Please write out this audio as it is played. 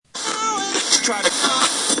try to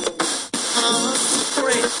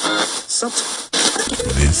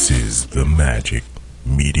This is the Magic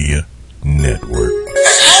Media Network. Open up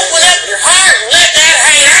your heart and let that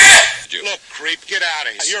hate out! Look, creep, get out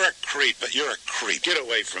of here. You're a creep, but you're a creep. Get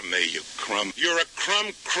away from me, you crumb. You're a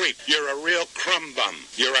crumb creep. You're a real crumb bum.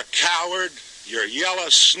 You're a coward. You're a yellow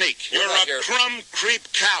sneak. You're a crumb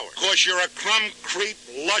creep coward. Of course, you're a crumb creep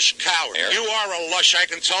lush coward. You are a lush, I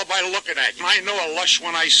can tell by looking at you. I know a lush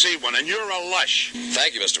when I see one, and you're a lush.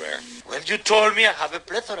 Thank you, Mr. Mayor. Well, you told me I have a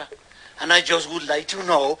plethora. And I just would like to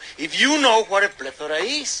know if you know what a plethora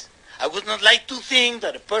is. I would not like to think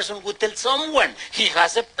that a person would tell someone he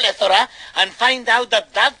has a plethora and find out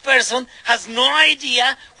that that person has no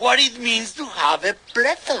idea what it means to have a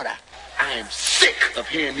plethora. I am sick of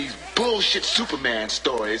hearing these bullshit Superman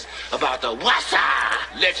stories about the Wassa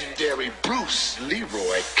legendary Bruce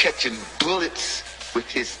Leroy catching bullets with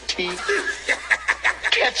his teeth.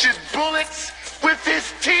 Catching bullets with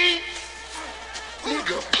his teeth?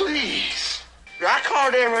 Nigga, please. I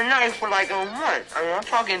called every night for like a month. I mean, I'm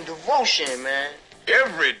talking devotion, man.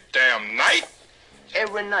 Every damn night?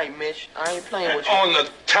 Every night, Mitch. I ain't playing with you. On the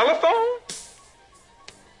telephone?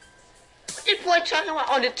 What this boy talking about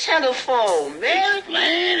on the telephone, man?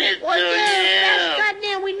 Explain it What to the hell? him.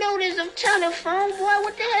 Goddamn, we know there's a telephone, boy.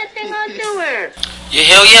 What the hell thing I doing? Yeah,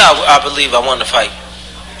 hell yeah, I believe I won the fight.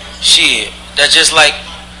 Shit, that's just like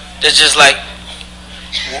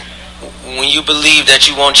when you believe that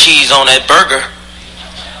you want cheese on that burger.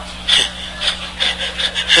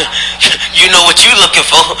 You know what you looking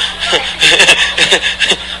for.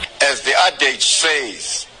 As the adage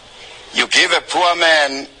says, you give a poor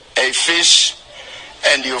man a fish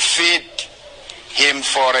and you feed him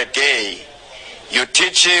for a day. You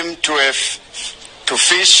teach him to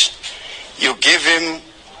fish. You give him,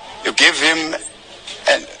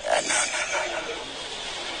 and no.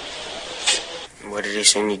 What did they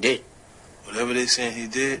say he did? Whatever they saying he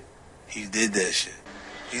did that shit.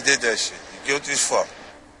 He did that shit. He guilty as fuck.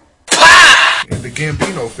 And the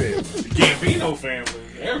Gambino family. The Gambino family.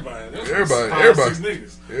 Everybody. Everybody.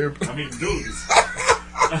 Six niggas. I mean, dudes.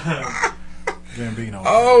 Gambino.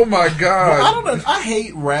 Oh my God! Well, I don't know. I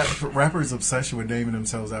hate rappers' obsession with naming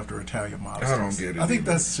themselves after Italian mobsters. I don't get it. I think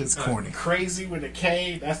that's just corny. Crazy with a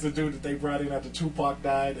K. That's the dude that they brought in after Tupac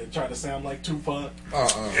died and tried to sound like Tupac.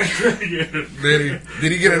 Yeah.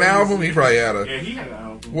 Did he get an album? He probably had a. Yeah, he had an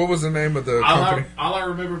album. What was the name of the company? All I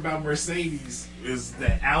remember about Mercedes is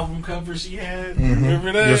that album cover she had. Mm-hmm.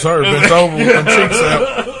 Remember that? Yes, sir. Bent over with them cheeks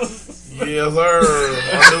out. Yes, sir.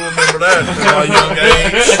 I do remember that in my young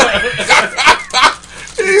age.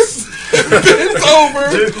 It's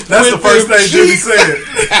over. That's the first thing Jimmy said.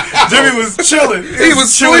 Jimmy was chilling. He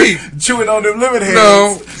was chewing on them lemon heads.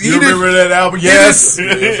 No, you remember that album? Yes. He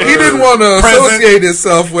didn't want to associate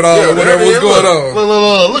himself with all whatever was going on.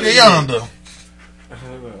 Look at yonder.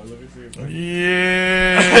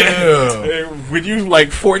 Yeah. When you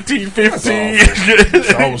like 14, 15.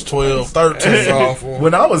 I was 12, 13. That's awful.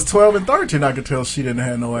 When I was 12 and 13, I could tell she didn't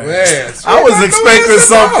have no ass. Man, I was expecting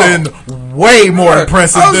something way more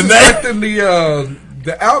impressive than that. I was expecting the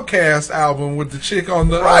Outkast album with the chick on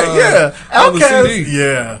the Outkast, the CD.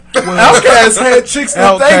 Yeah, Outkast had chicks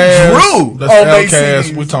that they drew. That's on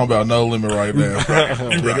Outkast. We're talking about No Limit right now.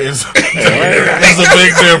 It's a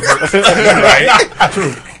big difference. Right?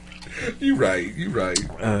 True. You right.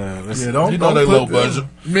 Don't they low budget.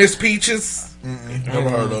 Miss Peaches. Never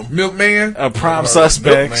heard of them. Milkman. Prime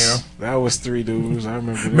Suspects. That was 3 dudes. I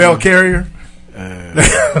remember that. Mel Carrier.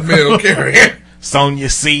 Mel Carrier. Sonya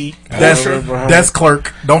C. Desk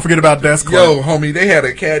Clerk. Don't forget about Desk Clerk. Yo, homie, they had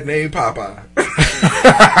a cat named Popeye.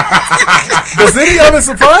 Does any of it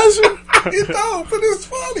surprise you? It don't, but it's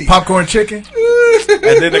funny. Popcorn Chicken.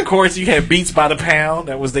 And then, of course, you had Beats by the Pound.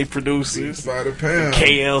 That was their producers. Beats by the Pound.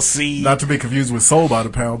 KLC. Not to be confused with Soul by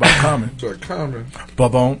the Pound by Common. By Common.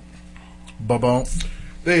 Babon.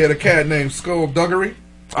 They had a cat named Skullduggery.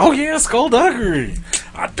 Oh, yeah, Skullduggery.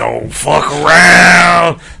 I don't fuck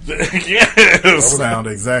around. Yes. That sound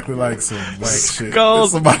exactly like some whack shit.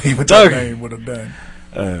 Somebody with that name would have done.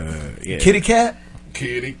 Yeah. Kitty Cat.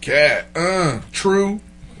 True.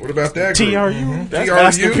 What about that group? TRU. That's TRU?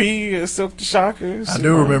 Master P and Silk the Shockers. I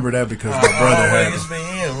do remember that because my brother had it.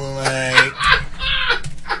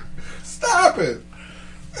 Stop it.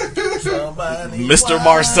 Mr.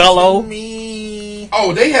 Marcello.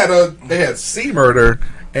 Oh, they had C Murder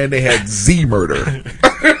and they had Z Murder.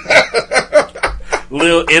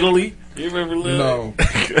 Lil Italy. You remember Lil?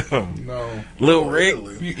 No. Lil Rick.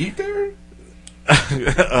 You eat there?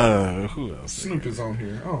 Who else? Snoop is on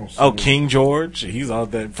here. Oh, King George. He's on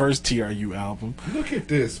that first TRU album. Look at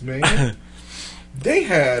this, man. they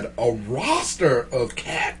had a roster of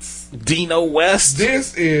cats. Dino West.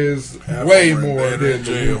 This is way more than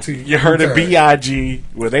the Wu-Tang. You heard of B.I.G.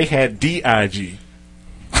 Well, they had D.I.G.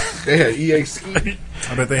 They had EAC.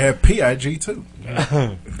 I bet they had PIG too.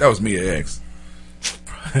 That was Mia X.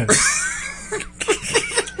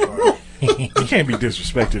 You can't be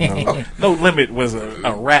disrespected. No Limit was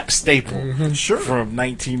a rap staple Sure. from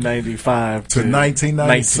 1995 To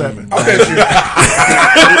 1997. I bet you.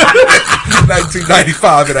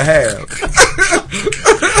 1995 and a half.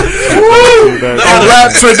 A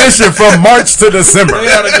rap tradition from March to December. They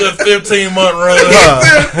had a good 15-month run.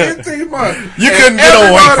 15 months. You couldn't get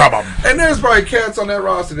away from them. And there's probably cats on that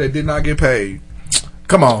roster that did not get paid.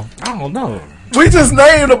 Come on. I don't know. We just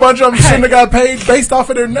named a bunch of them shouldn't have got paid based off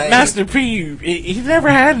of their name. Master P, he never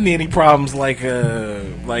had any problems like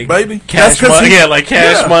Baby? Cash That's 'cause Money, he- like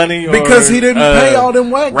Cash Money, or, because he didn't pay all them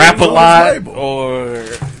whack Rap a niggas on his Lot label. or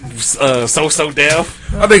So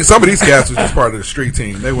Def. I think some of these cats was just part of the street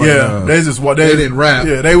team. They weren't. They just what they didn't rap.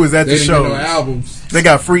 Yeah, they was at They the didn't get show. no albums. They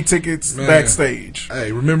got free tickets Man. backstage.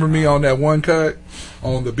 Hey, remember me on that one cut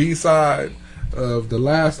on the B side of the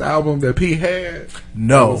last album that P had?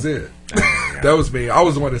 No. That was it. That was me. I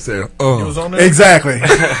was the one that said, He was on there? Exactly. I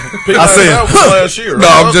said, that was last year. No,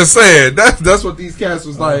 I'm just saying. That's what these cats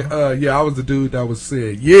was like. Yeah, I was the dude that was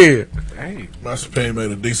saying, yeah. Hey, Master P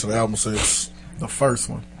made a decent album since The first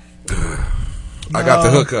one. I got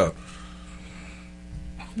the hookup.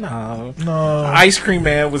 no. no. Ice Cream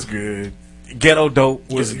Man was good. Ghetto Dope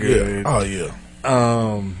was good. Oh yeah.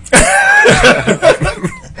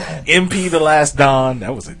 MP The Last Don,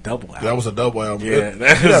 that was a double album. That was a double album. Yeah, It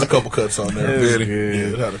that had was- a couple cuts on there. that was Really? good. Yeah,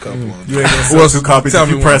 it had a couple on You there. ain't gonna Well, sell two copies tell if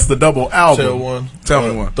me you one. press the double album. Tell one. Tell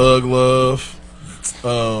me one. Thug Love.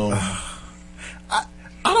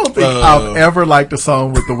 I don't think I've ever liked a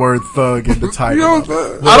song with the word thug in the title. You know of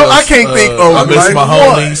it. what? I can't think. Oh, I miss like my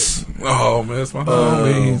what? homies. Oh, man, it's my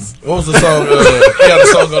homies. What was the song? He had a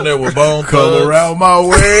song on there with Bone Come Thugs. around my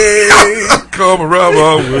way. Come around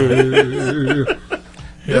my way.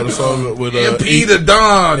 He had a song with MP the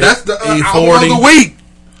Don. That's the album of the week.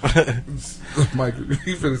 Mike,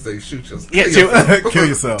 you finna say shoot yourself. Yeah, Kill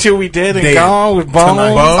yourself. Till We Dead and Dead. Gone with Bone.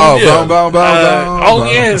 Tonight. Oh, Yeah. Oh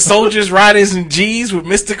yeah, Soldiers, Riders, and G's with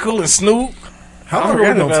Mystical and Snoop. How I long are we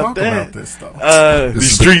forgot gonna about talk that. about this though? The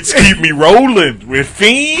streets keep me rolling with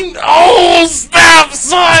Fiend. Oh snap,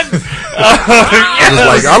 son!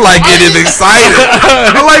 I like getting excited.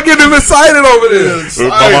 I like getting excited over this.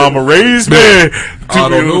 My mama raised me. I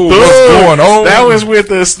don't know Thug. what's going on. That was with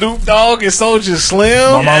Snoop Dogg and Soldier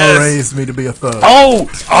Slim. My mama raised me to be a thug. Oh,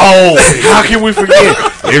 how can we forget?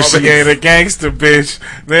 If she ain't a gangster bitch,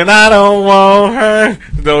 then I don't want her.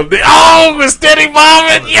 No, with Steady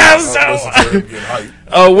Bombing, yes.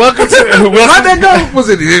 Welcome to How'd that go? Was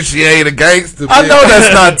it if she ain't a gangster? I know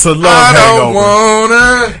that's not to love I don't hangover. want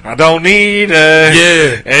her. I don't need her.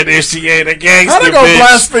 Yeah. And if she ain't a gangster How they gonna bitch,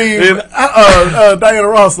 blaspheme then- Diana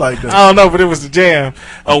Ross like that? I don't know, but it was the jam.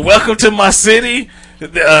 Welcome to my city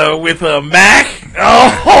with Mac.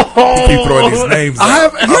 Oh, Keep throwing these names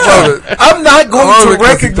out. I love it. I'm not I love going it to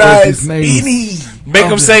 'cause he throws recognize these names. any. Make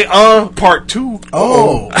them say part 2.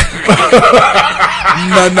 Oh,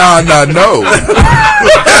 No. nah.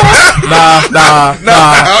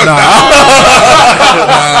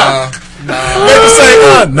 Make them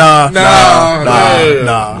say nah.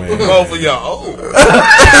 Both of y'all.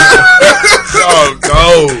 Oh,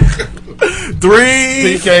 go.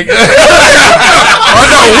 3. PK. Oh,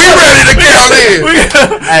 no, we ready to count in.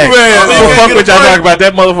 Hey, Man, fuck what y'all talking about.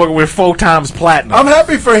 That motherfucker with 4 times platinum. I'm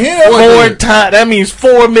happy for him. 4 times. That means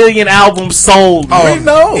 4 million albums sold. We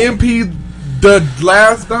know. MP the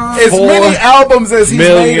last time. As 4 many albums as he's made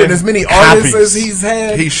million and as many artists copies. as he's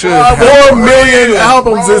had, He should 4 have. million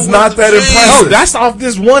albums is not that No, impressive. that's off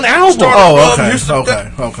this one album. Oh, okay, Houston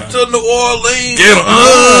okay. to New Orleans. Get him.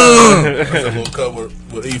 That's a little cover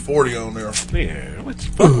with E40 on there. Yeah, what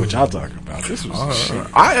y'all talking about? This was shit.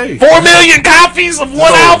 4 million copies of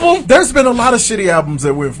one album? There's been a lot of shitty albums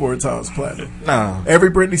that went 4 times platinum. No.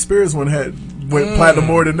 Every Britney Spears one went platinum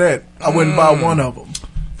more than that. I wouldn't buy one of them.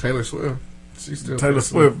 Taylor Swift. She's still Taylor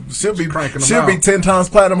Swift she'll be cranking them she'll be out. 10 times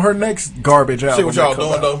platinum. Her next garbage album. See what y'all that come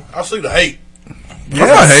doing out. though. I see the hate. I'm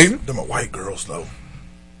not hating. Them are white girls though.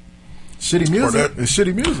 Shitty music. that- It's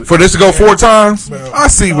shitty music. For this to go 4 times, Man, I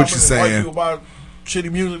see what how you're many white saying. people buy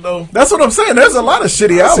shitty music though. That's what I'm saying. There's a lot of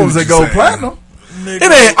shitty I see albums what that you're go saying. platinum. It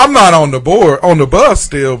ain't. I'm not on the bus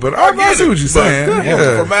still, but I get see it. what you're But saying. For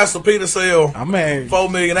Yeah. Master P to sell I mean, 4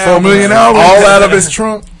 million 4 albums. million albums. All out of his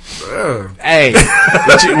trunk. Hey,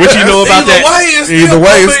 what you know about that? Either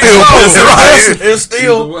way, it's still pussy, right? It's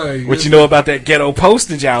still. What you know about that Ghetto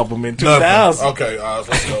Postage album in 2000? Okay,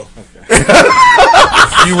 let's go.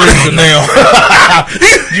 You read the nail.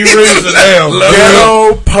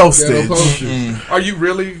 Ghetto Postage. Are you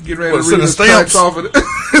really getting ready to Send read the stamps off of it?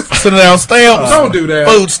 Sending down stamps. Don't do that.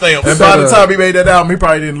 Food stamps. And by the time he made that album, he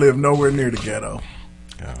probably didn't live nowhere near the ghetto.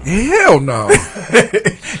 Hell no.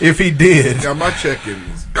 If he did. Got my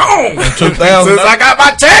check-ins gone. 2000. I got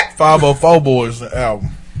my check. 504 Boys album.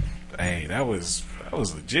 Hey, that was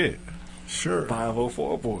legit. Sure.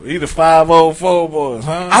 504 Boys. Either 504 Boys,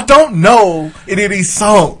 huh? I don't know any of these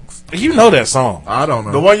songs. You know that song. I don't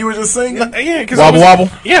know. The one you were just singing? Yeah, cause Wobble Wobble?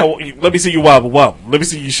 Yeah, let me see you wobble wobble. Let me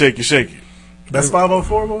see you shake it, shake it. That's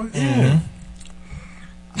 504 Boys? Mm-hmm.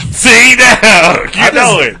 See now, you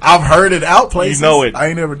know it. I've heard it out places. You know it. I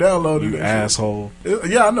ain't never downloaded You it. asshole.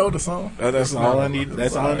 Yeah, I know the song. That's all I need.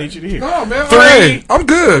 That's all I need you to hear. No, man. 3. Hey, I'm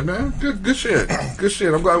good, man. Good shit. Good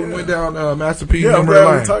shit. I'm glad we went down Master P. Yeah, I'm memory glad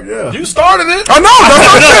we lane. talked. Yeah. You started it. I know. That's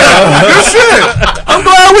what I said. Good shit. I'm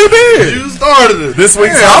glad we did. You started it. This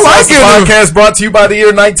week's Yeah, I House like Hustle it. podcast brought to you by the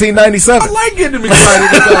year 1997. I like getting them excited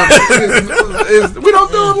about it. We don't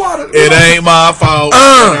do a lot of It ain't my fault.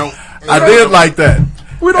 I did like that.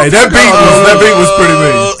 We don't Hey, that beat was pretty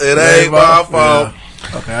mean. It ain't my fault.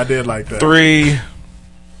 Yeah. Okay, I did like that. 3,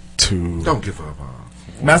 2. Don't give up.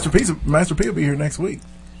 Master P will be here next week.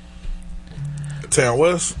 Town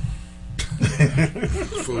West.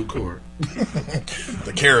 Food court.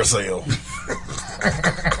 The carousel.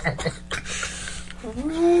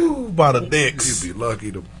 Ooh, by the dicks. You'd be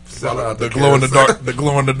lucky to sell out The glow in the dark. The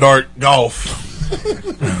glow in the dark golf.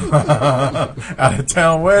 Out of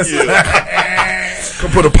Town West.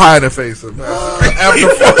 Come put a pie in their face. After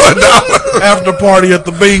party at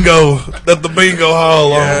the bingo. At the bingo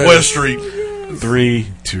hall on West Street. 3,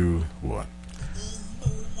 2, 1.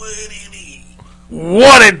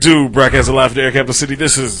 What it do, broadcast live from Air Capital City.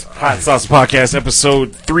 This is Hot Sauce Podcast,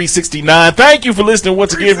 episode 369. Thank you for listening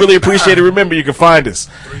once again. Really appreciate it. Remember, you can find us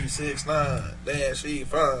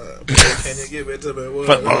 369-5. Can you give it to me one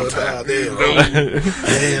more time?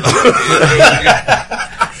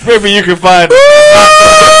 Remember, you can find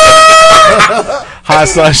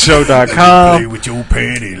HotSauceShow.com. with your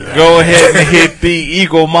panty line. Go ahead and hit the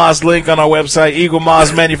Eagle Moss link on our website. Eagle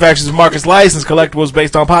Moss manufactures and markets licensed collectibles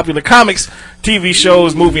based on popular comics, TV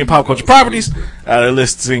shows, movie, and pop culture properties. Their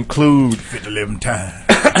lists include 11 times.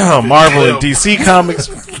 Marvel and DC comics,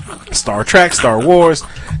 Star Trek, Star Wars,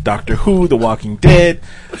 Doctor Who, The Walking Dead.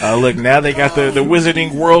 Look, now they got the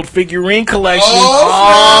Wizarding World figurine collection.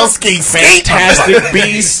 Oh, ski Fantastic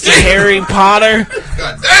Beasts, Harry Potter.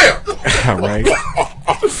 God damn. All right.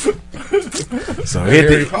 So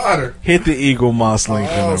hit the Eagle Moss link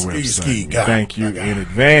on our website. Thank you in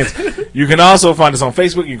advance. You can also find us on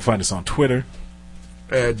Facebook. You can find us on Twitter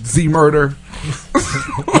at Z Murder.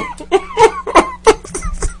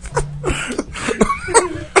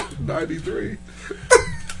 93.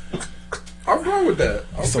 I'm going with that.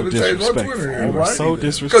 I'm So going to change my disrespectful. Twitter. You are so Because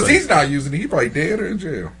disrespectful. he's not using it. He probably dead or in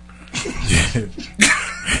jail.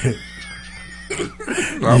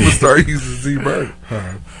 I'm going to start using Z Murder.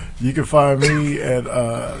 You can find me at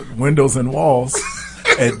Windows and Walls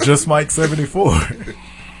at Just Mike 74.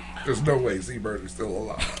 There's no way Z Murder's still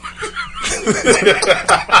alive.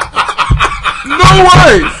 No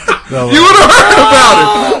way! You would have heard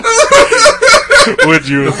about it. Would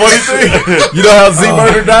you? The funny thing, you know how Z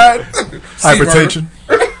Murder died? Hypertension.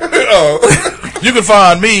 You can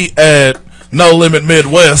find me at No Limit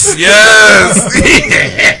Midwest. Yes.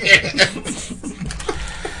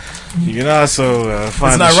 You can also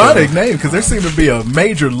find It's an ironic name because there seemed to be a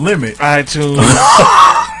major limit. iTunes,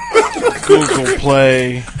 Google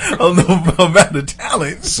Play, on the amount of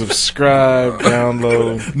talent. Subscribe,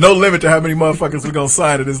 download. No limit to how many motherfuckers we're gonna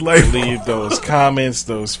sign to this label. Leave those comments,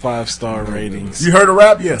 those 5-star ratings. You heard a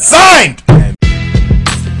rap? Yes. Signed!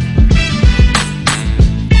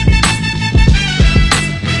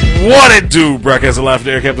 What it do, broadcast live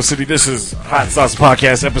from Air Capital City. This is Hot Sauce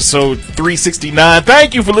Podcast, episode 369.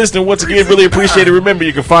 Thank you for listening once again. Really appreciate it. Remember,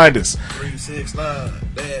 you can find us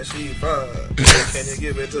 369-5. Can you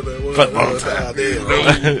give it to me one more time?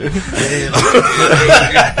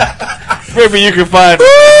 Remember, you can find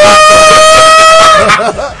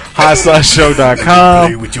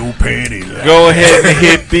HotSauceShow.com. With your panty line. Go ahead and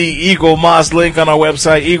hit the Eagle Moss link on our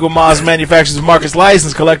website. Eagle Moss manufactures and markets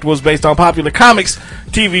licensed collectibles based on popular comics,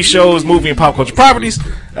 TV shows, movie, and pop culture properties.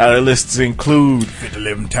 The lists include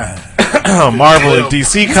 11 times. Marvel and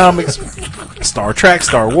DC Comics, Star Trek,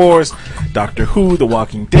 Star Wars, Doctor Who, The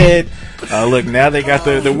Walking Dead. Look, now they got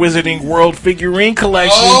the Wizarding World figurine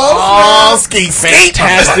collection. Oh, ski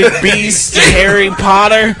Fantastic Beasts, Harry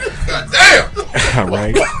Potter. Damn. All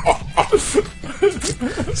right.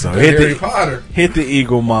 So hit the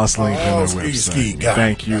Eagle Moss link on their website.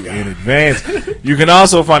 Thank you in advance. You can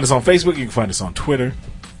also find us on Facebook. You can find us on Twitter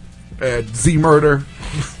at Z Murder.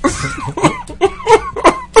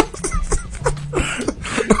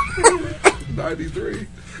 93.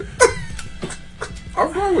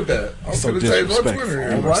 I'm wrong with that. I'm so gonna change my disrespectful.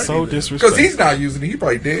 Twitter. Right? So disrespectful. Because he's not using it. He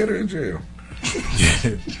probably dead or in jail.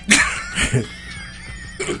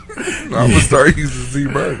 I'm gonna start using Z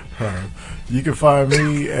Murder. You can find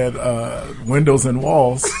me at Windows and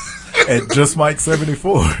Walls at Just Mike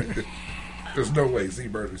 74. There's no way Z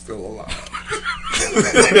Murder's still alive.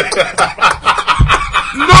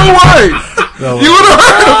 No way! You would have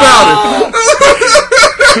heard about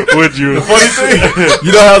it. Would you? The funny thing,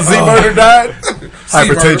 you know how Z Murder died?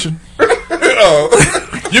 Hypertension.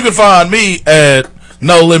 You can find me at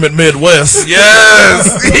No Limit Midwest. Yes.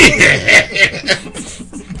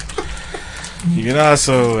 You can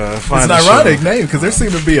also find it's an ironic name because there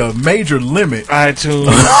seems to be a major limit. iTunes,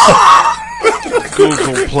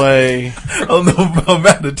 Google Play, on the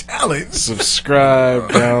amount of talent. Subscribe,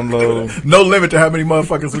 download. No limit to how many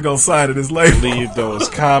motherfuckers we're gonna sign to this label. Leave those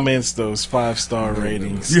comments, those 5-star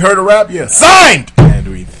ratings. You heard a rap? Yeah. Signed! And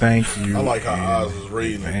we thank you. I like how Oz is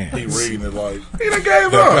reading it. He reading it like he done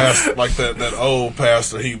gave that up. pastor, like that old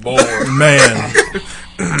pastor he bored. Man.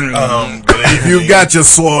 If you've got your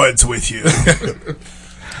swords with you.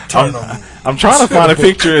 I'm trying to find a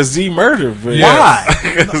picture of Z Murder, but why?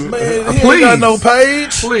 Man, he ain't got no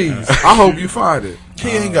page. Please, I hope you find it. He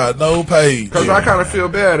ain't got no page. Because I kind of feel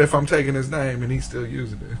bad if I'm taking his name and he's still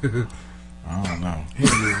using it. I don't know.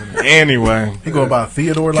 Anyway, he go by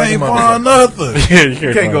Theodore like can't a find nothing.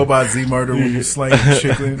 You can't go by Z Murder when you slaying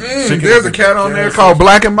chicken. There's a cat on there called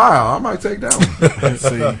Black and Mild. I might take that one.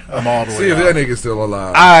 See, I'm all the way. See if that nigga's still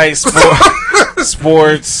alive. All right,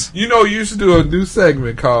 sports. You know, you used to do a new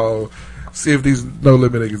segment called "See if these No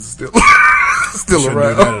Limit niggas still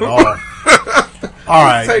around." Do that at all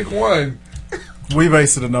right, take one. We've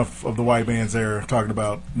wasted enough of the white man's era talking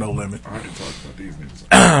about No Limit. I can talk about these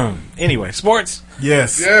niggas. Anyway, sports.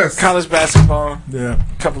 Yes. College basketball. Yeah.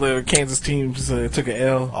 A couple of Kansas teams took an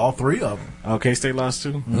L. All three of them. Okay, State lost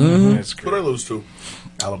too. Mm-hmm. That's great. Who they lose to?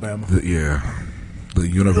 Alabama. The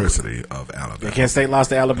University of Alabama. Kansas State lost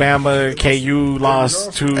to Alabama. KU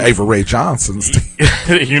lost to Avery Johnson's team.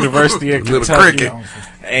 University of Little Kentucky. cricket.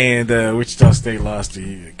 And Wichita State lost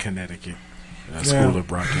to Connecticut. School of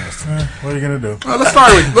Broadcasting. What are you gonna do? Let's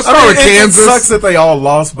start with Kansas. It sucks that they all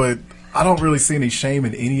lost, but I don't really see any shame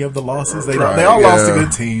in any of the losses. They all lost to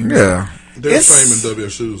good teams. Yeah. There's shame in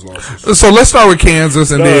WSU's losses. So let's start with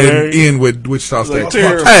Kansas and then end with Wichita State.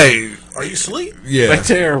 Hey, are you asleep? Yeah, they're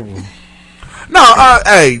terrible. No,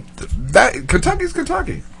 hey, that Kentucky's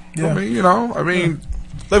Kentucky. Yeah. I mean,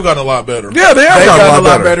 they've gotten a lot better. Yeah, they've gotten a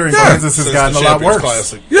lot better. And yeah. Kansas has gotten a lot worse.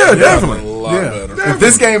 Classic. Yeah, definitely. A lot better. Definitely. If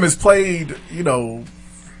this game is played,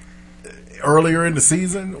 earlier in the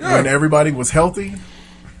season when everybody was healthy,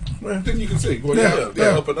 then you can see. Well,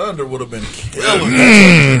 up and under would have been killing.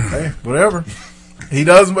 Hey, whatever. He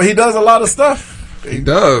does a lot of stuff. He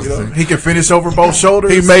does. He can finish over both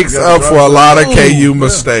shoulders. He makes up for a lot of KU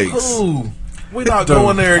mistakes. We're not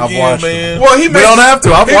going there again, man. Well, we don't have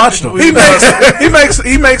to. I've watched him. He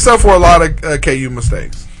makes up for a lot of KU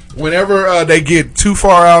mistakes. Whenever they get too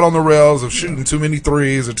far out on the rails of shooting too many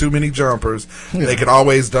threes or too many jumpers, they can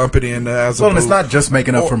always dump it in as a. Well, it's not just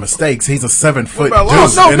making up for mistakes. He's a 7-foot dude,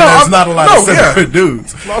 and there's not a lot of 7-foot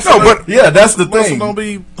dudes. That's the thing. Lawson don't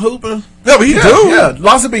be hooping. Yeah, but he do. Yeah,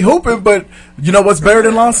 Lawson be hooping, but you know what's better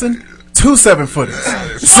than Lawson? 2 7-footers.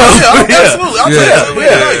 So absolutely.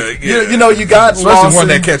 You got especially Lawson, one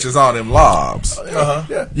that catches all them lobs.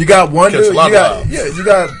 You got one dude.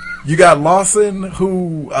 You got Lawson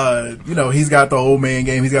who he's got the old man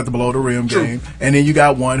game. He's got the below the rim game, and then you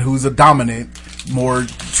got one who's a dominant, more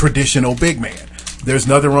traditional big man. There's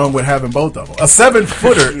nothing wrong with having both of them. A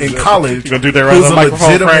 7-footer in college who's a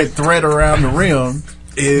legitimate threat around the rim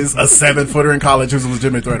is a 7-footer in college who's a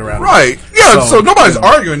legitimate threat around. Right. Yeah. So nobody's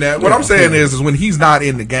arguing that. What I'm saying is when he's not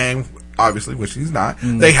in the game obviously, which he's not,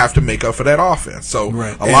 they have to make up for that offense. So a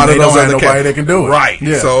And lot of they those don't have other nobody that can do it. right?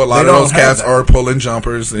 Yeah. So a lot They of don't those have cats that. are pulling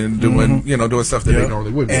jumpers and doing doing stuff that they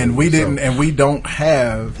normally wouldn't. And do. we didn't, and we don't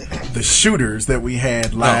have the shooters that we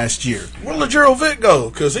had last year. Where did Gerald Vick go?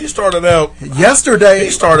 Because he started out Yesterday,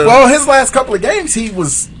 well, his last couple of games, he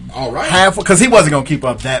was all right. half because he wasn't going to keep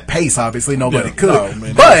up that pace. Obviously, nobody could. No,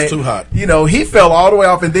 man, but it was too hot. he fell all the way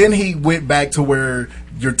off, and then he went back to where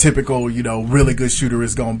your typical, really good shooter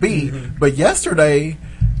is going to be. But yesterday,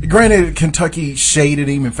 granted, Kentucky shaded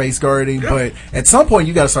him and face guarded him, but at some point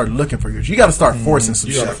you got to start looking for yours. You got to start forcing some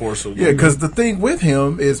You shit. gotta force it. Yeah, because the thing with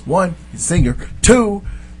him is, one, he's a senior. Two,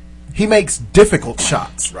 he makes difficult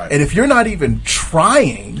shots. Right. And if you're not even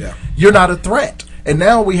trying, you're not a threat. And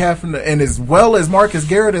now we have, and as well as Marcus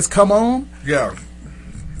Garrett has come on,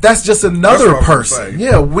 that's just another That's what I was person. saying.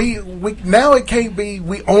 Yeah, we now it can't be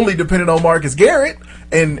we only depended on Marcus Garrett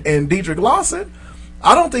and Dedrick Lawson.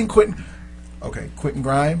 I don't think Quentin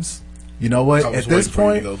Grimes. You know what? At this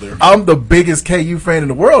point, I'm the biggest KU fan in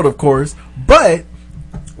the world, of course, but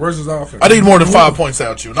where's his offense? I need more than 5 points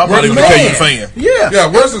out you, and I'm not even a KU fan.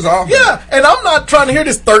 Yeah, where's his offense? Yeah, and I'm not trying to hear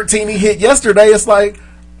this 13 he hit yesterday. It's like,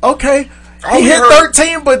 okay, All he we hit heard-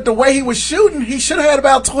 13, but the way he was shooting, he should have had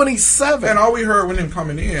about 27. And all we heard when him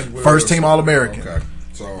coming in was First team All-American. Okay.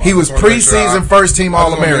 So He I was just wanna make sure preseason first team I just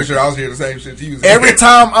wanna make All-American. sure I was here the same shit he was. Every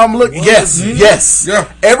time I'm looking, yes.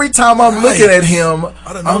 Yeah. Every time I'm looking at him,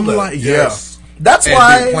 didn't know I'm that. like, Yes. That's and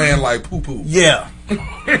why. been playing like poo poo. Yeah.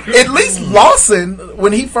 At least Lawson,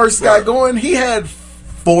 when he first got going, he had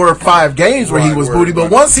 4 or 5 games where he was booty,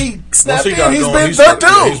 but once he snapped in, he's been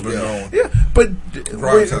the dude. Yeah, but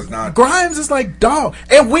Grimes has not. Grimes is like dog,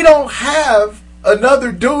 and we don't have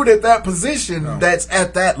another dude at that position that's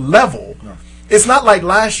at that level. It's not like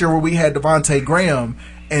last year where we had Devontae Graham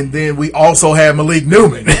and then we also had Malik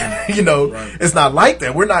Newman. It's not like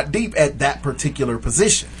that. We're not deep at that particular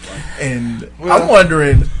position. And I'm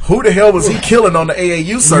wondering who the hell was he killing on the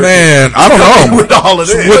AAU circuit? Man, I don't know. With all of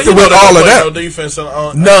this. With all of that. No defense.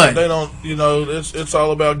 None. They don't, it's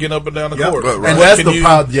all about getting up and down the court. And that's the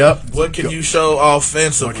problem. What can you show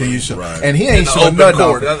offensively? What can you show? Right. And he ain't showing open nothing.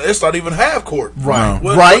 court. It's not even half court. Right.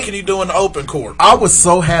 What can you do in the open court? I was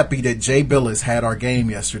so happy that Jay Billis had our game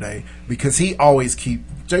yesterday because he always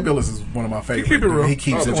Jay Billis is one of my favorites. He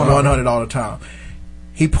keeps it 100 all the time.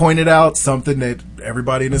 He pointed out something that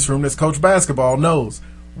everybody in this room that's coached basketball knows.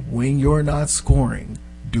 When you're not scoring,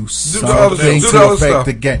 do something to affect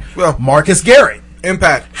the game. Well, Marcus Garrett.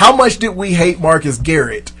 Impact. How much did we hate Marcus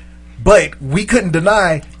Garrett? But we couldn't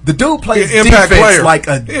deny the dude plays impact defense player. like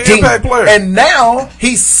a Impact player. And now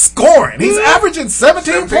he's scoring. He's averaging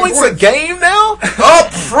 17 points a game now.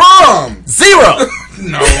 Up from 0.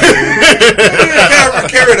 No.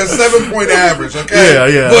 Carried a 7-point average,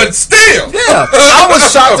 okay? Yeah. But still. Yeah. I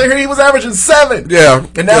was shocked to hear he was averaging 7. Yeah.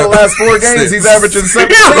 And now the last 4 games he's averaging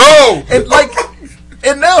 17.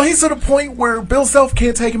 And now he's to the point where Bill Self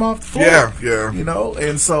can't take him off the floor. Yeah.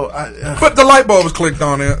 And so but the light bulb was clicked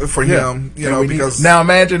on it for him, because now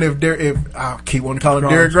imagine if I keep wanting to call him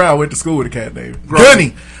Derek Grimes, went to school with a cat named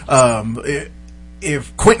Gunny.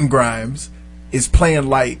 If Quentin Grimes is playing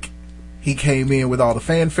like he came in with all the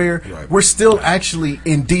fanfare, we're still actually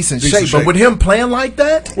in decent shape. But with him playing like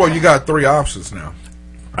that, well, you got 3 options now.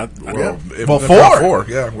 4.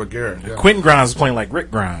 Yeah, with Garrett. Yeah. Quentin Grimes is playing like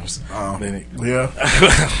Rick Grimes.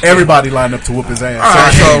 Everybody lined up to whoop his ass. All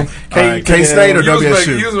right, so K-State or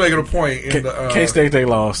WSU? He was making a point. K-State, they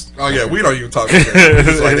lost. Oh, yeah, we don't even talk about that.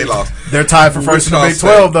 It's like they lost. They're tied for first in the Big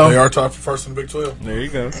 12, though. They are tied for first in the Big 12. There you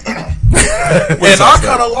go. And I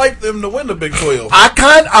kind of like them to win the Big 12.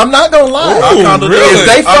 I'm not going to lie. I kind of do. If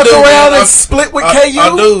they fuck around and split with KU.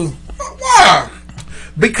 I do. Why?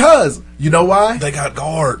 Because, you know why? They got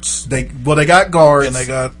guards. They got guards.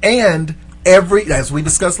 And as we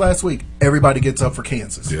discussed last week, everybody gets up for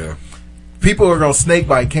Kansas. Yeah. People are going to snake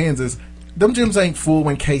bite Kansas. Them gyms ain't full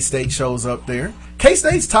when K-State shows up there.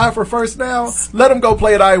 K-State's tied for first now. Let them go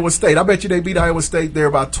play at Iowa State. I bet you they beat Iowa State there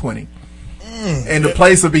about 20. And the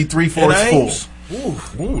place will be 3/4 full.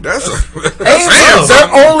 Ooh, that's they're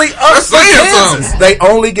only up for Kansas. They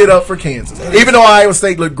only get up for Kansas. Even though Iowa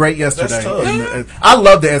State looked great yesterday. I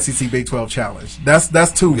love the SEC Big 12 Challenge.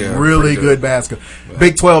 That's two really good basketball.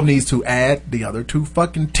 Big 12 needs to add the other 2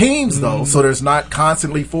 fucking teams, though, so there's not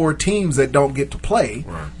constantly 4 teams that don't get to play.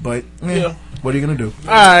 But, what are you going to do?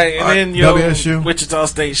 All right, and then, WSU. Wichita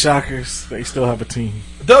State Shockers, they still have a team.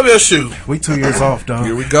 WSU. We 2 years off, dog.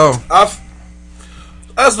 Here we go.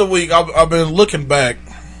 As the week, I've been looking back.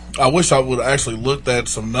 I wish I would have actually looked at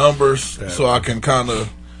some numbers so I can kind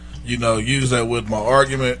of, use that with my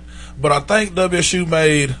argument. But I think WSU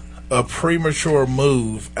made a premature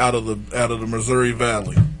move out of the Missouri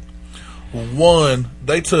Valley. One,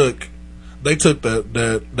 they took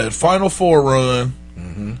that Final Four run,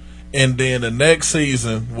 and then the next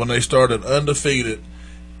season when they started undefeated,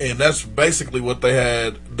 and that's basically what they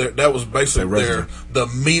had. That was basically the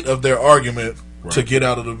meat of their argument to get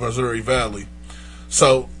out of the Missouri Valley.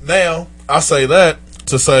 So now I say that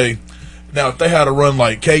to say, now if they had a run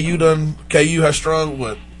like KU has strung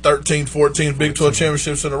with 13, 14 Big 12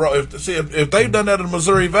 championships in a row. If they've done that in the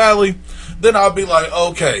Missouri Valley, then I'll be like,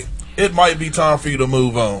 okay, it might be time for you to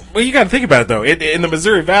move on. Well, you got to think about it, though. In the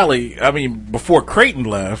Missouri Valley, I mean, before Creighton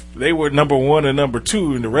left, they were number 1 and number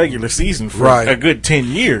 2 in the regular season for a good 10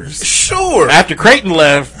 years. Sure. After Creighton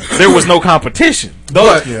left, there was no competition.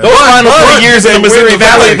 Those final 4 years in the Missouri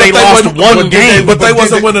Valley, they lost one game. But they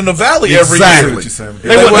wasn't winning the Valley every year.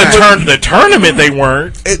 They wouldn't the tournament, they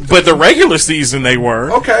weren't. But the regular season, they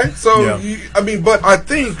were. Okay, so, but I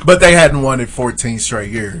think... But they hadn't won it 14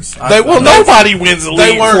 straight years. Nobody wins the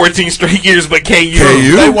league 14 straight years but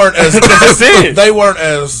KU. They weren't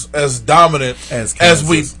as dominant as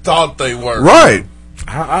we thought they were. Right.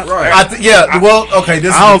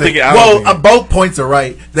 Both points are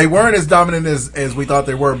right. They weren't as dominant as we thought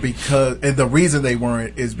they were and the reason they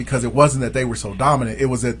weren't is because it wasn't that they were so dominant. It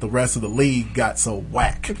was that the rest of the league got so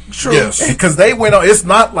whack. True. Yes. Because they went on. It's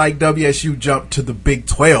not like WSU jumped to the Big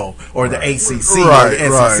 12 or the ACC or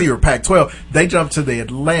the SEC or Pac-12. They jumped to the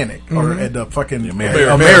Atlantic or the fucking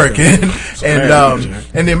American.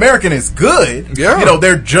 And the American is good. Yeah. You know,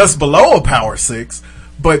 they're just below a Power 6,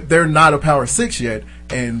 but they're not a Power 6 yet.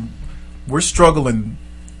 And we're struggling.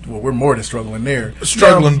 Well, we're more than struggling there.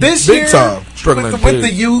 Struggling this big time. Struggling with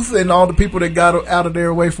the youth and all the people that got out of there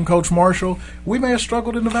away from Coach Marshall. We may have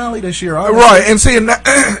struggled in the Valley this year. Honestly. Right, and see,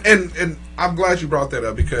 and I'm glad you brought that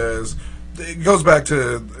up because it goes back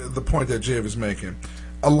to the point that Jiv is making.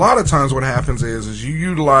 A lot of times, what happens is you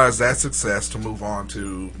utilize that success to move on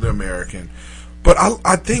to the American, but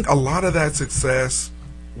I think a lot of that success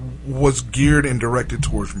was geared and directed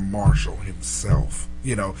towards Marshall himself.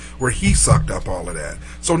 You know, where he sucked up all of that.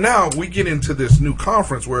 So now we get into this new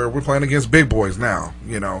conference where we're playing against big boys now,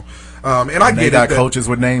 you know. And I get got coaches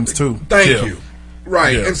with names, too. Thank you.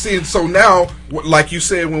 Right. Yeah. And see, so now, like you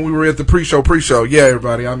said when we were at the pre-show, yeah,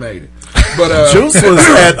 everybody, I made it. But Juice was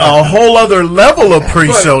at a whole other level of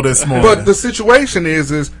pre-show this morning. But the situation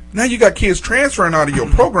is now you got kids transferring out of your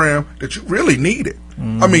program that you really needed.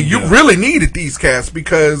 I mean, you really needed these cats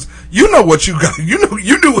because you know what you got. You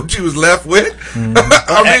knew what you was left with.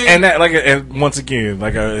 I mean, and once again,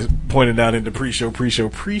 like I pointed out in the pre-show meeting,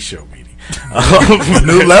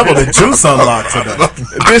 new level that Juice unlocked today.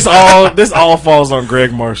 This all falls on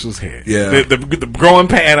Greg Marshall's head. Yeah, the growing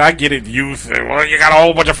pain. I get it, youth. Well, you got a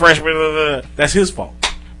whole bunch of freshmen. That's his fault.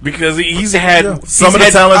 Because he's had some of the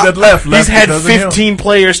talent that left. He's had 15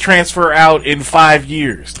 players transfer out in 5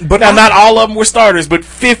 years. But now, not all of them were starters, but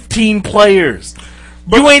 15 players.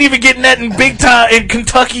 But you ain't even getting that in big time in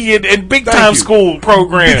Kentucky and big time school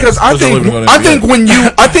programs. Because I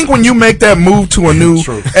think when you make that move to a new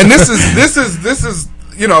and this is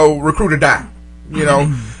you know, recruit or die. You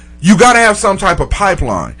know, you got to have some type of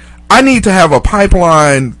pipeline. I need to have a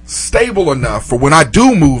pipeline stable enough for when I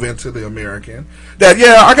do move into the American that,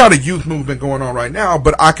 I got a youth movement going on right now,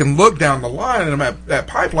 but I can look down the line and that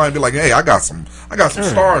pipeline and be like, hey, I got some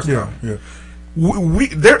stars coming.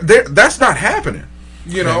 That's not happening.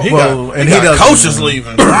 You know, he got coaches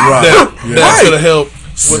leaving that could have helped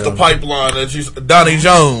with the pipeline. That Donnie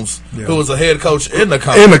Jones, who was a head coach in the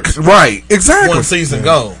conference, right, exactly, one season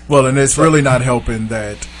gone. Well, and it's really not helping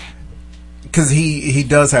that. Because he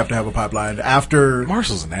does have to have a pipeline after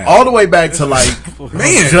Marshall's an all the way back to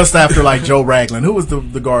just after Joe Ragland, who was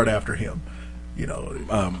the guard after him, you know,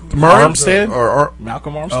 Armstead or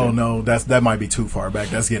Malcolm Armstead. Oh no, that might be too far back.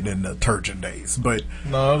 That's getting into Turgeon days. But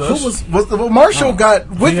no, who was Marshall got?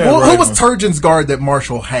 Who was Turgeon's guard that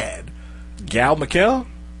Marshall had? Gal McKell.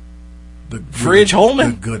 Fridge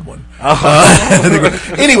Holman, the good one.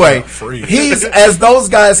 Anyway, he's as those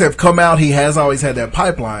guys have come out, he has always had that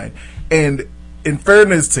pipeline. And in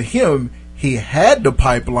fairness to him, he had the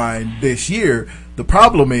pipeline this year. The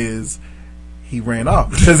problem is he ran off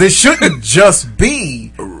because it shouldn't just be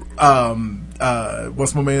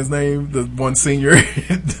what's my man's name? The one senior,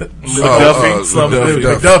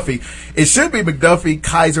 McDuffie. It should be McDuffie,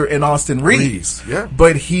 Kaiser, and Austin Reeves.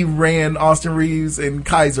 But he ran Austin Reeves and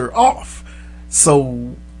Kaiser off.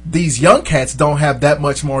 So these young cats don't have that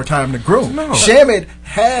much more time to groom. No. Shamet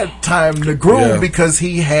had time to groom because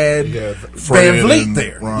he had Van Vliet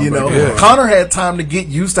there. Ron, you know, Connor had time to get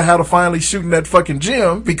used to how to finally shoot in that fucking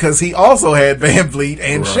gym because he also had Van Vliet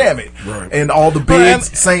and Shamet and all the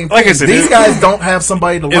bigs. Same. Like I said, these guys don't have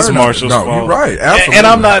somebody to learn. It's Marshall's fault. You're right. Absolutely. And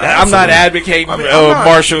I'm not advocating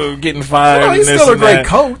Marshall getting fired. Well, he's and this still a and great that.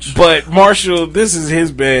 coach. But Marshall, this is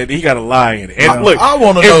his bed. He got to lie in it. And look, I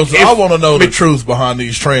want to know. I want to know the truth behind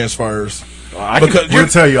these transfers. We'll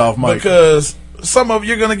tell you off, Mike. Because some of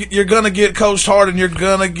you're gonna get coached hard, and you're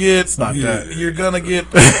gonna get. It's not that. You're gonna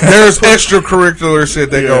get. There's extracurricular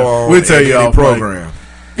shit that go on. We'll tell you off program.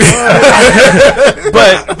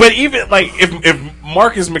 but even like if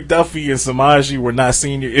Marcus McDuffie and Samaje were not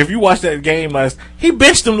senior, if you watch that game he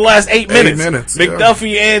benched them the last 8 minutes.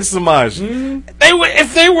 McDuffie and Samaje.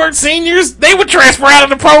 If they weren't seniors, they would transfer out of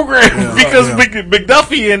the program because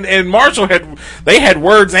McDuffie and Marshall had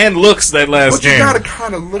words and looks that last game. But you got to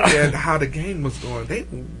kind of look at how the game was going. They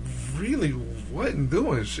really wasn't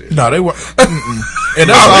doing shit. No, they weren't. And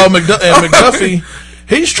that's all McDuffie.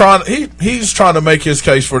 He's trying to make his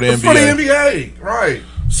case for the NBA. For the NBA, right.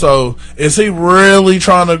 So is he really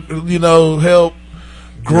trying to, help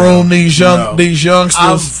groom these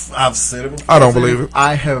youngsters? I've said it before. I don't believe it.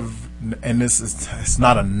 I have, and it's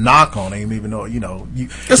not a knock on him, even though it's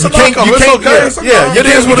a knock on him. It's okay. It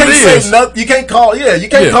is what it is. You can't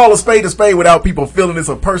call a spade without people feeling it's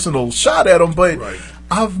a personal shot at him. But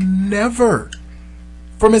I've never.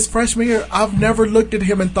 From his freshman year, I've never looked at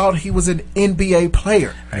him and thought he was an NBA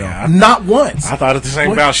player. Not once. I thought the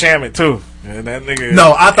same about Shamet too. And that nigga.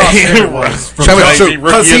 No, I thought Shamet was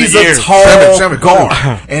because he's a tall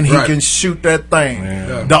guard and he can shoot that thing.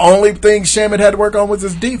 Yeah. The only thing Shamet had to work on was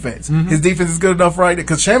his defense. His defense is good enough, right?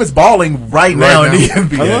 Because Shamet's balling right now in the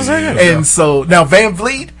NBA. And so now Van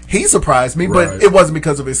Vliet. He surprised me, but it wasn't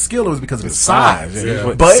because of his skill; it was because of his size.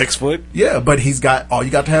 Yeah. But 6 foot. Yeah, but he's got all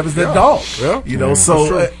you got to have is that dog. Yeah.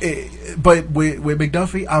 So. But with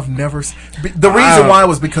McDuffie, I've never. The reason why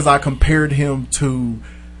was because I compared him to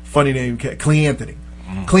funny name Cleanthony.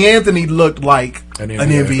 Cleanthony looked like an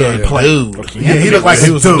NBA player. He looked like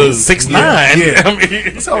he was 6'9".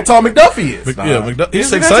 That's how tall McDuffie is.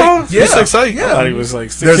 He's 6'8". He's 6'8". I thought he was like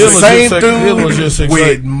 6'6". There's the same dude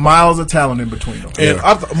with miles of talent in between them. And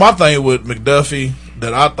my thing with McDuffie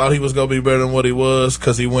that I thought he was gonna be better than what he was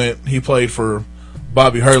because he played for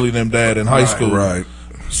Bobby Hurley and them dad in high school. Right.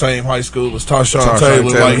 Same high school as Tayshaun Taylor.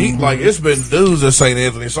 It's been dudes at St.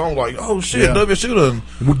 Anthony, so I'm like, oh shit, WSU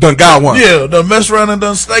done got one. Yeah, done messed around and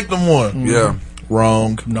done snaked them one. Yeah.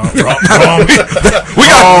 Wrong. No, wrong. we got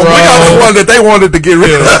the one that they wanted to get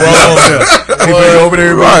rid of. Over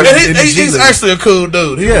there, right. He's actually a cool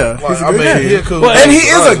dude. He's a cool. And he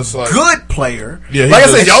is a good player. Yeah, like I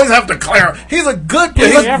said, you always have to declare he's a good player.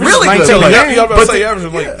 He's a really good player. But he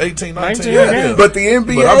averages like 18, 19. But the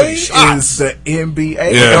NBA is the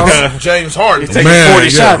NBA. Yeah. James Harden. He's taking 40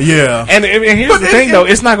 shots. Yeah. And here's the thing, though.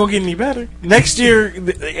 It's not going to get any better. Next year,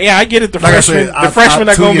 I get it. The freshmen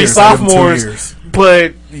are going to be sophomores.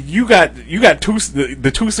 But you got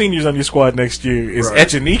the two seniors on your squad next year is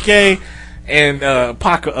Echenike and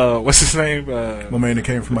Paca. What's his name? My man that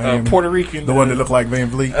came from Miami, Puerto Rican, the one that looked like Van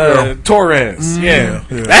Vliet, Torres. Yeah,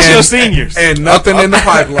 that's your seniors, and nothing in the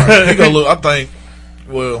pipeline. He gonna look. I think.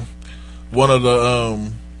 Well, one of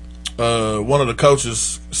the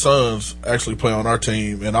coach's sons actually play on our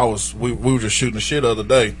team, and we were just shooting the shit the other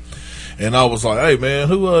day. And I was like, hey, man,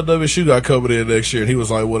 who WSU got covered in next year? And he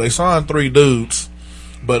was like, well, they signed 3 dudes,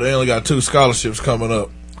 but they only got 2 scholarships coming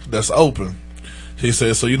up that's open. He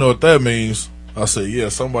said, so you know what that means? I said, yeah,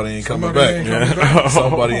 somebody ain't coming back.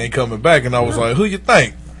 Somebody ain't coming back. And I was like, who you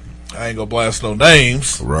think? I ain't going to blast no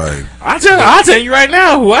names. Right. I'll tell you right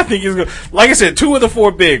now who I think is going to. Like I said, 2 of the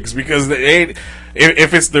 4 bigs, because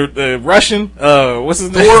if it's the Russian, what's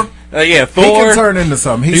his name? Thor. He can turn into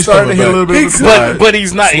something. He's starting to hit a little bit of a slide. But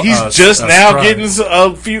he's not. He's just now getting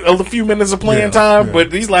a few minutes of playing time. Yeah. But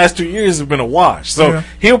these last 2 years have been a wash. So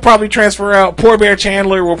he'll probably transfer out. Poor Bear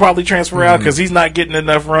Chandler will probably transfer out because he's not getting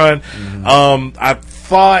enough run. I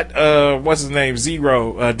thought what's his name?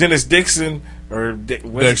 Dennis Dixon. Or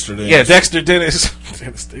Dexter Dennis. Yeah, Dexter Dennis.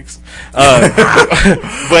 Dennis Dixon.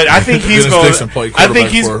 But I think he's going to. I think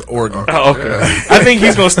he's for Oregon. Oh, okay. I think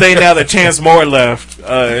he's going to stay now that Chance Moore left,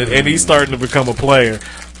 and he's starting to become a player.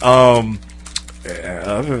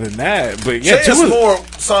 Other than that, but yeah, Chance Moore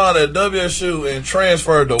signed at WSU and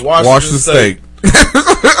transferred to Washington State.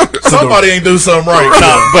 Somebody ain't do something right.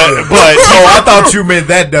 But I thought you meant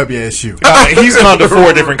that WSU. He's gone to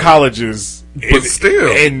 4 different colleges. But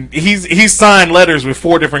still, and he's signed letters with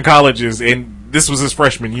 4 different colleges, and this was his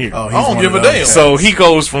freshman year. I don't give a damn. So he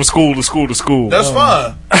goes from school to school to school. That's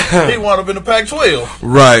fine. He wound up in the Pac-12.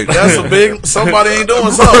 Right. That's a big. Somebody ain't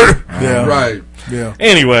doing something. Yeah. Right. Yeah.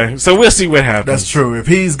 Anyway, so we'll see what happens. That's true. If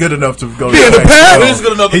he's good enough to go to Yeah, the the Pac-12, he's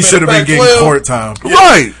good enough to he be should have in been the getting Pac-12. court time.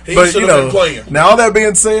 Right. He But should you have know, been playing. now all that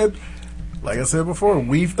being said, like I said before,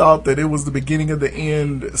 we've thought that it was the beginning of the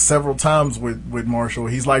end several times with Marshall.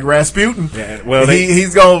 He's like Rasputin. Yeah, well,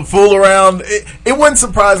 he's gonna fool around. It wouldn't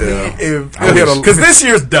surprise me if because this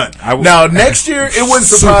year's done. Now next year, it wouldn't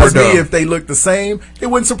surprise me if they look the same. It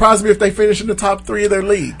wouldn't surprise me if they finish in the top 3 of their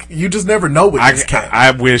league. You just never know with this cat. I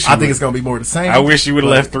wish. I think it's gonna be more the same. I wish you would have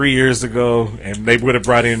left 3 years ago, and they would have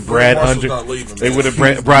brought in Brad Underwood. They would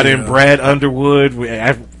have brought in Brad Underwood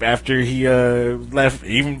after he left.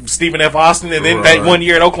 Even Stephen F. Austin, and then that 1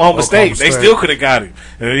 year at Oklahoma State, they still could have got him.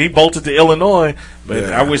 And he bolted to Illinois, but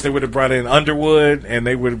I wish they would have brought in Underwood, and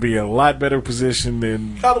they would be in a lot better position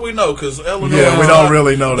than. How do we know? Because Illinois, we don't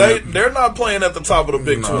really know that. They're not playing at the top of the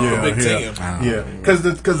Big 12, the Big 10. Yeah, because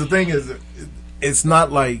the thing is, it's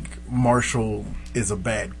not like Marshall is a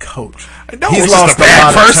bad coach. No, he's lost a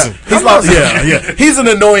bad person. He's lost. Yeah. He's an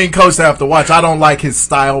annoying coach to have to watch. I don't like his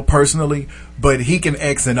style personally, but he can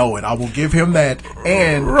X and O it. I will give him that.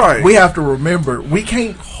 And we have to remember, we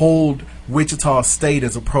can't hold Wichita State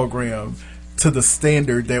as a program to the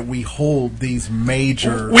standard that we hold these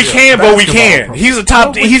major. We can, but we can't. He's a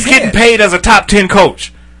top. He's getting paid as a top 10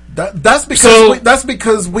 coach. That's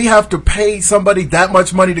because we have to pay somebody that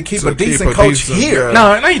much money to keep a decent coach here.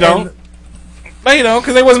 No, you don't. No, you don't,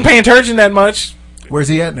 because they wasn't paying Turgeon that much. Where's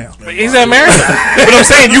he at now? He's at Maryland. But I'm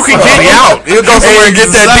saying you can get out. He'll go somewhere and get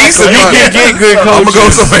that decent money. You can get good coaches. I'm gonna go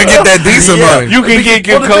somewhere and get that decent money. You can get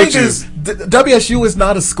good coaches. WSU is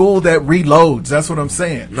not a school that reloads. That's what I'm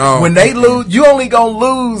saying. No. When they lose, you only gonna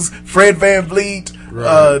lose Fred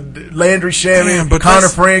VanVleet, Landry Shaman, Connor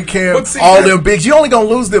Frankamp, all them bigs. You only gonna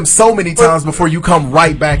lose them so many times before you come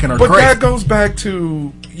right back and are But great. that goes back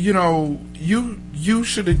to, you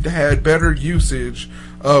should have had better usage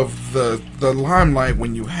of the limelight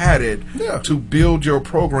when you had it to build your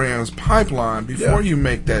program's pipeline before you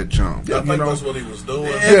make that jump. I think that's what he was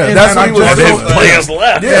doing. That's what he was doing. Players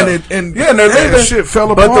left. And shit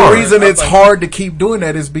fell apart. But the reason it's hard to keep doing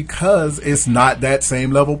that is because it's not that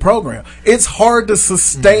same level program. It's hard to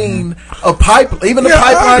sustain a pipeline. Even the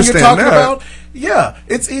pipeline you're talking about. Yeah,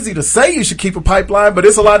 it's easy to say you should keep a pipeline, but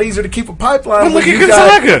it's a lot easier to keep a pipeline. But look at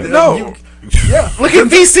Gonzaga. Look at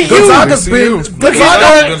VCU. Gonzaga's been.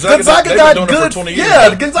 Gonzaga got good.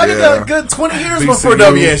 Yeah, Gonzaga got good 20 years before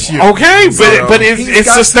WSU. Okay, but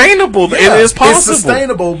it's sustainable. It is possible. It's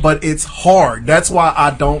sustainable, but it's hard. That's why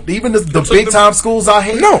I don't. Even the big time schools I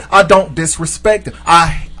hate. I don't disrespect them.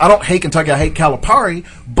 I don't hate Kentucky. I hate Calipari,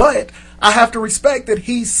 but I have to respect that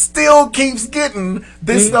he still keeps getting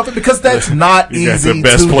this stuff because that's not easy. That's the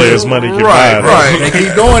best players money can buy. Right. They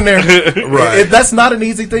keep going there. That's not an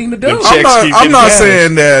easy thing to do. I'm not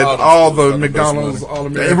saying that all the McDonald's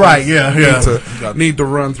All-Americans need to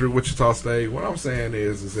run through Wichita State. What I'm saying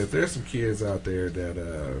is that there's some kids out there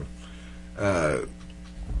that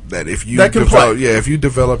if you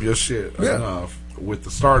develop your shit enough with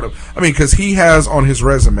the startup, because he has on his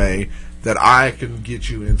resume that I can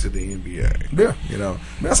get you into the NBA. Yeah.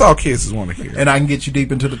 That's all kids want to hear. And I can get you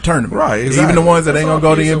deep into the tournament. Right, exactly. Even the ones that ain't going to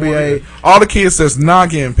go to the NBA. All the kids that's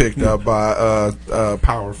not getting picked up by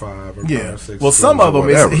Power 5 or Power 6. Well, some of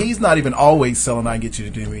them, he's not even always selling I can get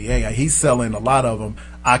you to the NBA. He's selling a lot of them.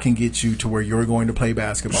 I can get you to where you're going to play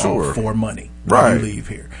basketball for money when you leave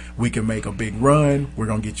here. We can make a big run. We're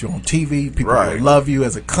going to get you on TV. People will love you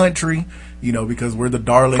as a country, because we're the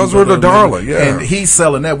darling. Because we're the darling, And he's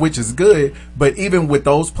selling that, which is good. But even with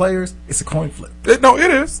those players, it's a coin flip. It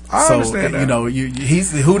is. I understand that.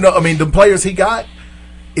 The players he got,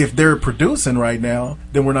 if they're producing right now,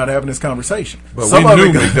 then we're not having this conversation. But we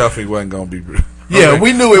knew McDuffie wasn't going to be.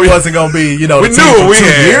 We knew it wasn't going to be, we knew it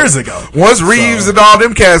 2 years ago. Once Reeves and all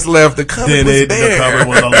them cats left, the cupboard was there. The cupboard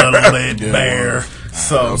was a little bit bare.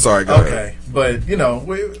 So I'm sorry, go ahead. But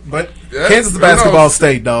Kansas is a basketball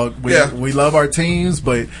state, dog. We love our teams,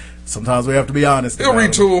 but sometimes we have to be honest. They'll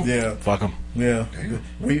retool. Yeah, fuck them. Yeah,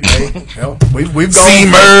 we've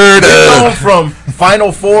gone from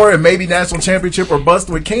Final Four and maybe national championship or bust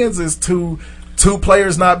with Kansas to 2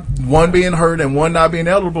 players one being hurt and one not being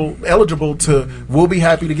eligible to. We'll be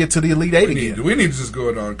happy to get to the Elite Eight again. We need to just go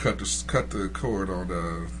ahead and cut the cord on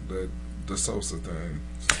the Sosa thing.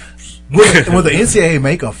 Will the NCAA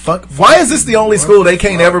make a fuck? Why is this the only school they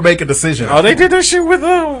can't ever make a decision? Oh, they did that shit with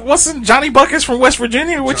Johnny Buckets from West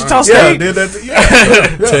Virginia, Wichita State. Yeah, did that.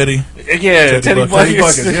 Yeah. Teddy. Yeah, Teddy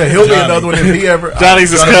Buckets. Yeah, he'll be another one if he ever.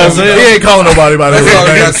 Johnny's his cousin. He ain't calling nobody by that. That's all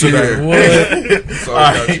I got you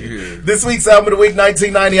here. This week's album of the week,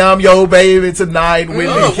 1990. I'm Yo Baby Tonight. Whitney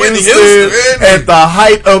Whitney Houston Houston. at the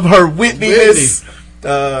height of her Whitneyness.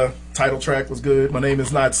 Title track was good. My name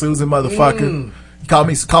is not Susan, motherfucker. Call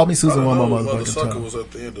me Susan one more motherfucking time. Was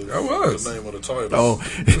at the end of That was the name of the title. Oh,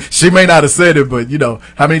 she may not have said it, but you know,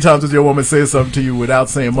 how many times has your woman said something to you without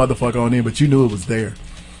saying motherfucker on it, but you knew it was there?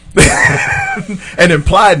 An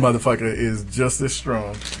implied motherfucker is just as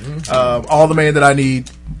strong. All the Man That I Need,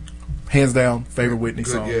 hands down, favorite Whitney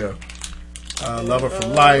song. Yeah. Love Her for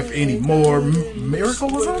Life, Anymore. Miracle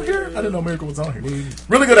was on here? I didn't know Miracle was on here.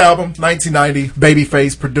 Really good album, 1990.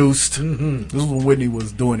 Babyface produced. This was when Whitney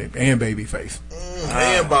was doing it, and Babyface.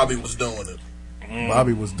 And Bobby was doing it.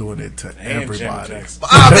 Bobby was doing it to everybody.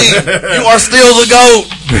 Bobby, you are still the GOAT.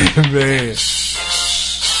 Man.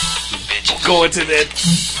 Going to that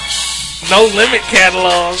No Limit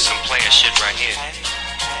catalog. Some player shit right here.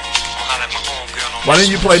 Why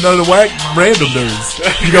didn't you play none of the whack random dudes?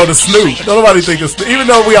 You go to Snoop. Nobody think of Snoop. Even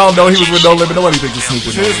though we all know he was with No Limit, nobody think of Snoop.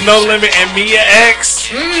 There's No Limit and Mia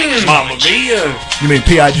X. Mama Mia. You mean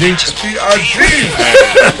P.I.G.?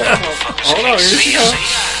 Hold on, here she goes.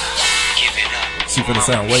 She finna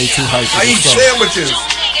sound way too hype. I eat sandwiches.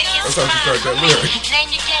 That's how she started that lyric.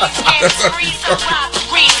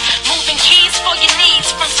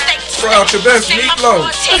 Proud to best meatloaf.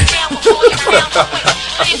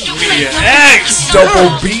 Double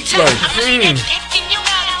meatloaf.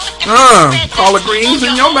 Collard greens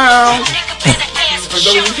in your mouth.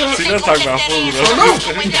 She does talk about food.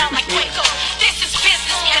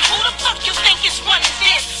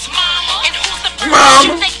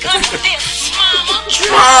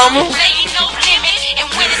 Mama.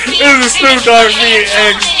 This is Snoop Dogg me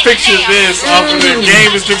and picture this off of the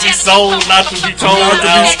game is to be sold, not to be told. Not to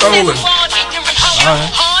be stolen.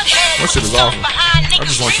 That shit is awful. I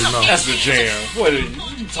just want you to know. That's the jam. What are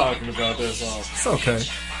you talking about that song? It's okay.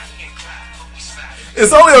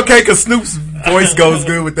 It's only okay because Snoop's voice goes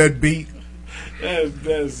good with that beat.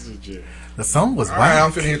 That's the jam. The song was Alright,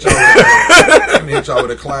 wild. I'm finna hit y'all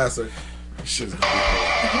with a classic. Shit's good.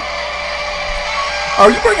 Are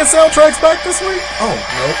you bringing soundtracks back this week? Oh,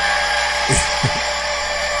 nope.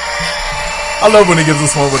 I love when he gives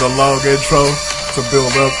us one with a long intro to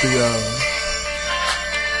build up the.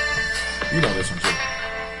 You know this one too.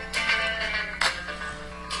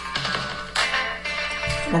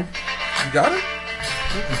 Come on. You got it?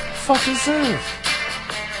 Fuck is this?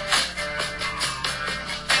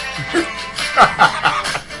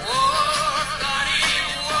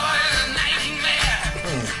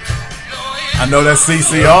 I know that's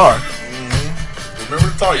CCR. Remember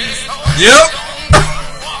the Titans? Yep.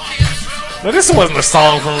 But this wasn't a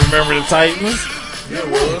song from Remember the Titans. Yeah, it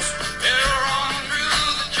was.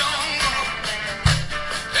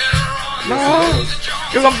 No.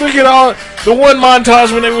 Because I'm thinking all the one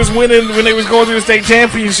montage when they was winning, when they was going through the state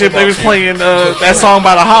championship, they was playing that song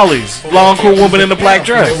by the Hollies, Long Cool Woman in the Black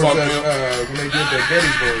Dress. When they did the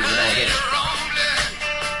Gettysburg and all that.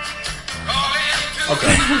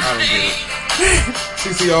 Okay, I don't get it.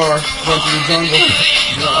 CCR, Run Through the Jungle.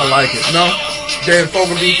 I like it. No? Dan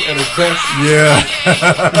Fogelbeek at his best. Yeah.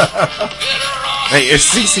 Hey, it's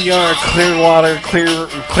CCR, Clearwater,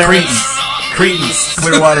 Clarence. Credence.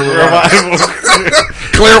 Clearwater.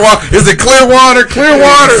 Clearwater. Is it Clearwater?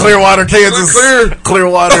 Clearwater. Clearwater, Kansas.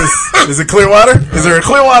 Clearwater. Is it Clearwater? Is there a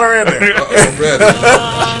Clearwater in there?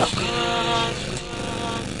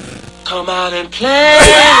 Come out and play.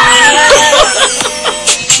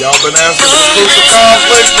 Y'all been asking for the Crucial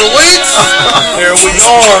Conflict for weeks. Here we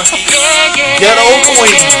are. Ghetto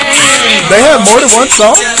Queen. They have more than one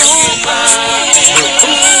song?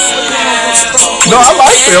 No, I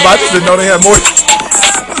like them. I just didn't know they had more.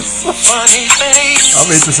 I'm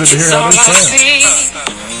interested to hear how they sound.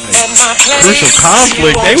 Crucial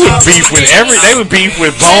Conflict. They would beef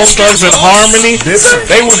with Bone Thugs and Harmony.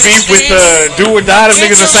 They would beef with Do or Die, the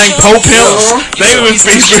niggas that sang Po Pimps. They would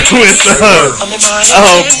beef with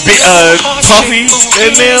Puffy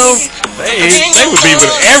and them. They would beef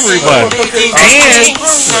with everybody.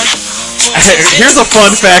 And here's a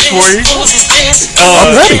fun fact for you.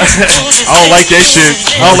 I'm ready. I don't like that shit.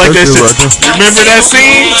 Remember that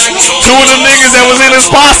scene? Two of the niggas that was in his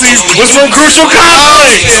posse was from Crucial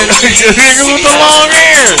Conflict. Niggas with the long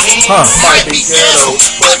hair. Huh. Might be ghetto,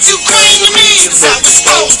 but you claim to me is how it's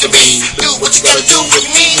supposed to be. Do what you gotta do with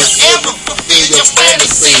me and ever fulfill your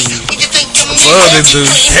fantasy. When you think you're me, Love it, dude.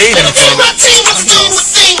 Hating from my team was doing a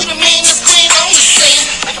thing with the meanest queen on the scene.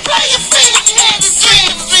 Like a player fan, you had a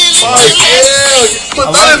dream, really. Put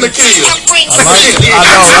that in the key. I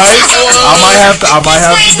know, right? I might have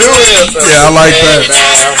to do it. Yeah, I like that.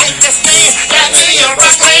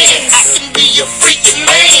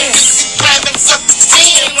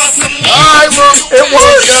 Alright, bro. It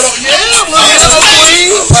was.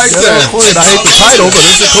 Like that. Queen. I hate the title, but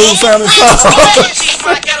it's a cool sounding song.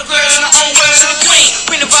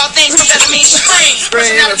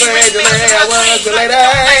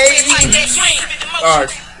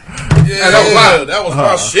 Alright. Yeah, that was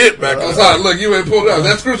my shit back then. Look, you ain't pulled up.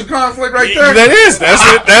 That's Crucial Conflict right there. That is.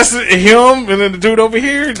 That's him, and then the dude over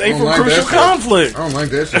here. They from like Crucial Conflict. I don't like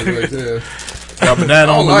that shit right there. Got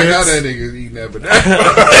banana I on don't the like lips. how that nigga's eating that banana.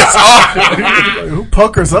 That's awful. Who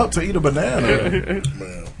puckers up to eat a banana? Man,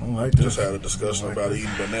 I don't like just that. had a discussion about eating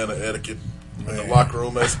banana etiquette in the locker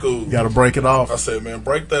room at school. You got to break it off. I said, man,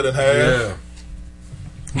 break that in half.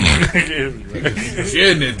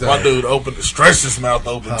 Shitting it, though. My dude stretched his mouth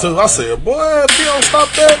open too. I said, boy, if you don't stop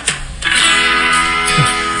that.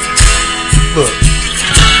 Look.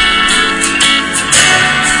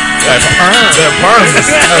 That burn is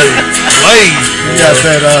laid. You got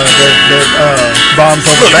that bombs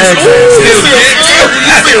over bag.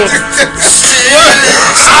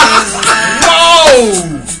 Whoa!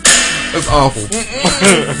 That's awful.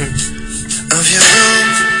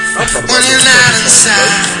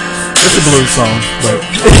 It's a blues song, but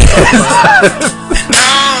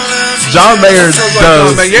John Mayer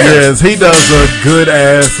does. Yes, he does a good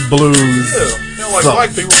ass blues. You don't like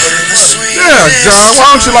black people. Yeah, John. Why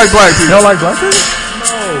don't you like black people? You don't like black people?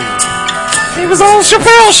 He was on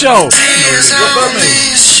Chappelle's show.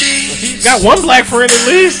 He got one black friend at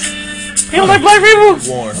least. He don't like black people?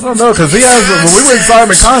 I don't know, because he has. When we went to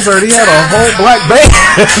Simon concert, he had a whole black band.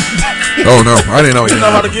 Oh no, I didn't know he You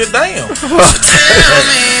know how to get down. Make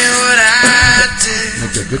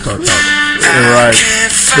that guitar talk. You're right.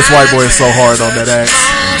 This white boy is so hard on that axe.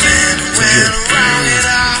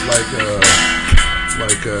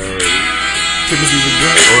 Like Timothy the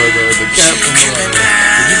Great or the cat from.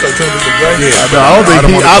 Did you say Timothy the Great? Yeah, I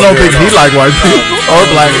don't think he like white people or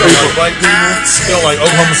black people. Black people. He don't like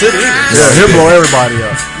Oklahoma City either. Yeah, he'll blow everybody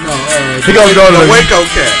up. No, He gonna go to the the Waco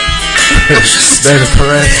cat. That is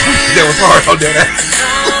correct. That was hard on that.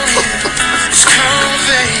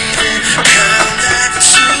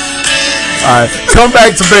 Alright, come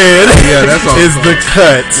back to bed. Yeah, that's all. Is the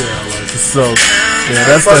cut. So, yeah,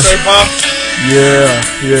 that's Birthday the. pop.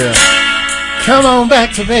 Yeah. Come on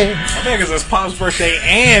back to bed. I think it's his pop's birthday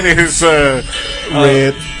and his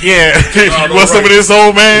Red. Yeah. You want some of this,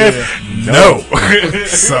 old man? Yeah. No.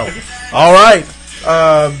 So, all right.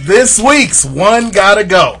 This week's One Gotta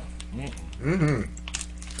Go. Mm-hmm.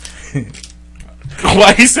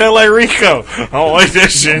 Why he sound like Rico? I don't like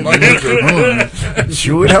that shit.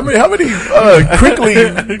 Shoot, how many quickly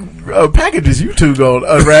packages you two gonna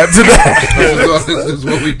unwrap today? This is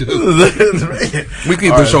what we do. We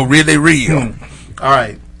keep the show really real. All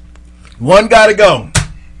right. One gotta go.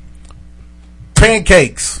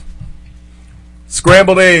 Pancakes,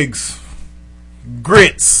 scrambled eggs,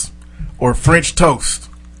 grits, or French toast.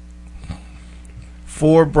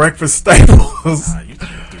 4 breakfast staples. You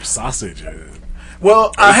do sausage.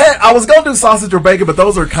 Well, I was gonna do sausage or bacon, but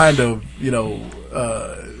those are kind of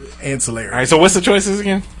ancillary. All right. So what's the choices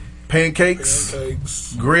again? Pancakes,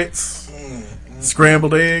 grits,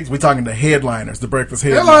 scrambled eggs. We're talking the headliners, the breakfast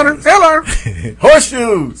headliners. Headliner.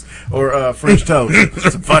 Horseshoes or French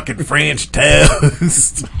toast. Some fucking French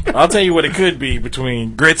toast. I'll tell you what it could be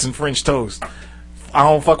between grits and French toast. I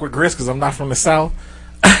don't fuck with grits because I'm not from the South.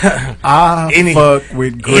 I fuck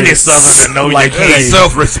with grits. Any Southern know like you can't.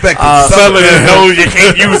 Self-respecting Southern know you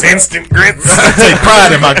can't use instant grits. I take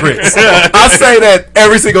pride in my grits. I say that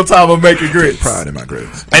every single time I'm making grits. Pride in my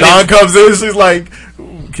grits. And Dawn comes in, she's like,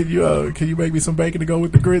 can you make me some bacon to go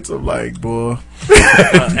with the grits? I'm like, boy.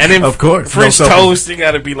 And then of course, French toast, you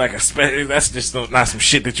got to be like a special. That's just not some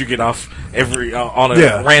shit that you get off every on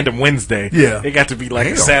a random Wednesday. Yeah, it got to be like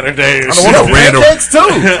a Saturday. I don't want no pancakes too.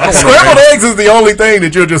 Scrambled eggs is the only thing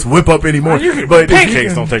that you'll just whip up anymore. But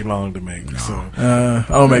pancakes don't take long to make. So I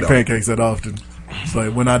don't make pancakes that often. It's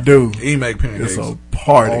like when I do, he make pancakes. It's a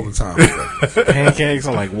party all the time. Pancakes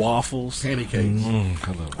are like waffles, pancakes.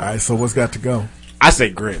 All right, so what's got to go? I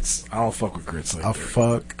say grits. I don't fuck with grits like that. I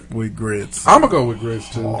fuck with grits. I'm gonna go with grits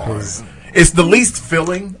too. It's the least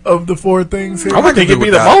filling of the 4 things here. I would think it'd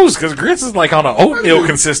be the most because grits is like on an oatmeal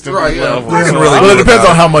consistent level. Well, it depends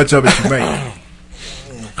on how much of it you make.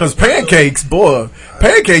 Because pancakes,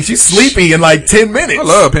 you sleepy in like 10 minutes. I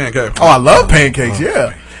love pancakes. Oh, I love pancakes.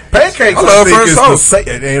 Yeah. Pancakes, I love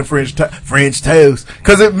French toast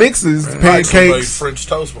because it mixes pancakes. I made French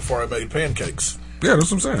toast before I made pancakes. Yeah,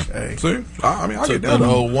 that's what I'm saying. Hey. See, I mean, I get down that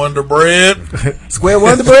old Wonder Bread, Square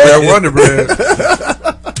Wonder Bread, Square Wonder Bread.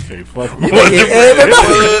 Okay, fuck Wonder Bread.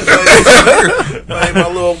 Made my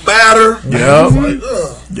little batter. Yeah,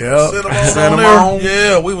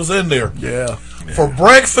 yeah, we was in there. Yeah. For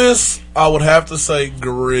breakfast, I would have to say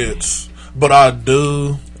grits, but I'm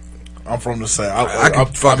from the South. I'm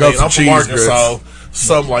from Arkansas.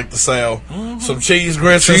 Something like the South. Some cheese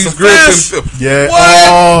grits and some fish. Yeah. What?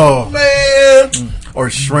 Oh, man. Or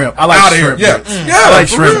shrimp. I like shrimp grits. Yeah, I like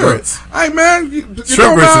shrimp grits. Hey, man.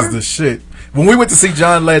 Shrimp grits is the shit. When we went to see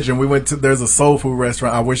John Legend, there's a soul food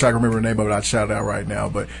restaurant. I wish I could remember the name of it. I'd shout it out right now.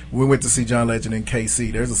 But we went to see John Legend in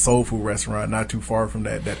KC. There's a soul food restaurant not too far from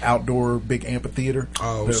that outdoor big amphitheater.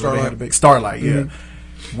 Oh, Starlight. Starlight, yeah. Mm-hmm.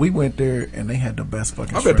 We went there and they had the best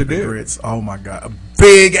fucking I shrimp bet they did. grits. Oh my god, a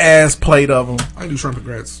big ass plate of them. I can do shrimp and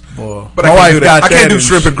grits, boy. But I can't do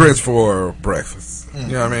shrimp and grits for breakfast. You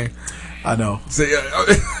know what I mean? I know. See,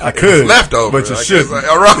 I could leftover, but you should. Like,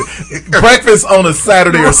 all right. Breakfast on a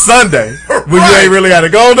Saturday or Sunday when you ain't really got to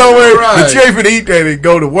go nowhere, but you ain't finna eat that and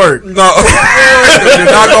go to work. No, you're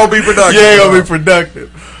not gonna be productive. You ain't gonna be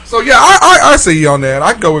productive. So yeah, I see you on that.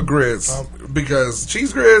 I go with grits. Because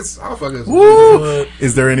cheese grits, I'll fucking. Woo!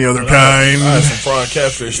 Is there any other kind? I had some fried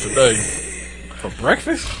catfish today. For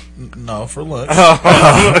breakfast? No, for lunch.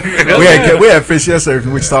 We had fish yesterday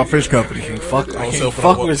from Wichita Fish Company. I can't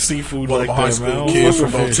fuck with seafood like that, high school man. Kids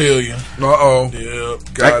from Botellian. Yeah,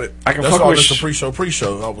 got it. I can That's fuck why with the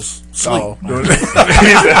pre-show. I was asleep.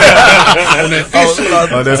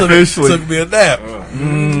 Took me a nap.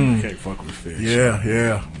 Can't fuck with fish.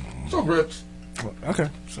 Yeah. So grits. Okay,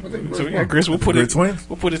 so we got grits. We'll put it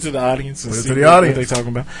to the audience and see what they talking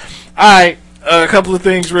about. All right, a couple of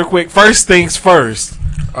things real quick. First things first.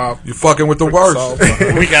 You fucking with the worst.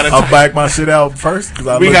 We gotta. I'll back my shit out first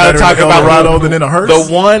because we gotta talk about Colorado than in a hearse. The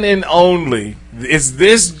one and only. It's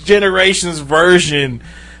this generation's version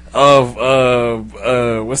of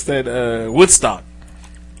what's that? Woodstock.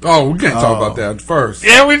 Oh, we can't talk about that first.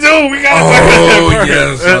 Yeah, we do. We gotta talk about that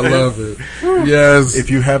yes, I love it. Yes. If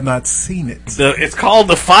you have not seen it, it's called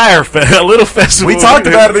the Fire Fest, a little festival. We talked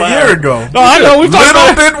about it a year ago. No, I know. We talked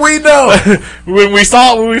about it. Did we know when we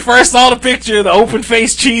first saw the picture of the open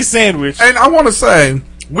faced cheese sandwich. And I want to say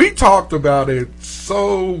we talked about it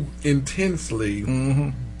so intensely.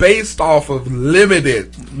 Based off of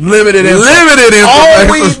limited information.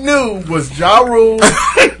 All we knew was Ja Rule,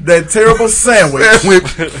 that terrible sandwich,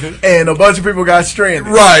 and a bunch of people got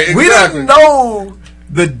stranded. Right, exactly. We didn't know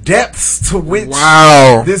the depths to which we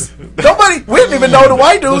didn't even know the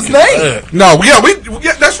white dude's name. No, yeah,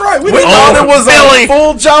 that's right. We thought it was a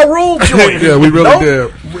full Ja Rule joint. Yeah, we really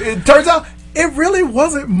did. It turns out it really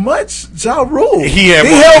wasn't much Ja Rule. He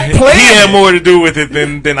had more to do with it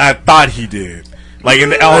than I thought he did. Like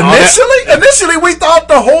initially, we thought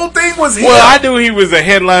the whole thing was him. Well, I knew he was a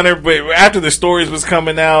headliner, but after the stories was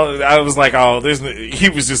coming out, I was like, "Oh, he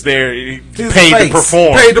was just there, paid to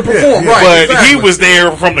perform, right? But exactly. He was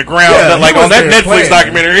there from the ground. Like on that Netflix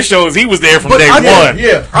documentary, it shows he was there from day one.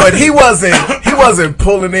 Yeah, but he wasn't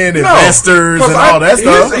pulling in investors and all that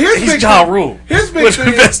stuff. He's Ja Rule. His big thing,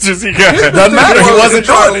 investors he got. Doesn't matter. He wasn't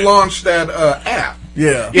trying to launch that app.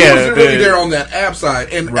 Yeah, he wasn't really there on that app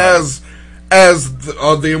side, and as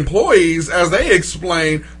the employees, as they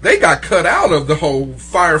explained, they got cut out of the whole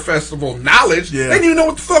Fire Festival knowledge. Yeah. They didn't even know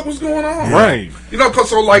what the fuck was going on. Right. You know, cause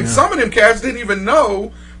some of them cats didn't even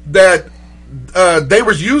know that they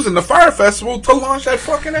was using the Fire Festival to launch that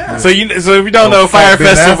fucking app. So if you don't know, Fire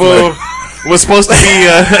Festival was supposed to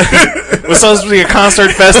be a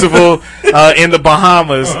concert festival in the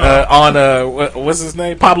Bahamas on what's his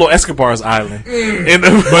name, Pablo Escobar's island.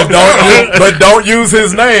 But don't use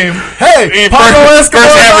his name. Hey, Pablo Escobar's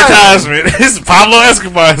first advertisement. It's Pablo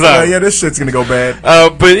Escobar's island. Yeah, this shit's gonna go bad.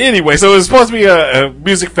 But anyway, so it's supposed to be a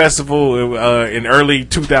music festival in early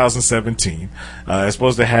 2017. It's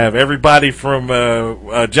supposed to have everybody from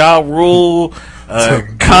Ja Rule,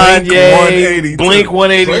 Kanye, Blink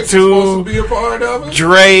 182, be a part of it?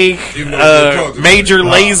 Drake, Major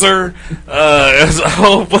Lazer, there's a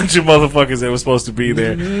whole bunch of motherfuckers that was supposed to be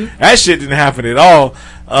there. That shit didn't happen at all.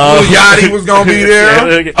 Yachty was gonna be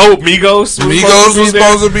there. Migos was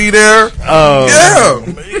supposed to be there.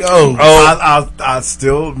 I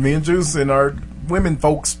still, me and Juice and our women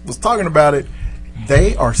folks was talking about it.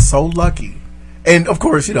 They are so lucky, and of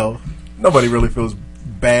course, nobody really feels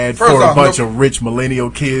bad for a bunch of rich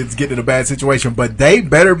millennial kids getting in a bad situation, but they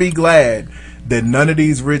better be glad that none of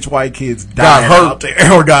these rich white kids got hurt.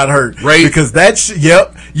 Right. Because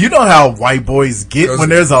you know how white boys get when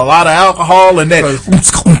there's a lot of alcohol and that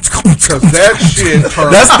because that shit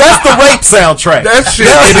turned. That's the rape soundtrack. That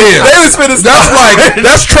shit it is.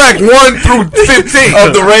 That's track 1 through 15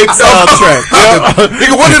 of the rape soundtrack.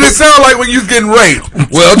 Nigga, what did it sound like when you was getting raped?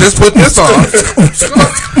 Well, just put this on.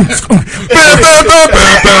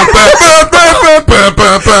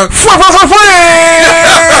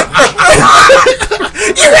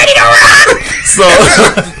 You ready to run? So,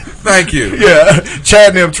 thank you. Yeah, Chad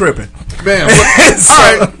and them tripping. Man, all right.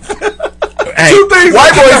 Hey, 2 things.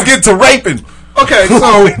 White boys get to raping. Okay,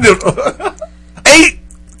 so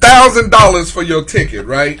 $8,000 for your ticket,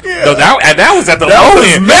 right? Yeah. No, that was at the low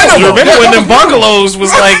end. Remember when them bungalows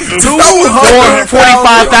was like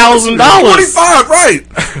 $45,000? 45, right?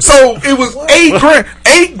 So it was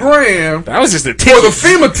 $8 grand. That was just a ticket for the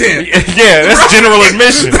FEMA tent. Yeah, that's general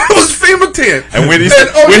admission. That was FEMA tent. And when he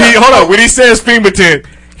says FEMA tent,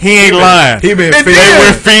 he ain't lying. He been they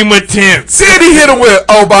wear FEMA tents. Then he hit him with,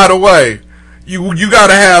 oh, by the way, you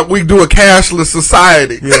gotta we do a cashless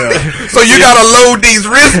society. Yeah. So you gotta load these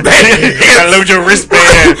wristbands. You gotta load your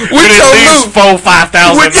wristband with at least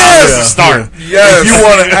 $4,000-$5,000 to start. Yes. If you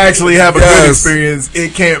want to actually have a good experience,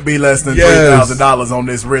 it can't be less than $3,000 on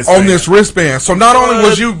this wristband. On this wristband. So not only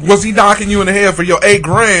was he knocking you in the head for your $8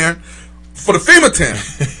 grand for the FEMA tent,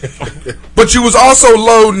 but you was also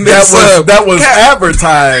loading this. That was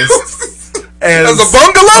advertised as a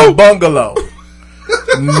bungalow. A bungalow.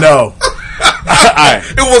 No.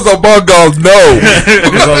 It was a bungalow. No.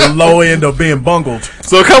 It was a low end of being bungled.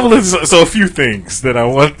 So a few things that I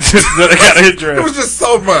want that I gotta address. It was just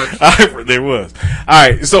so much. There was. All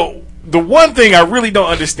right. So the one thing I really don't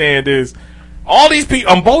understand is all these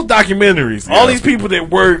people on both documentaries. All these people that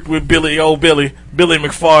worked with Billy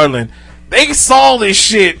McFarland, they saw this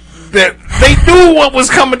shit that they knew what was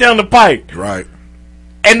coming down the pike. Right.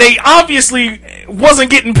 And they obviously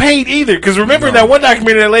wasn't getting paid either. Because remember that one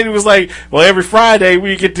documentary, that lady was like, well, every Friday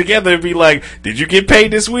we get together and be like, did you get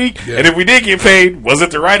paid this week? Yeah. And if we did get paid, was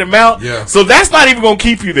it the right amount? Yeah. So that's not even going to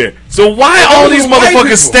keep you there. So why all these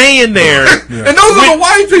motherfuckers staying there? And those are the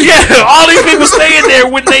white people. Yeah, all these people staying there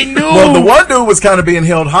when they knew. Well, the one dude was kind of being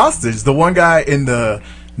held hostage. The one guy in the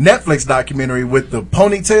Netflix documentary with the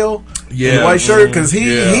ponytail. Yeah, the white shirt, because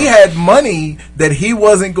he had money that he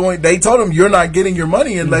wasn't going. They told him, "You're not getting your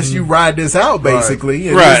money unless you ride this out." Basically,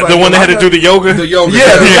 right? Like, the one that had to do the yoga. The yoga,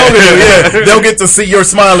 yeah. They'll get to see your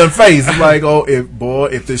smiling face. I'm like, oh,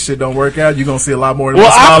 if this shit don't work out, you're gonna see a lot more.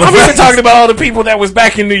 Well, I'm even talking about all the people that was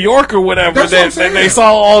back in New York or whatever that they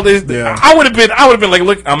saw all this. Yeah. I would have been like,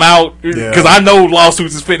 look, I'm out because I know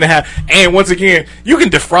lawsuits is fitting to happen. And once again, you can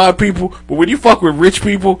defraud people, but when you fuck with rich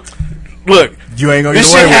people. Look, you ain't gonna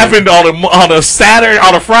this shit happened on a Saturday,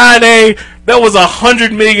 on a Friday. There was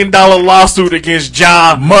 $100 million lawsuit against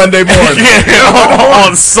Ja Monday morning,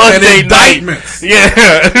 on Sunday night.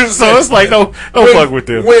 Yeah, so it's like no fuck with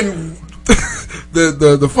them. When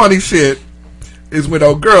the funny shit is when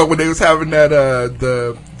when they was having that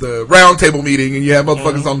the round table meeting and you had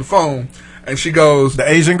motherfuckers on the phone and she goes, the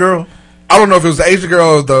Asian girl. I don't know if it was the Asian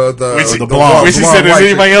girl or the blonde. When she said, "Is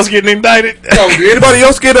anybody else getting indicted?" No, did anybody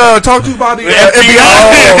else get talked to by the FBI?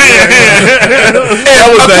 That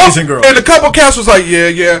was the Asian girl. And the couple cast was like,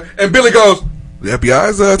 "Yeah," and Billy goes, "The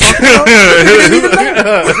FBI's talking about." He didn't even know.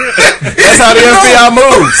 That's how the FBI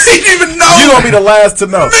moves. He didn't even know. You gonna be the last to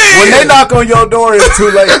know. When they knock on your door, it's too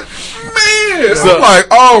late. Man, so, I'm like,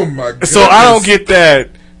 oh my god. So I don't get that.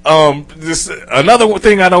 Another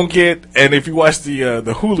thing I don't get, and if you watch the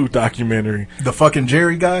Hulu documentary, the fucking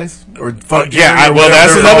Jerry guys, or that's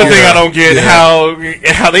another thing I don't get. How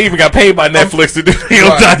they even got paid by Netflix to do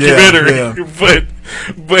the documentary, but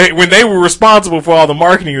when they were responsible for all the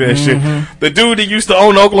marketing of that shit, the dude that used to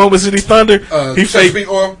own Oklahoma City Thunder, he faked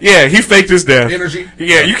oil. Yeah, he faked his death. Energy.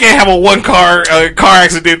 Yeah, you can't have a car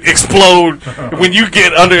accident explode when you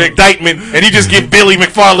get under indictment and you just give Billy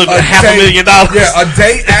McFarland $500,000. Yeah, a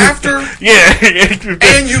day after.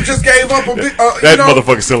 And you just gave up a bit. That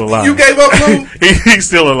motherfucker's still alive. You gave up, Lou? He's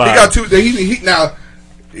still alive. He got two.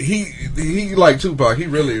 He like Tupac. He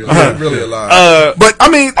really alive. But I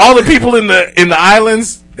mean, all the people in the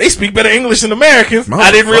islands, they speak better English than Americans.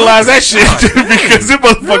 I didn't realize that shit because them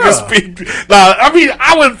motherfuckers speak. I mean,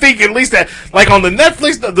 I would think at least that, like on the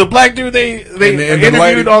Netflix, the black dude they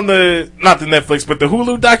interviewed on not the Netflix, but the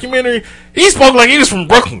Hulu documentary, he spoke like he was from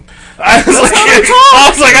Brooklyn. I was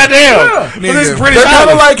like, goddamn. But it's British. They're kind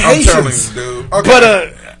of like Haitians, dude. Okay.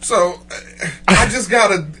 But so I just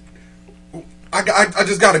gotta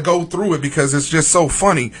go through it because it's just so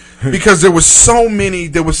funny. Because there was so many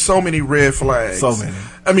red flags. So many.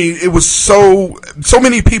 I mean, it was so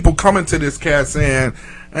many people coming to this cast saying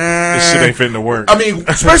This shit ain't fitting to work. I mean,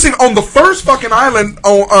 especially on the first fucking island,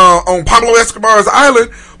 on Pablo Escobar's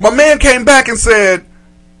island, my man came back and said,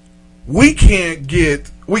 we can't get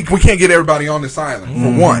everybody on this island,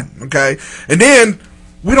 for one, okay? And then,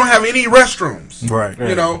 we don't have any restrooms. Right.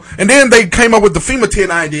 You know? And then they came up with the FEMA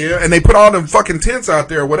tent idea, and they put all them fucking tents out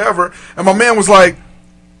there or whatever, and my man was like,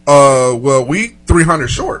 well, we 300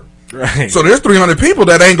 short. Right. So there's 300 people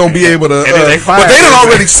that ain't gonna be able to, And then they but they done fired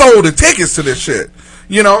already sold the tickets to this shit.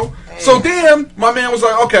 You know? So then, my man was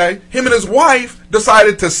like, okay, him and his wife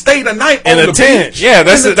decided to stay the night In on a the tent. beach. Yeah,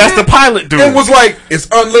 that's In the pilot dude. It was like, it's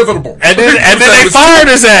unlivable. And then they fired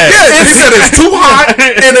his ass. Yeah, he said it's too hot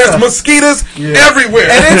and there's mosquitoes everywhere.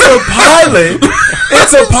 And it's a pilot.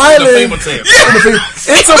 It's a pilot.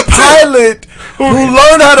 It's a pilot who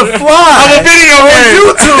learned how to fly on a video game.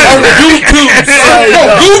 YouTube.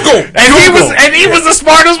 Google. And he was the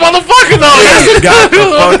smartest motherfucker though. Yeah, got the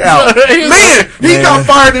fuck out. Man, he got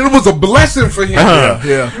fired and it was a blessing for him.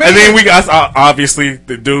 Yeah. And then we got obviously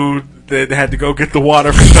the dude that had to go get the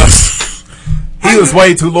water for us. He was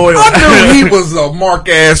way too loyal. I knew he was a Mark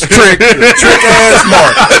ass trick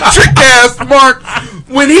ass Mark.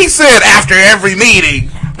 When he said after every meeting,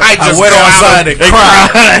 I went outside and cried.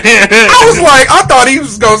 I was like, I thought he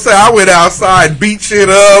was gonna say I went outside, beat shit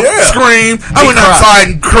up, scream. I went outside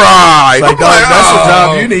and cried. Like, that's the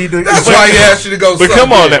job you need to. That's why he asked you to go. But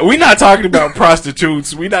come on, we're not talking about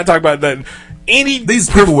prostitutes. We're not talking about nothing. These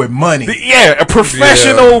people with money. A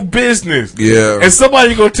professional business. Yeah. And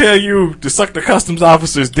somebody gonna tell you to suck the customs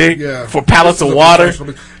officer's dick for pallets of water.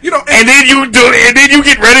 You know, and then you do it, and then you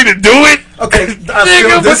get ready to do it. Okay,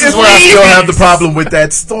 this is where I still have the problem with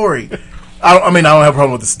that story. I don't have a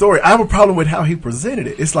problem with the story. I have a problem with how he presented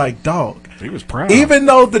it. It's like, dog. He was proud. Even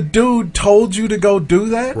though the dude told you to go do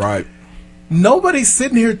that, right? Nobody's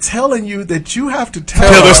sitting here telling you that you have to tell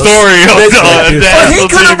the story. He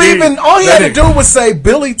could have even, all he had to do was say,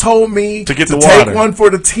 Billy told me to take one for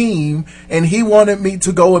the team, and he wanted me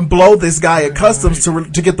to go and blow this guy at customs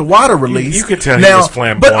to get the water released. You could tell he was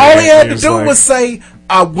flamboyant. But all he had to do was say,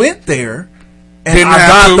 I went there, and I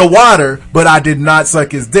got the water, but I did not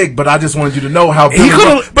suck his dick. But I just wanted you to know how Billy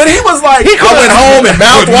But he was like, I went home and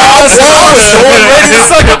mouthwash, and I was ready to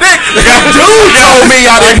suck a dick. Dude told me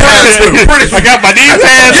I didn't have to. I got my knee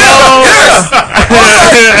pads on.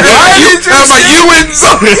 Why did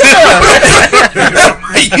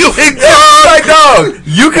you like, dog,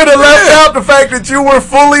 you could have left out the fact that you were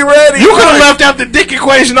fully ready. You could have left out the dick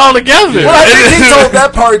equation altogether. Well, I think he told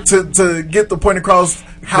that part to get the point across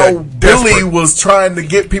how Billy was trying to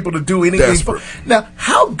get people to do anything. Now,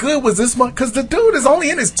 how good was this? Because the dude is only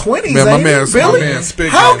in his 20s. Man, my man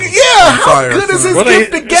how good is his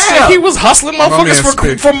gift to gab? He was hustling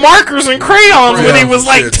motherfuckers for markers and crayons when he was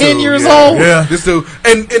like 10 years old. Yeah, this dude,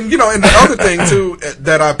 and you know, and the other thing too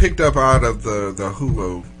that I picked up out of the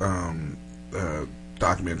Hulu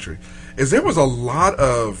documentary is there was a lot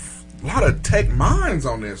of tech minds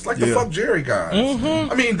on this, like the Fuck Jerry guys.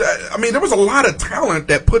 I mean, there was a lot of talent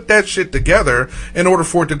that put that shit together in order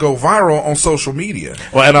for it to go viral on social media.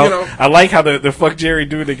 Well, and I like how the Fuck Jerry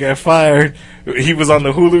dude that got fired, he was on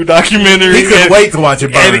the Hulu documentary. He couldn't wait to watch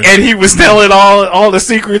it burn. And he was telling all the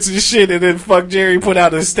secrets and shit, and then Fuck Jerry put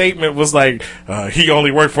out a statement, was like, he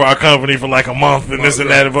only worked for our company for like a month and this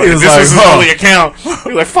and that, but this was his only account. He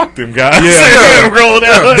was like, fuck them guys.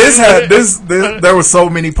 There were so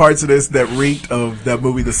many parts of this that reeked of that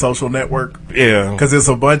movie, The Social Network. Yeah. Because it's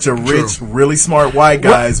a bunch of rich, really smart white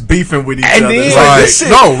guys beefing with each other. Yeah, it's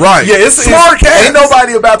smart cats. Ain't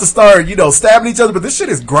nobody about to start, stabbing each other, but this shit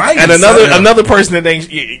is grinding. And another person that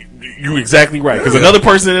ain't, you exactly right. Because another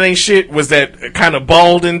person that ain't shit was that kind of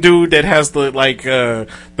balding dude that has the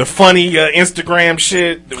funny Instagram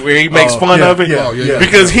shit where he makes fun of it.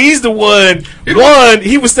 Because he's the one,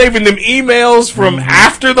 he was saving them emails from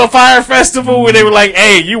after the Fire Festival where they were like,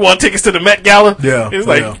 hey, you want tickets to the Met Gala? Yeah. It's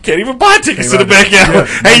like, you can't even buy tickets to the Met Gala.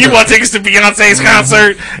 Hey, you want tickets to Beyonce's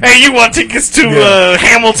concert? Hey, you want tickets to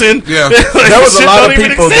Hamilton? Yeah. There was a lot of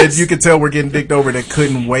people that you could tell were getting dicked over that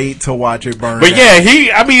couldn't wait to watch it burn. But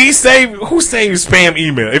he saved, who saves spam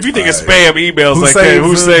email? If you think of spam emails who like that,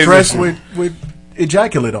 who saves dress with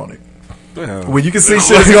ejaculate on it? Well, you can see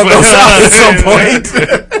shit on those sides at some point.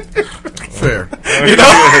 Fair.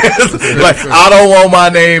 Like, I don't want my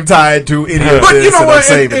name tied to any of this. But you know what?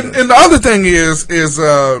 And the other thing is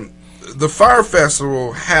the Fire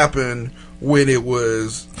Festival happened when it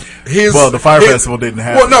was the Fire Festival didn't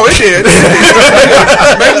happen. Well, no, it did.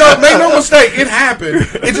 make no mistake, it happened.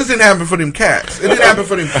 It just didn't happen for them cats. It didn't happen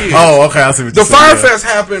for them kids. Oh, okay, I see what you're saying. The Fire Fest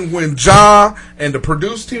happened when Ja and the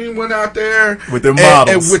produce team went out there with their models,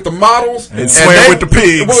 and with the models, and swam with the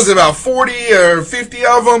pigs. What was it, about 40 or 50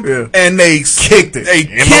 of them? Yeah. And they kicked it.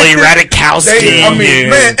 Emily Ratajkowski.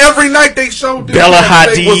 Man, every night they showed them. Bella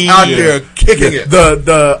Hadid was out there kicking it.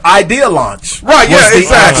 The idea launch, right? Yeah,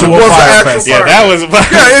 exactly. Was the actual Fest. Yeah, that was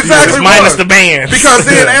exactly minus the band. Because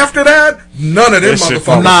then after that, none of them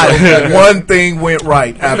motherfuckers. Not one thing went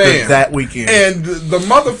right after that weekend. And the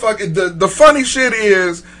motherfucking the funny shit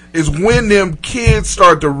is when them kids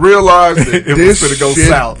start to realize that this was gonna go shit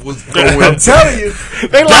south. was going. I'm telling you,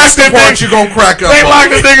 they locked the part you gonna crack up. They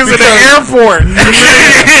locked the niggas in the airport.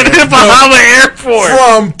 In the Bahama airport.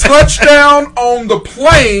 From touchdown on the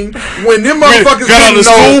plane when them motherfuckers got on the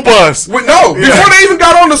school bus. Before they even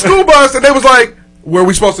got on the school bus, and they was like, "Where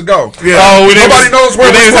we supposed to go?" Yeah. Oh, nobody knows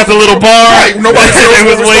where they was at the little bar. Right, nobody knows where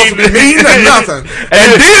we're supposed to be meeting or nothing.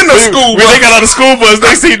 And then the school when they got on the school bus,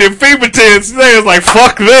 they see the FEMA tents. They was like,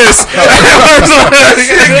 "Fuck this!" That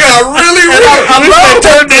shit got really real. I love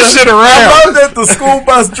turned this shit around. I love that the school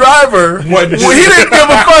bus driver, he didn't give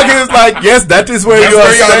a fuck. He was like, "Yes, that is where you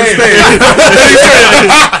are staying."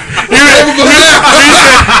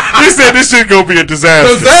 He said this shit gonna be a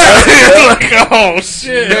disaster. Like, oh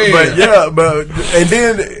shit. But and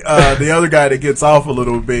then the other guy that gets off a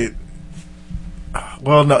little bit.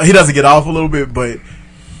 Well, no, he doesn't get off a little bit, but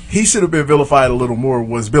he should have been vilified a little more.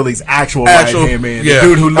 Was Billy's actual right-hand man, the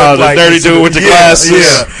dude who looked like the dirty dude with the glasses.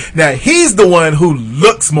 Yeah. Now he's the one who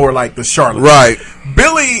looks more like the charlatan. Right.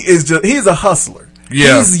 Billy is he's a hustler.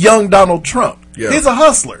 Yeah. He's young Donald Trump. Yeah. He's a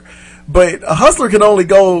hustler. But a hustler can only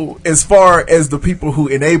go as far as the people who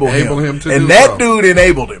enable him to and that dude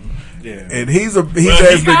enabled him. Yeah. And he's as big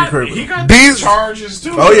a criminal. He got these charges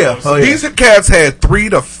too. Oh yeah. These cats had $3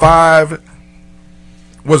 to $5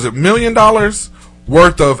 $1 million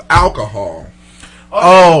worth of alcohol.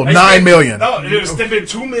 Oh, $9 million. No, it was been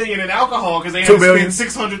 $2 million in alcohol because they had to spend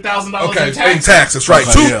 $600,000 in taxes. In taxes, right?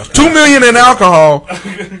 $2 million in alcohol,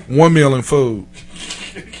 $1 million in food.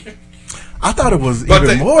 I thought it was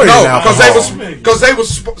even more. No, because they was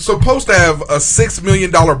supposed to have a $6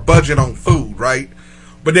 million budget on food, right?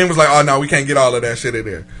 But then was like, oh no, we can't get all of that shit in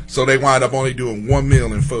there. So they wind up only doing $1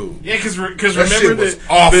 million in food. Yeah, because remember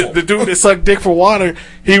the dude that sucked dick for water,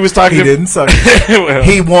 he was talking. He didn't suck it. Well,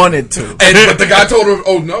 he wanted to, but the guy told him,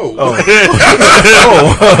 "Oh no, what are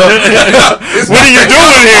you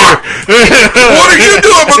doing here? What are you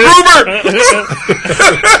doing, MacGruber?"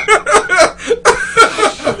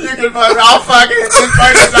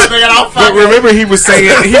 But remember, he was saying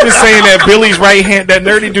that Billy's right hand, that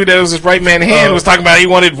nerdy dude that was his right man hand, was talking about he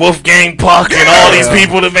wanted Wolfgang Puck and all these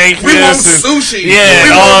people to make we want sushi. Yeah,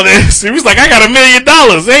 and all this. He was like, I got $1 million.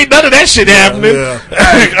 Ain't none of that shit happening.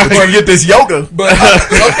 But you get this yoga. But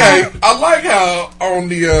I like how on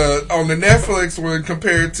the Netflix one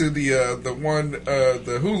compared to the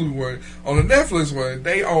Hulu one, on the Netflix one,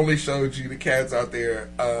 they only showed you the cats out there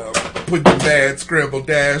putting the bad scrambled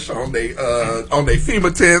dash on they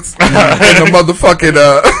FEMA tents and the motherfucking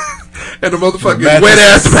wet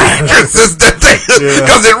ass mattresses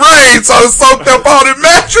because it rained, so it soaked up all the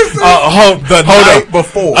mattresses. Hold up.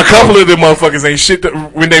 Before a couple of them motherfuckers ain't shit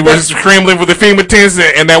when they were scrambling with the FEMA tents,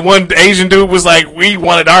 and that one Asian dude was like, "We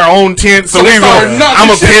wanted our own tent, so we I'm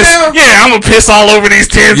gonna piss. Down? Yeah, I'm gonna piss all over these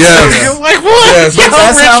tents." Yes. Like what? Yes,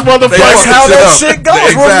 that's how that shit goes.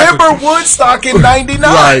 Exactly. Remember Woodstock in '99?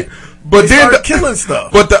 Right. But then killing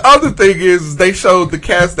stuff. But the other thing is, they showed the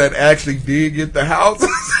cats that actually did get the houses.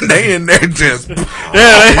 They in there just it's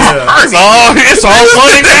all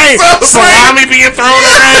fun and games. Salami being thrown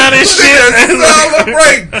around and shit.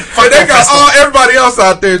 Celebrate. So they got everybody else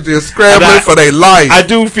out there just scrambling for their life. I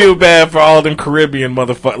do feel bad for all them Caribbean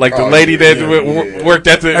motherfuckers, like the lady that worked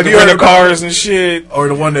at the rental cars and shit, or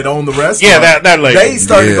the one that owned the restaurant. Yeah, that lady. They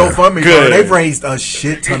started GoFundMe. They've raised a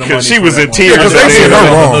shit ton of money. She was in tears because they did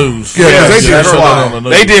her wrong.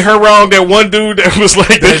 They did her wrong. That one dude that was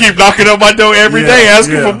like, they keep knocking on my door every day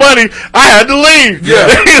asking for money. I had to leave. Yeah,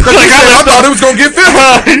 I thought it was gonna get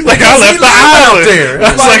 $50. He's like, I left the island. I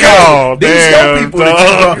was like, oh, these young people.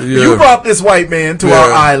 You brought this white man to our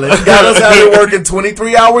island, got us out here working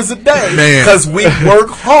 23 hours a day because we work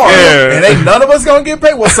hard, and ain't none of us gonna get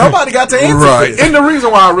paid. Well, somebody got to answer for this. And the reason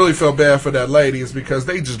why I really felt bad for that lady is because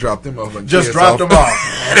they just dropped them off. Just dropped them off.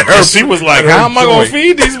 She was like, how am I gonna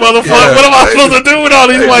feed these motherfuckers? What am I supposed to do with all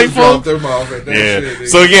these white folks?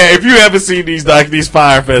 So if you haven't seen these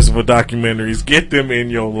Fire Festival documentaries, get them in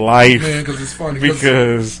your life, man, because it's funny.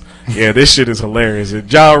 Because Yeah, this shit is hilarious.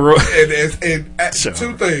 And Ja Rule. And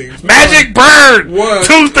two things. Magic Bird. One.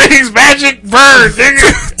 Two things. Magic Bird.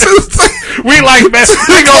 Nigga. Two things. We like Magic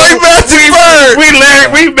Bird.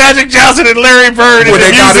 We Magic Johnson and Larry Bird in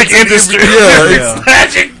the music industry. Yeah.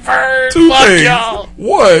 Magic Bird. Two Fuck things. y'all.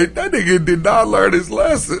 One, that nigga did not learn his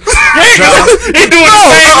lesson. He doing the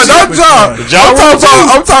same shit.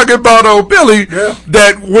 I'm talking about Billy. Yeah.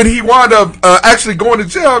 That when he wound up actually going to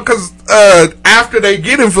jail, because after they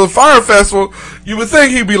get him for the Fire Festival, you would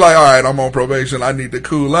think he'd be like, all right, I'm on probation, I need to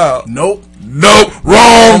cool out. Nope.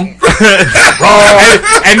 Wrong.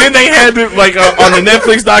 And then they had to, like on the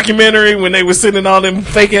Netflix documentary when they were sending all them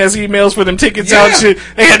fake ass emails for them tickets out and shit.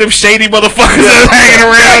 They had them shady motherfuckers hanging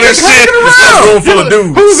around and shit. Room full of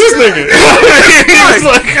dudes. Who's this nigga?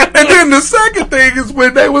 And then the second thing is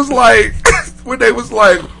when they was like,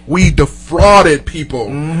 we defrauded people.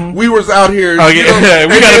 Mm-hmm. We was out here. Oh yeah,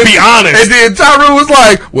 we gotta be honest. And then Ja Rule was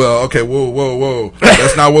like, well, okay, whoa.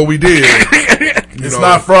 That's not what we did. It's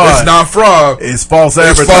not fraud. It's not fraud. It's false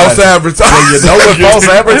advertising. False advertising. And you know what false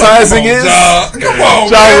advertising is? Come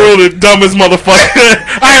on, Ja Rule, the dumbest motherfucker.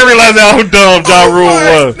 I didn't realize how dumb Ja Rule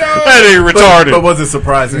was. No. That ain't retarded. But was it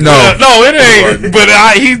surprising? No, it ain't. But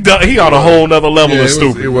he on a whole nother level of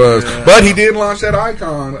stupid. It was. Yeah. But he did launch that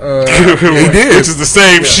icon. He did. Which is the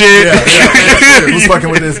same shit. Who's fucking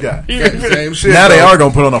with this guy? Same shit. Now they are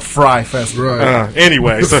going to put on a Fry Festival. Right.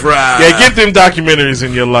 Anyway, so get them documentaries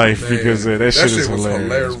in your life because that shit is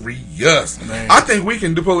hilarious. I think we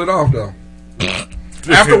can pull it off though.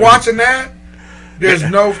 After watching that, there's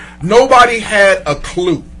nobody had a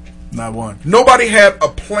clue. Not one. Nobody had a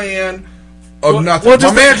plan of nothing. Well,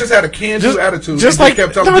 my man just had a can-do attitude. Just like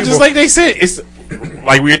they said, it's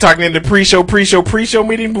like we were talking in the pre-show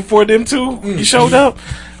meeting before them two. You showed up.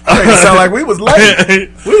 It sound like we was late.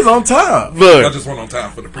 We was on time. Look, I just went on time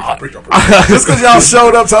for the pre-show. Just because y'all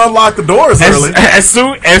showed up to unlock the doors early. As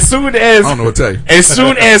soon as I don't know what to tell you. As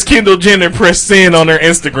soon as Kendall Jenner pressed send on her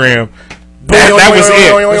Instagram, that was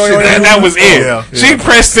it. That was it. Yeah. She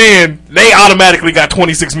pressed send. They automatically got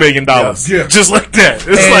 $26 million. Yeah. Just like that.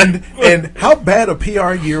 And how bad a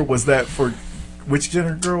PR year was that for? Which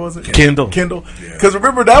Jenner girl was it? Kendall. Because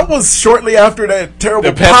remember, that was shortly after that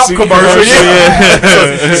terrible pop commercial.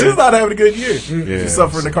 Yeah. She was not having a good year. Yeah. She's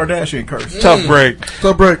suffering the Kardashian curse. Tough break.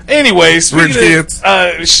 Anyways, rich kids.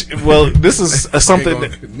 This is something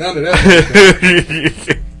none of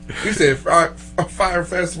that. You said Fire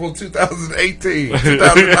Festival 2018,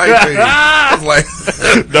 2019. I was like,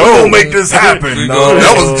 don't make this happen. No,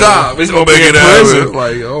 that was job. He's gonna make it happen.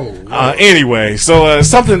 Like, anyway, so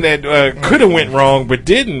something that could have went wrong but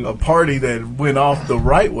didn't. A party that went off the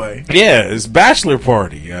right way. Yeah, it's bachelor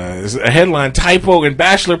party. It's a headline: typo in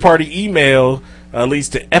bachelor party email leads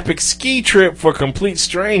to epic ski trip for complete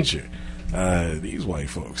stranger. These white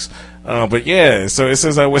folks. But yeah, so it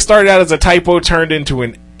says what started out as a typo turned into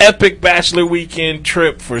an epic bachelor weekend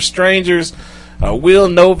trip for strangers. Will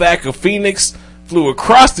Novak of Phoenix flew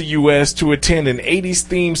across the U.S. to attend an 80s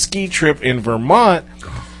themed ski trip in Vermont.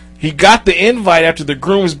 He got the invite after the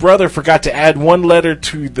groom's brother forgot to add one letter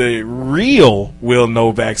to the real Will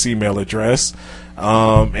Novak's email address.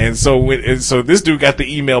 And so this dude got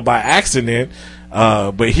the email by accident.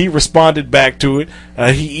 But he responded back to it.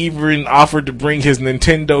 He even offered to bring his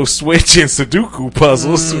Nintendo Switch and Sudoku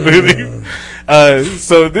puzzles with him.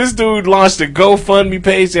 So this dude launched a GoFundMe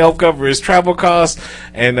page to help cover his travel costs,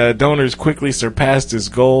 and donors quickly surpassed his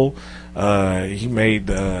goal. He made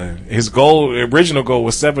his original goal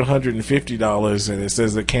was $750, and it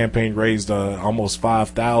says the campaign raised almost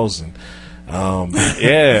 $5,000.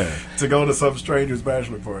 Yeah, to go to some stranger's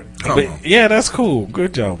bachelor party. Yeah, that's cool.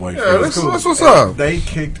 Good job, white. Yeah, that's what's up. They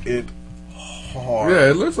kicked it hard. Yeah,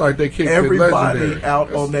 it looks like they kicked everybody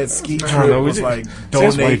out on that ski trip. Was like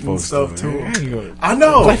donating stuff to him. I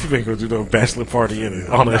know. Black people ain't gonna do no bachelor party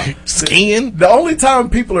on a skiing. The only time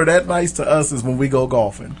people are that nice to us is when we go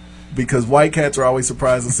golfing. Because white cats are always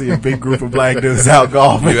surprised to see a big group of black dudes out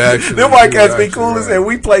golfing. Them white cats be cool as hell.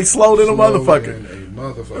 We play slow than a motherfucker.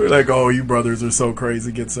 We're like, oh, you brothers are so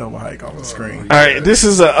crazy. Get Selma Hayek on the screen. All right, this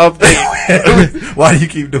is an update. Why do you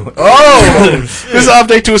keep doing? This is an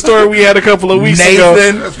update to a story we had a couple of weeks ago.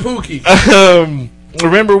 That's Pookie.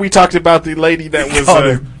 Remember we talked about the lady that was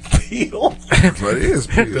Peel. But it is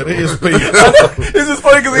Peel. That is Peel. It's just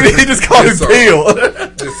funny because he just called it Peel.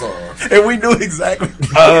 It's all. And we knew exactly.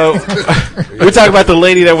 We talked about the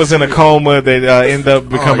lady that was in a coma that ended up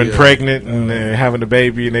becoming pregnant and having a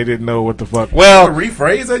baby, and they didn't know what the fuck. Well,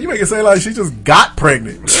 rephrase that. You make it sound like she just got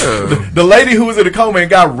pregnant. The lady who was in a coma and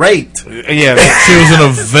got raped. Yeah, she was in a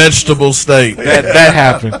vegetable state. That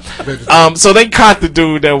happened. So they caught the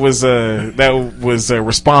dude that was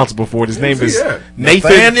responsible for it. His name is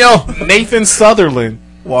Nathan Sutherland.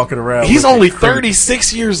 Walking around. He's only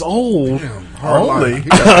 36 years old. Damn, hard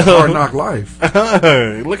knock life.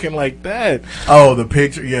 Looking like that. Oh, the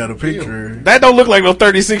picture. Yeah, the picture. That don't look like no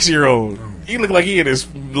 36-year-old. He look like he in his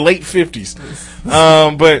late 50s.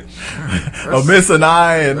 But missing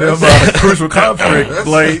eye and them crucial conflict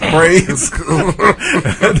braids.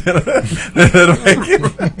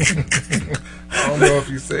 I don't know if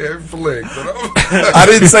you said flick, but I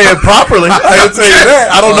didn't say it properly. I didn't say that.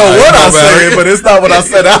 I don't know what I said, but it's not what I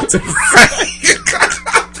set out to say.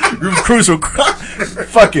 Crucial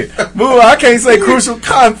fuck it. Move. I can't say crucial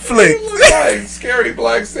conflict. Like scary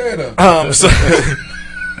Black Santa.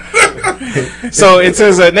 So it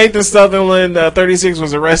says Nathan Sutherland, 36,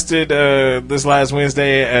 was arrested this last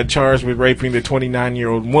Wednesday, charged with raping the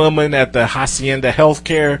 29-year-old woman at the Hacienda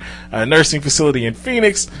Healthcare nursing facility in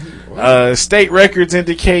Phoenix. State records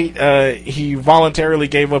indicate he voluntarily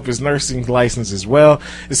gave up his nursing license as well.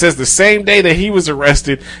 It says the same day that he was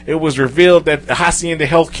arrested, it was revealed that Hacienda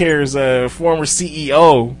Healthcare's former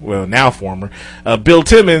CEO, well, now former, Bill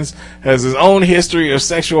Timmons, has his own history of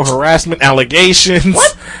sexual harassment allegations.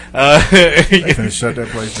 What? They can shut that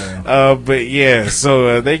place down. But yeah,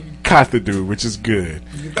 so they caught the dude, which is good.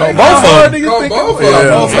 Both of them. All the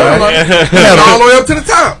way up to the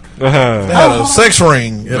top. They had a sex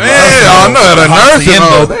ring. Man, I know the nursing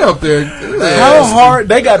home. They up there. How hard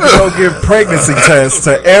they got to go give pregnancy tests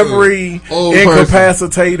to every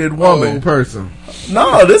incapacitated woman. Old person.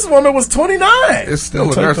 No, this woman was 29. It's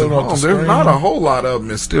still a nursing home. There's not a whole lot of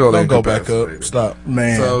them. It's still don't go back up. Stop,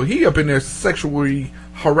 man. So he up in there sexually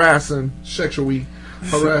harassing these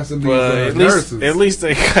nurses. At least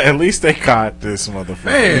they caught this motherfucker.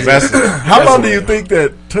 Man, how long do you think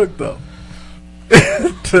that took though?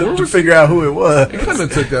 to figure out who it was. It couldn't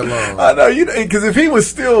have took that long. I know, because if he was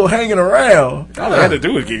still hanging around, all they had to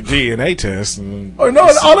do was get DNA tests.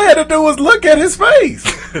 All they had to do was look at his face.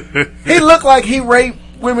 He looked like he raped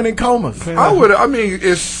women in comas. I mean,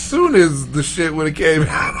 as soon as the shit would have came out,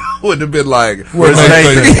 I would have been like, "Where's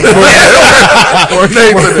Nathan?" Or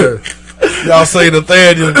Nathan? Y'all say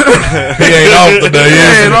Nathaniel, he ain't off today.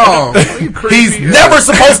 He ain't off. He's never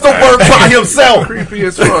supposed to work by himself. Creepy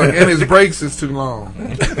as fuck, and his brakes is too long. All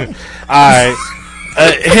right.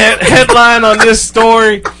 Headline on this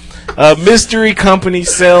story: mystery company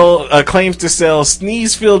claims to sell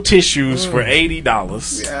sneeze-filled tissues for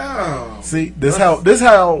 $80. Yeah. See, this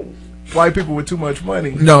how white people with too much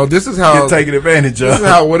money. No, this is how get taken advantage of. This is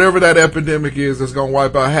how whatever that epidemic is that's gonna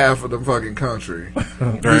wipe out half of the fucking country.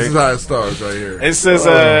 Right. This is how it starts right here. It says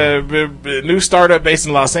new startup based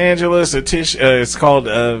in Los Angeles. It's called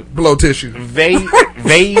Blow Tissue. Vave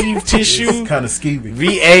Tissue. Kind of skeevy.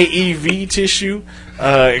 VAEV Tissue.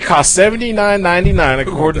 It costs $79.99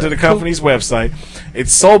 according to the company's website.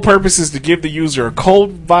 Its sole purpose is to give the user a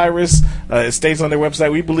cold virus. It states on their website,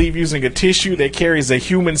 "We believe using a tissue that carries a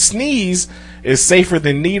human sneeze is safer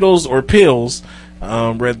than needles or pills."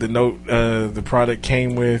 Read the note the product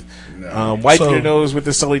came with. Wipe your nose with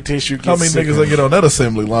the sully tissue. How many niggas that get on that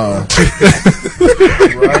assembly line?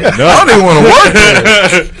 Right? No. I don't even want to work there.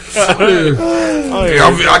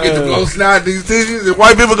 I get to blow snot these tissues and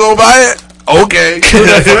white people go buy it. Okay, for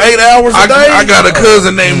 8 hours a day. I got a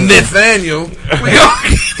cousin named Nathaniel. We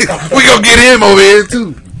gonna get him over here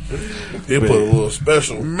too. He put a little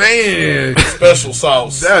special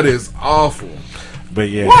sauce. That is awful. But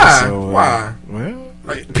yeah, why? Why? Well,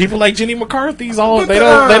 people like Jenny McCarthy's they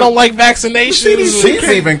don't like vaccinations. The CDC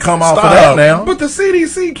can't even come off of that now. But the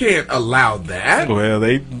CDC can't allow that. Well,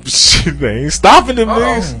 they ain't stopping them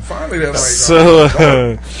things. Finally,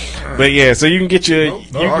 that but yeah, so you can get your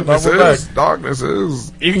darkness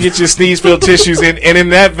is. You can get your sneeze-filled tissues, and in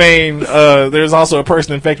that vein, there's also a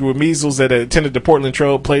person infected with measles that attended the Portland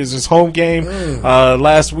Trail Blazers home game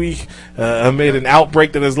last week amid an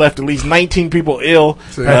outbreak that has left at least 19 people ill.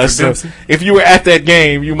 So if you were at that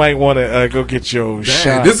game, you might want to go get your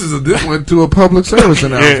shot. This went to a public service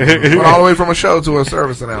announcement. Went all the way from a show to a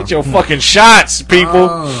service announcement. Get your fucking shots,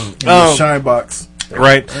 people. Shine box.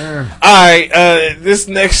 Right. All right. This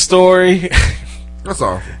next story. That's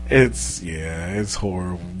awful. It's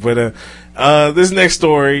horrible. But this next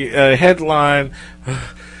story, headline.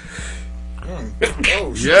 Oh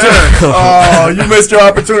yeah! Oh, you missed your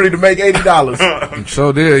opportunity to make $80.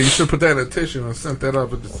 So did. You should put that in a tissue and sent that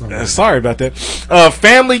up. Sorry about that.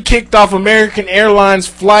 Family kicked off American Airlines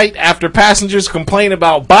flight after passengers complain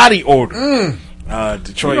about body odor.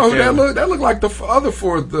 Detroit. That looked like the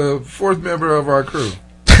fourth member of our crew.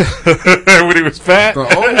 when he was fat. The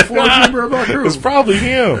old fourth member of our group. It's probably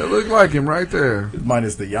him. It looked like him right there.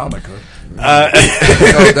 Minus the yarmulke.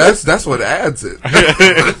 That's what adds it.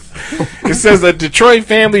 It says a Detroit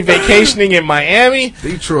family vacationing in Miami.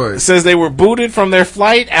 Detroit. It says they were booted from their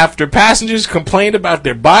flight after passengers complained about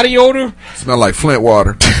their body odor. Smell like Flint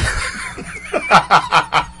water.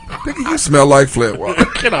 Nigga, you smell like Flint water.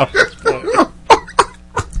 Get off this phone.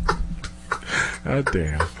 God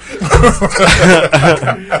damn.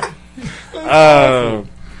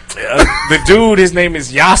 The dude, his name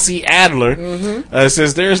is Yossi Adler.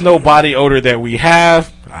 Says there's no body odor that we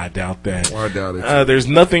have. I doubt that. I doubt it. There's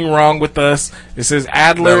nothing wrong with us. It says Not a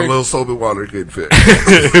Adler, little soap and water could fit.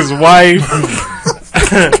 his wife,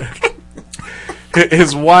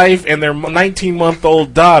 his wife, and their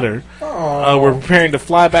 19-month-old daughter were preparing to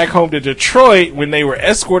fly back home to Detroit when they were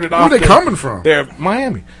escorted off. Where they coming from? They're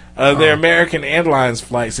Miami. Their American Airlines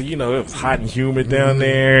flight. So, it was hot and humid down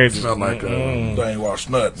there. It Smelled like They ain't washed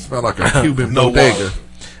nothing. Smelled like a Cuban No bodega.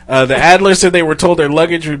 The Adler said they were told their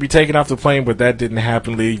luggage would be taken off the plane, but that didn't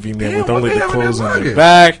happen, leaving them with only the clothes on their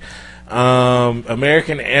back.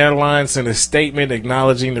 American Airlines sent a statement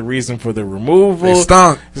acknowledging the reason for the removal. They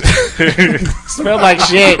stunk. Smelled like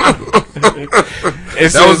shit.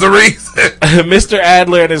 That was the reason. Mr.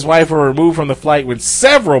 Adler and his wife were removed from the flight when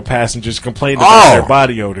several passengers complained about their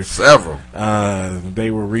body odor. Several.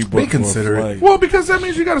 They were rebooked. Be considerate. Well, because that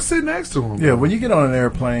means you got to sit next to them. Yeah, when you get on an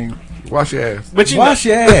airplane, wash your ass. But wash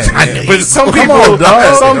your ass. But some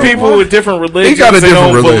people, with different religions, got a they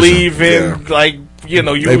different don't religion. believe in They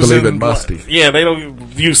using, believe in musty. Yeah, they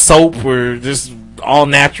don't use soap or just all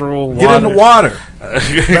natural water. Get in the water.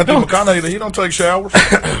 Matthew McConaughey, he don't take showers.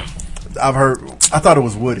 I've heard. I thought it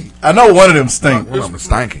was Woody. I know one of them stink. One of them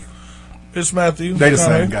stinky. It's Matthew. They the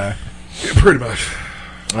McConaughey. same guy. Yeah, pretty much.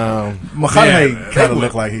 McConaughey kind of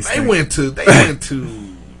looked like he They stink. went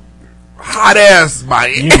to hot ass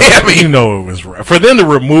Miami. You know it was rough. For them to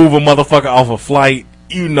remove a motherfucker off a flight,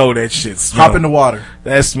 that shit smelled. Hop in the water.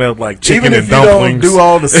 That smelled like chicken Even and if dumplings. you don't do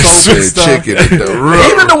all the soap and stuff. Chicken in the room.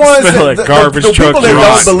 Even the ones Smell that like garbage the truck people that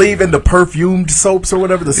juice. don't believe in the perfumed soaps or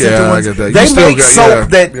whatever, the scented I ones, get that. You they still make got- soap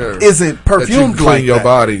that yeah. isn't perfumed clean like your that.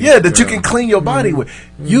 body. Yeah, that you Yeah. can clean your body with.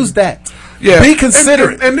 Use that. Yeah, Be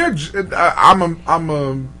considerate. And they're.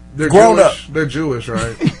 They're Grown Jewish. up. They're Jewish,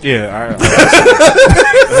 right? Yeah,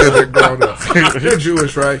 They're grown up. They're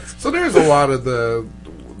Jewish, right? So there's a lot of the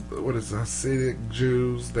Hasidic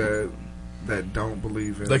Jews that don't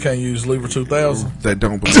believe in. They can't use Lever 2000. That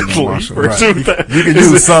don't believe in washing. Right. You can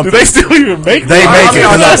use something. Do they still even make They that? make it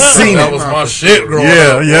because I've seen That it. was my shit growing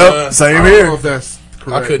Yeah, up. yep. Same I don't here. know if that's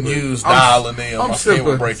correct. I couldn't but use I'm- dial and them. I'm My skin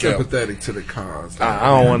would break out. sympathetic to the cause. I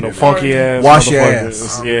don't want no funky ass. Wash your motherfuckers.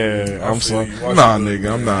 ass. Yeah, I'm sorry. Nah,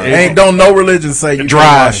 nigga, I'm not. Don't no religion say you Dry.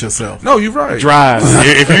 can wash yourself. No, you're right. Drive.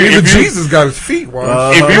 Even Jesus got his feet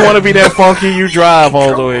washed. If you want to be that funky, you drive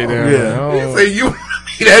all the way there. Yeah. You say you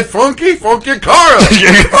be that funky, funk your car up.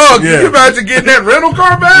 Oh, can you imagine getting that rental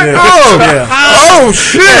car back? Yeah. Oh, Yeah. oh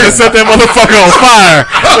shit! Set that motherfucker on fire.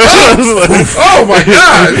 Oh my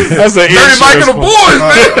god! That's an Dirty Mike and the insurance boys,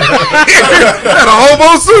 man. At a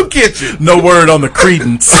hobo soup kitchen. No word on the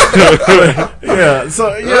credence. Yeah. So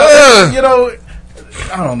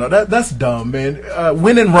I don't know. That's dumb, man.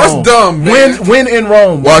 When in Rome, That's dumb, man. When in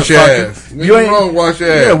Rome, Wash your motherfucker. ass. When in Rome, wash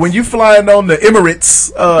your ass. Yeah, when you flying on the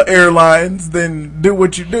Emirates Airlines, then do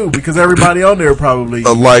what you do because everybody on there probably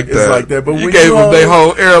like is that. like that. But You when gave you them on, their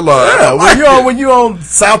whole airline. yeah, when you on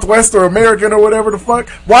Southwest or American or whatever the fuck,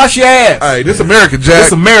 wash your ass. Hey, this America, Jack.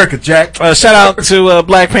 It's America, Jack. Shout out to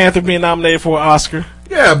Black Panther being nominated for an Oscar.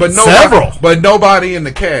 Yeah, but Several. nobody in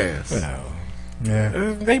the cast. Yeah.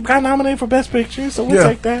 They got nominated for Best Picture, so we'll Yeah.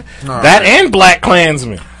 take that. All That right. and Black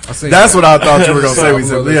Klansman. That's what I thought you were going to So say. I'm We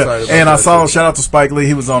said, really yeah. excited about And I that saw, too. shout out to Spike Lee.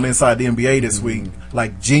 He was on Inside the NBA this week,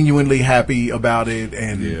 like genuinely happy about it.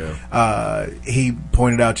 And he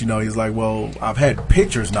pointed out, he's like, well, I've had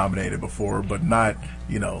pictures nominated before, but not,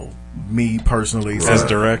 me personally. So As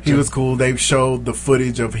director. He was cool. They showed the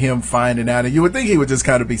footage of him finding out. And you would think he would just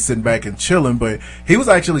kind of be sitting back and chilling, but he was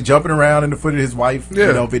actually jumping around in the footage his wife,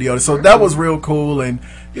 video. So that was real cool. And,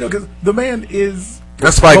 because the man is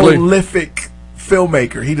That's Spike Lee. prolific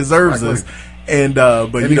filmmaker. He deserves Spike this. And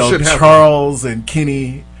but And he should have Charles and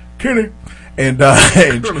Kenny and and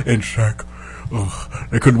Shaq,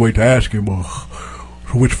 they couldn't wait to ask him,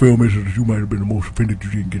 so which film is it that you might have been the most offended you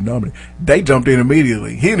didn't get nominated? They jumped in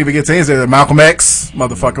immediately. He didn't even get to answer. Malcolm X,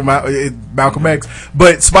 motherfucker, Malcolm X.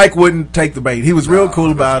 But Spike wouldn't take the bait. He was real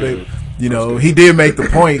cool about it. He did make the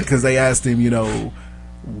point because they asked him,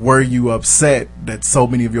 were you upset that so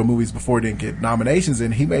many of your movies before didn't get nominations?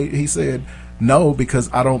 And he said, No, because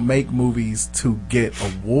I don't make movies to get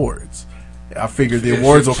awards. I figured the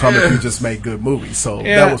awards will come if you just make good movies. So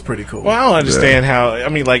that was pretty cool. Well, I don't understand how. I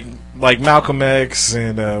mean, like Malcolm X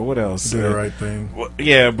and what else? Do the Right Thing.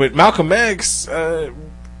 Yeah, but Malcolm X,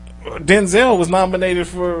 Denzel was nominated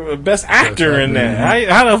for Best Actor in that.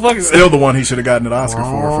 How the fuck is still the one he should have gotten an Oscar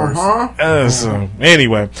for first? So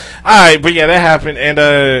anyway, all right, but yeah, that happened, and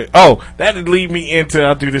that'd lead me into.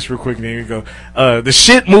 I'll do this real quick. There you go. The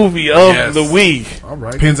shit movie of the week. All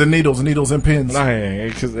right, Pins and Needles, Needles and Pins.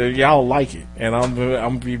 Because y'all like it, and I'm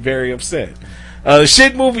gonna be very upset. The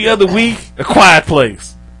shit movie of the week, A Quiet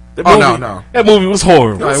Place. No. That movie was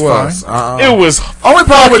horrible. No, it was. It was. Only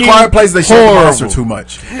problem with Quiet Place, they showed the monster too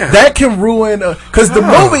much. Yeah. That can ruin because the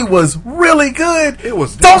movie was really good. It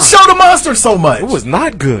was. Don't show the monster so much. It was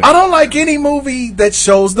not good. I don't like any movie that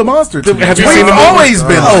shows the monster too much. Have you seen the always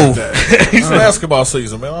been like that. It's basketball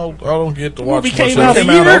season, man. I don't get to watch. The movie came out a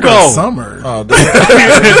year ago. Summer.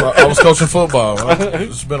 I was coaching football.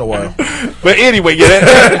 It's been a while. But anyway,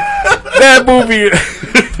 that movie.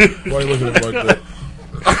 Why are you looking at me like that?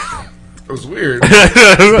 It was weird. But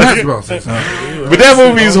that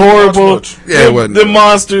movie is horrible. Yeah, it wasn't. The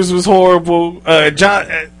monsters was horrible.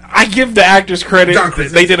 I give the actors credit.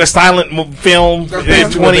 They did a silent film in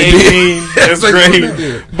 2018. That's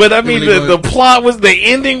great. But I mean, the plot was, the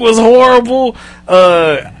ending was horrible.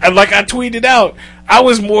 Like I tweeted out, I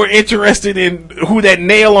was more interested in who that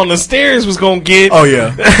nail on the stairs was going to get. Oh,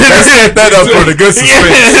 yeah. Set that up for the good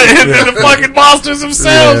suspense. Than the fucking monsters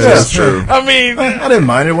themselves. Yeah, that's true. I mean, I didn't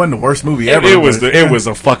mind. It wasn't the worst movie ever. It was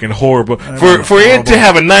a fucking horrible. For it to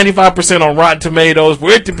have a 95% on Rotten Tomatoes, for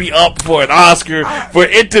it to be up for an Oscar,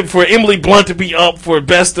 for Emily Blunt to be up for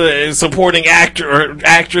best supporting actor or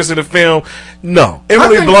actress in a film, no.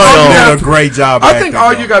 Emily Blunt did a great job. I think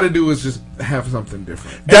all you got to do is just have something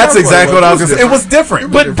different. That's exactly what I was going to say. It was different.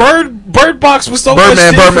 But Bird Box was so much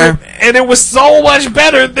different, and it was so much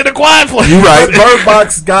better than A Quiet Place. You're right. Bird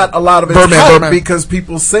Box got a lot of its hype because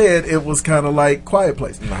people said it was kind of like Quiet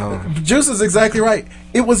Place. No. Juice is exactly right.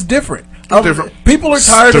 It was different. People are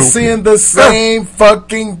tired Stupid. of seeing the same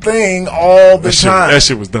fucking thing all the time. That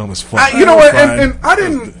shit was dumb as fuck. You know what? And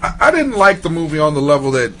I didn't like the movie on the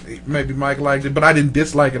level that maybe Mike liked it, but I didn't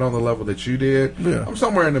dislike it on the level that you did. Yeah. I'm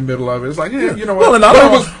somewhere in the middle of it. It's like, you know what?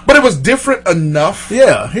 Well, but it was different enough.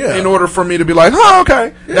 Yeah. In order for me to be like, oh,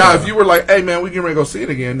 okay. Yeah. Now, if you were like, hey man, we getting ready to go see it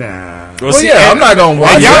again, nah. I'm not gonna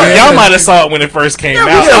watch it. Y'all might have saw it when it first came out.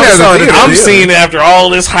 I'm seeing it after all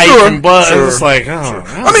this hype and buzz. It's like, it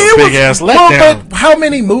was big ass letdown. But how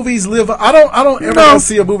many movies live? I don't ever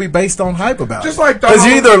see a movie based on hype about just it. Like because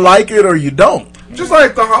you either like it or you don't. Just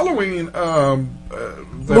like the Halloween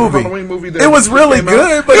movie. That it was really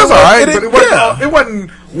good, but it was alright. But it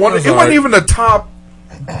wasn't even the top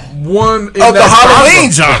one in of the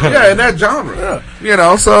Halloween genre. Yeah, in that genre. Yeah. You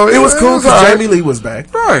know, so it was cool because Jamie Lee was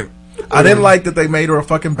back. Right. I didn't like that they made her a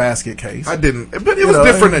fucking basket case. I didn't, but it was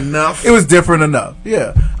different enough. It was different enough.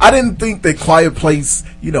 Yeah, I didn't think that Quiet Place,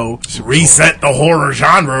 reset the horror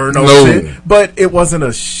genre or no shit. But it wasn't a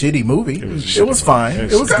shitty movie. It was fine.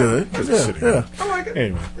 It was good. Yeah. I like it.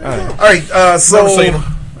 Anyway, all right. So. Never seen them.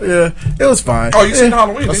 Yeah, it was fine. Oh, you seen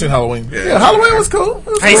Halloween? I seen Halloween. Yeah, Halloween was cool.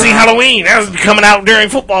 I ain't seen Halloween. That was coming out during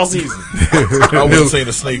football season. I wouldn't seen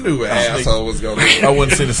the sneak. Asshole was going. I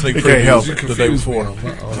wouldn't see the sneak preview the day before.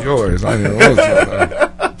 Yours. I didn't know.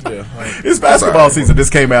 It's basketball season. This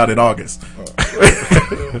came out in August.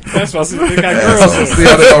 That's why they got girls. See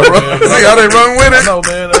how they run with it? No,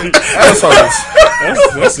 man. Assholes.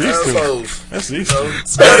 That's Easter.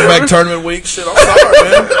 Back-to-back tournament week. Shit, I'm sorry,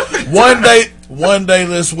 man. One day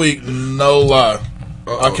this week, no lie.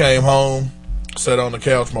 I came home, sat on the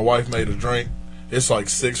couch. My wife made a drink. It's like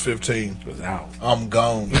 6:15. I'm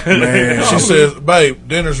gone. Man. She says, "Babe,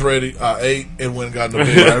 dinner's ready." I ate and went and got in the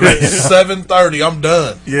bed. 7:30. I'm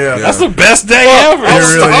done. Yeah, that's the best day ever.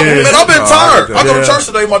 Man, I've been tired. I go to church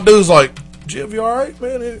today. My dude's like, "Jiv, you all right,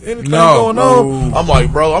 man? Anything going on?" I'm like,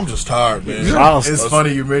 "Bro, I'm just tired, man." It's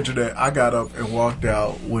funny you mentioned that. I got up and walked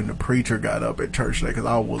out when the preacher got up at church today because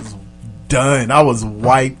I was done. I was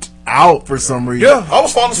wiped out for some reason. Yeah, I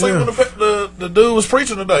was falling asleep when the dude was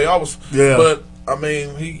preaching today. But I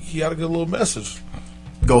mean, he had a good little message.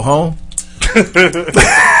 Go home. Missed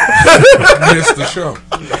the show.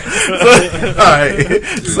 All right.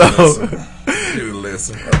 You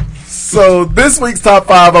listen. So this week's top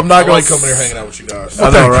 5, I'm not going to come here hanging out with you guys. I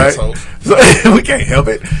know, right? So, we can't help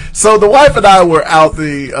it. So the wife and I were out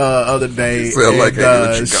the other day,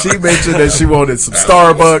 and she mentioned that she wanted some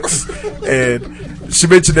Starbucks, and she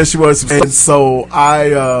mentioned that she wanted some. And so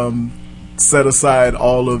I set aside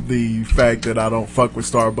all of the fact that I don't fuck with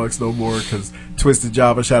Starbucks no more because Twisted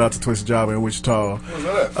Java, shout out to Twisted Java in Wichita,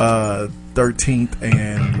 13th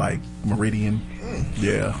and like Meridian.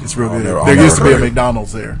 Yeah, it's real good. There used to be a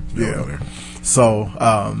McDonald's there. Yeah. So,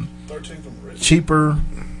 13th and Meridian. Cheaper.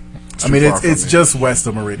 I mean, it's just west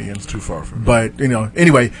of Meridian. It's too far from me. But, you know,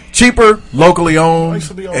 anyway, cheaper, locally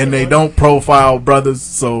owned, and they don't profile brothers,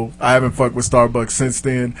 so I haven't fucked with Starbucks since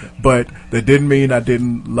then. But that didn't mean I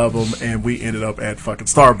didn't love them, and we ended up at fucking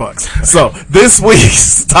Starbucks. So this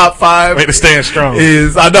week's top 5 way to stand strong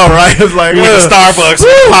is, I know, right? It's like, you went to Starbucks,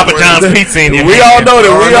 Papa John's pizza in your we all know that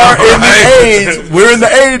we are in the age, we're in the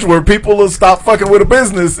age where people will stop fucking with a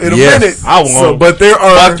business in a minute. I won't. So, but there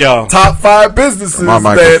are y'all. top 5 businesses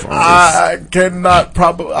that I cannot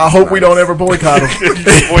probably. I hope we don't ever boycott them.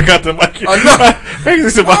 Boycott them. I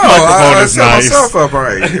set myself up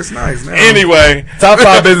right. It's nice now. Anyway, top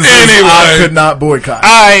 5 businesses I could not boycott.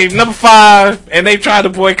 Alright, number 5, and they tried to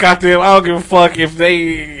boycott them. I don't give a fuck if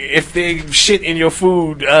they shit in your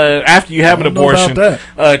food after you have an abortion.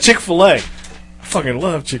 Chick-fil-A. Fucking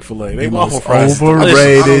love Chick-fil-A. They waffle fries.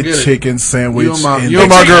 Overrated chicken sandwich in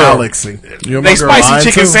the galaxy. They spicy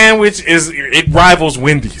chicken sandwich it rivals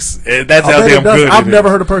Wendy's. That's how damn good. I've never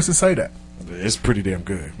heard a person say that. It's pretty damn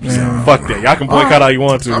good. So, fuck that. Y'all can boycott all you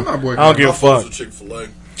want to. I'm not boycotting. I don't give a fuck. Chick-fil-A.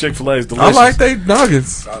 Chick-fil-A is delicious. I like they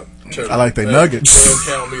nuggets. I like they nuggets.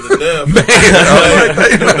 Count me to death.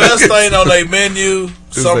 The best thing on their menu,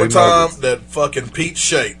 summertime, that fucking peach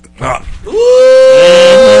shake.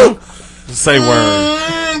 Woo! Say word.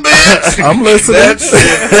 I'm listening. That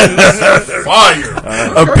shit fire.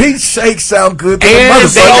 A peach shake sound good to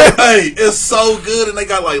the hey, it's so good, and they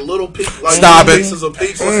got like little pieces of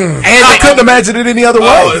peaches. And I couldn't imagine it any other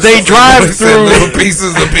way. They drive through little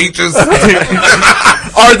pieces of peaches.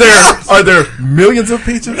 Are there millions of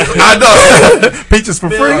peaches? I know. Peaches for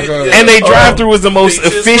free. And they drive through is the most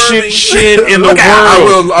efficient shit in the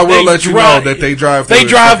world. I will let you know that they drive through. They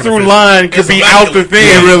drive through line could be out the thing.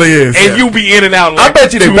 It really is. And you be in and out. I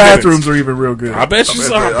bet you their bathrooms are even real good. I bet you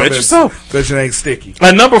so. I bet you so. Bet you ain't sticky.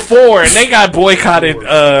 Number 4, and they got boycotted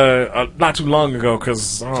not too long ago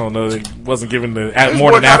because I don't know, they wasn't given the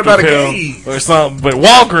more than after pill or something. But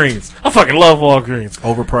Walgreens, I fucking love Walgreens.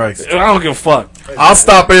 Overpriced. I don't give a fuck. I'll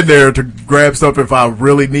stop in there to grab stuff if I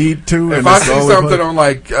really need to. If I see something on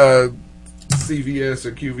like CVS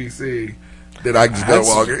or QVC, then I just go to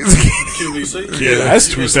Walgreens. QVC? Yeah, that's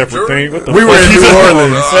 2 separate things. We were in New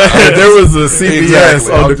Orleans. And there was a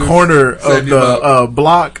CVS on the corner of the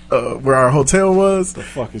block where our hotel was.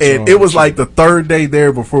 And it was like the 3rd day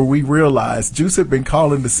there before we realized Juice had been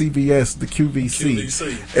calling the CVS the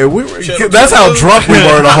QVC. And we were, that's how drunk we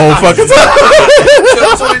were the whole fucking time.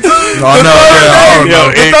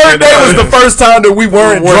 The 3rd day was the first time that we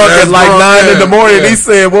weren't drunk at like 9 in the morning. He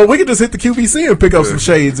said, well, we could just hit the QVC and pick up some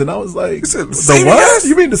shades. And I was like, the what?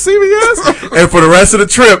 You mean the CVS? And for the rest of the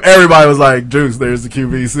trip, everybody was like, Juice, there's the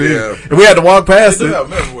QVC. Yeah. And we had to walk past it. They have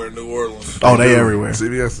them everywhere in New Orleans. Oh, they everywhere.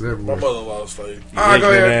 CVS is everywhere. My mother-in-law's fake. All right,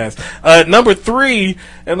 go ahead. Number 3,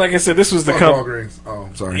 and like I said, this was the company. Walgreens. Oh,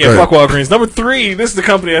 I'm sorry. Yeah, fuck Walgreens. Number 3, this is the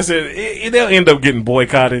company I said they'll end up getting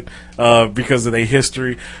boycotted because of their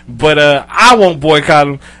history. But I won't boycott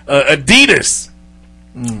them. Adidas.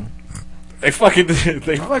 They fucking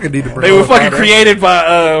they were fucking created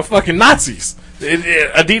by fucking Nazis.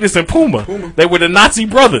 Adidas and Puma. They were the Nazi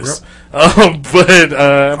brothers. Yep.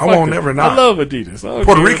 I won't never not. I love Adidas.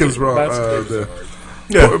 Puerto Ricans brought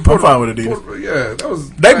Yeah, I'm fine with Adidas. That was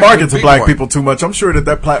they market to black people too much. I'm sure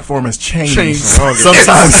that platform has changed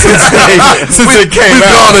sometimes since it came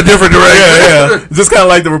out. We've gone a different direction. Yeah. Just kind of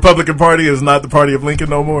like the Republican Party is not the party of Lincoln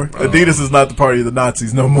no more. Adidas is not the party of the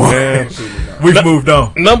Nazis no more. We've moved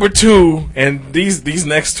on. Number 2, and these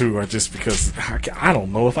next 2 are just because I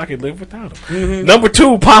don't know if I could live without them. Mm-hmm. Number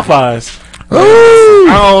 2, Popeyes.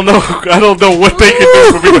 I don't know what they can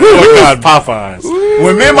do for me to boycott Popeyes.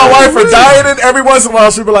 When me and my wife are dieting, every once in a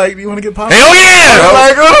while she'll be like, "Do you want to get Popeyes?" Hell yeah! I'm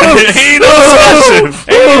like, ain't no discussion.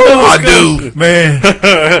 I do, man.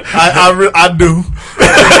 I do.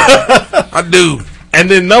 I do. And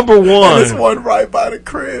then number 1, there's one right by the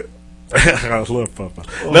crib. I love Popeyes.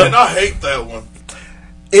 And I hate that one.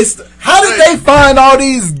 How did they find all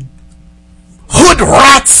these hood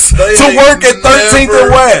rats to work at 13th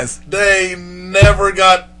and West? They never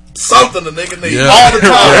got something the nigga need all the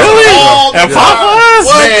time. Really? All the At time. Popeyes?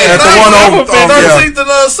 Man, at the one on 13th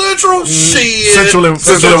and Central? Shit. Central and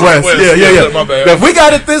West. Yeah. My bad. We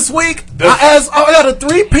got it this week. I got a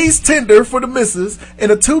 3-piece tender for the missus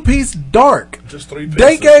and a 2-piece dark. Just 3 pieces.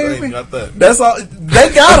 They gave me. Got that. That's all. They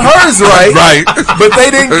got hers right. Right. But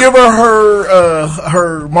they didn't give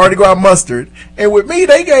her Mardi Gras mustard. And with me,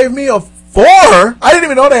 they gave me a 4? I didn't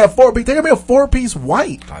even know they had 4-piece. They got me a 4-piece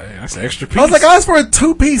white. That's an extra piece. I was like, I asked for a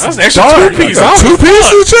 2-piece. That's an extra dark. 2-piece. I got 2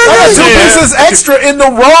 pieces chicken? I got 2 pieces extra in the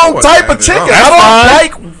wrong type of chicken. I don't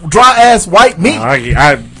like dry ass white meat. I'll eat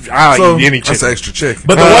any chicken. That's extra chicken.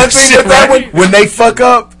 But the one thing with that one, when they fuck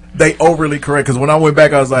up, they overly correct. Because when I went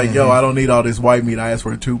back, I was like, yo, I don't need all this white meat. I asked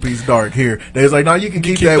for a 2-piece dark here. They was like, no, you can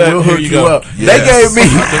keep that. We'll hook you up. Yes. They gave me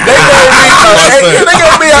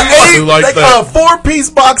a 4-piece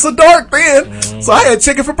box of dark then. So I had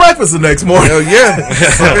chicken for breakfast the next morning. Hell yeah.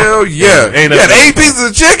 Hell yeah. You had 8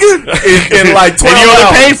 pieces of chicken in like 12 and you only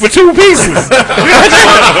hours. paid for 2 pieces.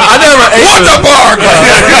 I never ate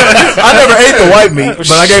I never ate the white meat,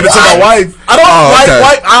 but I gave it to my wife. I don't like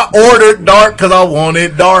white. I ordered dark because I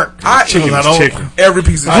wanted dark. Chicken. Every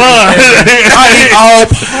piece of I chicken. eat all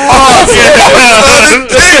parts.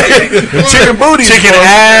 Chicken booty. Chicken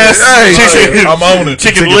ass. Chicken. I'm on it.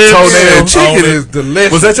 Chicken lips. Chicken is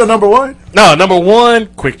delicious. Was that your number 1? No, number 1,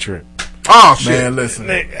 Quick Trip. Oh shit, man! Listen,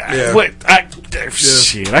 what?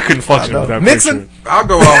 Shit, I couldn't function without Nixon. I'll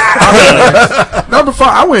go off. Number 5,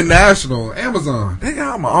 I went national. Amazon.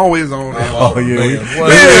 I'm always on Amazon. Oh yeah, we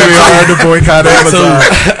hired to boycott Amazon.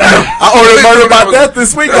 I ordered Murder by Death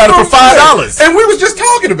this week. Got it for $5, and we was just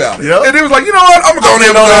talking about it. Yep. And it was like, you know what? I'm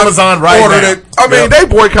gonna go on Amazon right now. It. I mean, they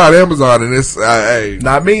boycott Amazon, and it's hey,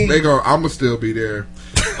 not me. I'm gonna still be there.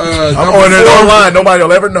 I'm ordering it online. Nobody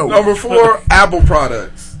will ever know. Number 4, Apple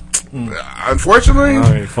products. Unfortunately,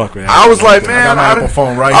 I was like, man, I got my Apple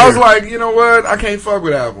phone right I was here. like, you know what? I can't fuck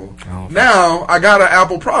with Apple. Now I got an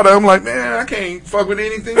Apple product. I'm like, man, I can't fuck with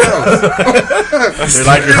anything else. It's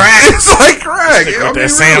like crack. It's like crack. Stick with that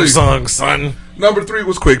Samsung, son. Number 3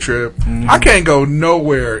 was Quick Trip. I can't go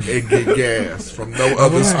nowhere and get gas from no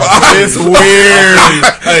other spot. It's weird.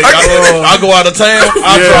 Hey, I go out of town.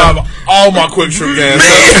 I drive all my Quick Trip gas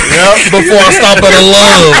before I stop at a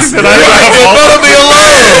Love's. It better be a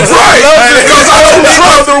Love's. Right. Because I don't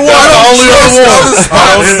trust the one. The only other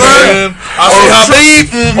one. I see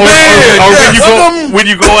how when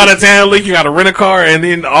you go out of town, like you got to rent a car, and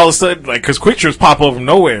then all of a sudden, like, because Quick Trips pop up from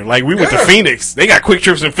nowhere. Like we went to Phoenix, they got Quick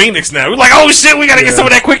Trips in Phoenix now. We're like, oh shit, we got to get some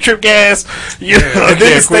of that Quick Trip gas. And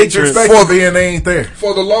then the state you expect to be and they ain't there.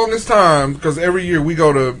 For the longest time, because every year we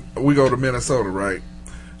go to Minnesota, right?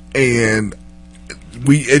 And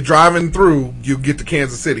driving through, you get to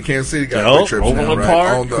Kansas City. Kansas City got Quick Trips now,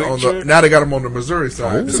 right? Now they got them on the Missouri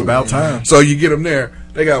side. It's about time. So you get them there.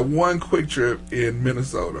 They got 1 Quick Trip in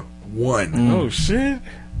Minnesota. 1. Oh shit.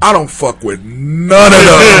 I don't fuck with none of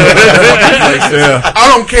those.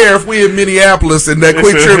 I don't care if we in Minneapolis and that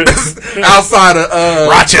Quick Trip is outside of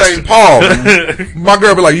Rochester, St. Paul. My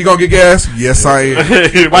girl be like, "You gonna get gas?" Yes, I am.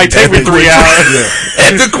 It might take me 3 hours.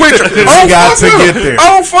 At the Quick Trip, get there. I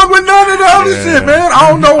don't fuck with none of the other shit, man. I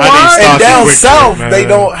don't know why. And down south, they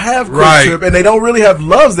don't have Quick Trip, and they don't really have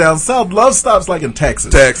Loves down south. Love stops like in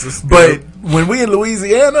Texas. But when we in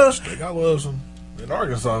Louisiana, they got Loves in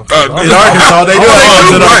Arkansas. In Arkansas, they do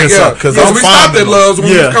Loves in Arkansas. Because we stopped at Loves when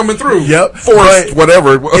we was coming through. Yep. Forest,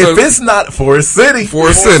 whatever. If it's not Forest City.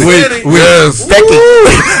 Yes. Becky.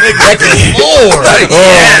 Lord.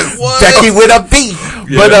 Becky with a B.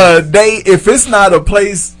 But if it's not a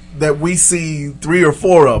place that we see 3 or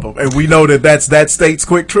 4 of them, and we know that that state's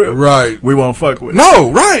Quick Trip, right? We won't fuck with it.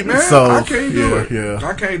 No, right, man. So, I can't do it. Yeah.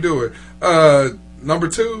 I can't do it. Number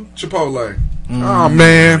 2, Chipotle. Oh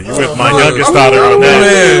man, you with my youngest daughter on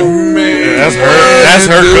that. Man, that's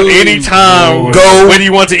her. Anytime, go. Where do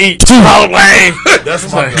you want to eat? Chipotle. That's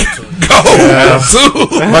my go-to.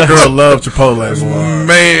 My girl loves Chipotle.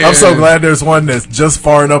 Man, I'm so glad there's one that's just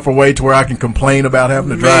far enough away to where I can complain about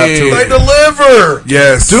having to drive to it. They deliver.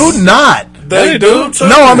 Yes. Do not. They do too.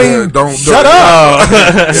 No, I mean, don't shut up.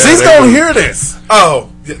 She's gonna hear this. Oh.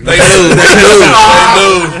 They do.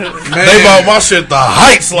 They bought my shit the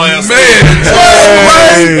Heights last week.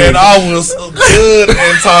 And I was good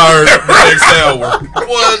and tired the next hour.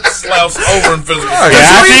 What? Slouched over in physical.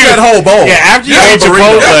 After you that whole bowl. Yeah, after you eat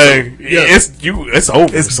Chipotle, it's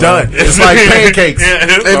over. It's done. It's like pancakes.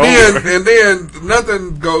 And then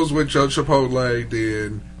nothing goes with your Chipotle.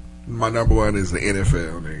 Then my number 1 is the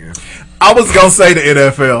NFL, nigga. I was gonna say the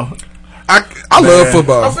NFL. I love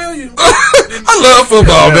football. I feel you. I love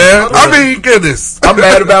football, man. I mean, goodness. I'm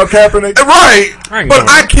mad about Kaepernick. Right. But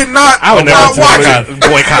I cannot watch it.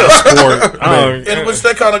 Boycott sport. In which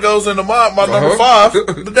that kind of goes into my number 5,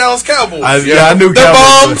 the Dallas Cowboys. I knew they're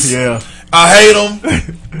Cowboys. bums. Yeah. I hate them,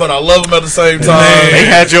 but I love them at the same time. They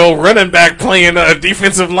had your running back playing a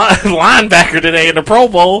defensive linebacker today in the Pro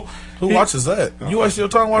Bowl. Who watches that? You waste your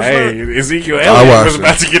time watching that? Hey, Ezekiel Elliott was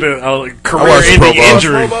about to get a career-ending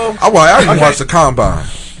injury. I didn't watch the combine.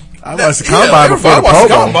 I watched the combine before the Pro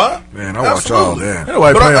Bowl. Man, I watch all that.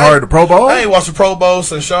 Anyway, playing hard at the Pro Bowl. I ain't watched the Pro Bowl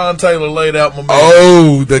since Sean Taylor laid out my man.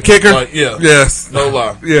 Oh, the kicker? Like, yeah. Yes. No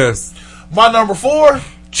lie. Yes. My number 4,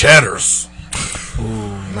 Cheddars.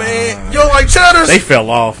 Man, you don't like Cheddars? They fell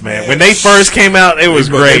off, man. When they first came out, it was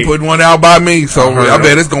great. They put one out by me, so I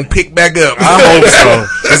bet it's going to pick back up. I hope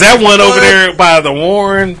so. Is that one over there by the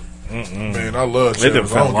Warren? Man, I love Cheddars. It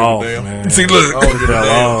fell off, man. See, look. I don't give a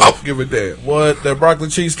damn. I'll give it that. What? That broccoli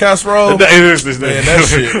cheese casserole? It is this Man, that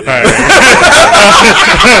shit. Right.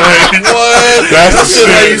 What? That's That shit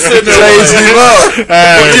how you sitting there. Changed him up.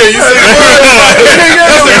 Yeah, you see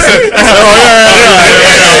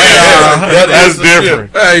That's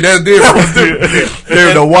different. Hey, that's different.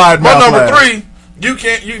 They're the wide My mouth number laugh. 3, you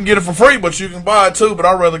can get it for free, but you can buy it too. But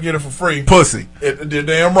I'd rather get it for free. Pussy. You're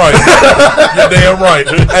damn right. You're damn right.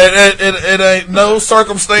 It ain't no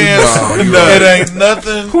circumstance. It ain't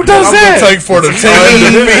nothing. Who does I'm that? gonna take for the team.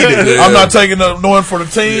 Yeah. I'm not taking no for the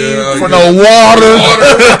team. Yeah, for yeah. no water.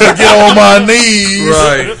 To get on my knees.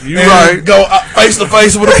 Right. You and right. Go face to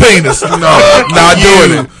face with a penis. No, not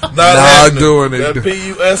doing it. Not happening. doing it. That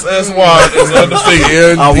PUSSY is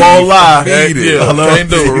undefeated. I won't lie. Yeah, can't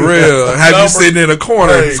do For it. real. Have you sitting in a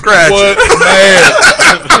corner and scratching? What, man?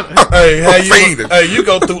 Hey, you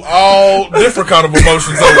go through all different kind of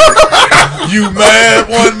emotions over it. You mad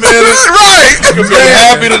one minute, Right. you be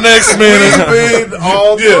happy the next minute. Been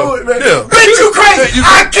all through it, man. Yeah. Bitch, you crazy.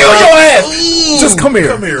 I kill your ass. Just come here.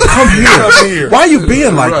 Come here. Come here. Why you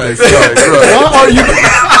being like Right, this? right, right. Why are you?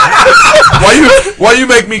 Why you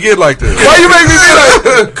make me get like this? Why you make me get like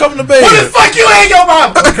this? Come to bed. What the fuck you ain't your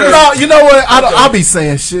mom? No, you know what? I'll be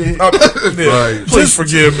saying shit. Right. Please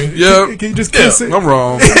forgive me. Yep. Can you just kiss it? I'm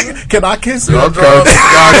wrong. Can I kiss it? Okay. Gotcha.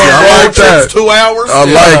 I like that. 2 hours. I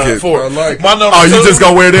like it. For I like it. my number Oh, 2, you just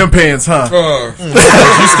gonna wear them pants, huh?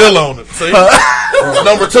 you still on it. See?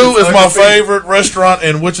 Number 2 is my favorite restaurant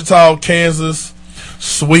in Wichita, Kansas,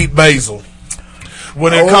 Sweet Basil.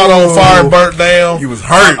 When it caught on fire and burnt down, You was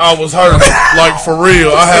hurt. I was hurt, like for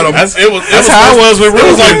real. I had a. That's how I was with It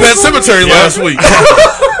was like Ruben. Pet Cemetery last week.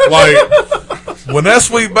 Like when that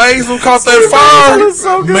Sweet Basil caught that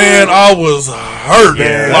fire, man, I was hurt.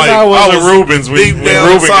 Yeah, Like that's how I was with was Rubens. deep When down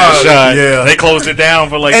Ruben got inside. shot, Yeah. they closed it down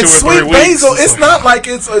for like And 2 or 3 sweet weeks. basil, it's not like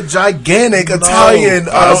it's a gigantic Italian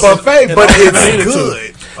No. buffet, And but I needed it's to.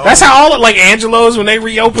 good. That's how all like Angelo's when they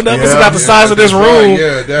reopened up. It's Yeah. about the size of this that's room. right.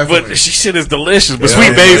 Yeah, definitely. But she shit is delicious. But Yeah, sweet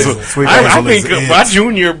yeah, basil, yeah. Sweet I basil think is my it.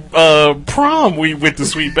 junior prom we went to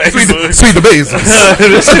sweet basil. Sweet the basil.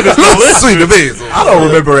 This shit is delicious. Sweet the basil. I don't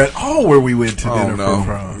remember at all where we went to dinner no.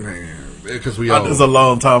 from. Because we It all. was a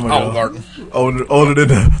long time ago. Olive Garden. Older than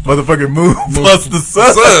the motherfucking moon plus the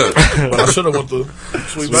sun. But I should have went to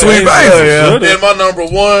Sweet Basil. Sweet basil. Yeah. And my number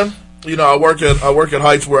 1, you know, I work at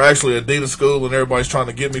Heights. We're actually Adidas school, and everybody's trying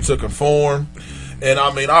to get me to conform. And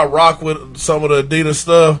I mean, I rock with some of the Adidas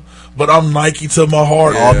stuff, but I'm Nike to my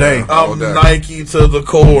heart All day. I'm Nike to the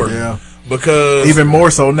core. Yeah. Because Even more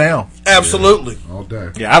so now. absolutely, All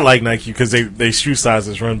day. Yeah, I like Nike because they shoe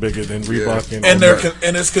sizes run bigger than Reebok. and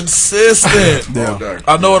and it's consistent. All day.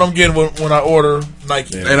 I know what I'm getting when I order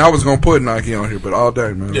Nike. And I was gonna put Nike on here, but all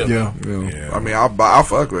day, man. Yeah. Yeah. You know, I mean, I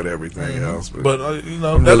fuck with everything else, But you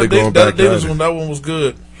know, I'm that, really going that back to Adidas it. one, that one was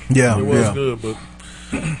good. Yeah. It was yeah. good, but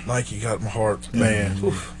Nike got my heart, Man.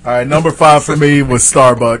 All right, number 5 for me was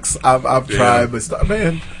Starbucks. I've tried, but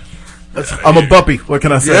man, I'm a buppy. What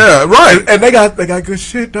can I say? Yeah, right. And they got good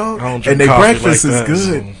shit, dog. I don't And drink their coffee breakfast like is that,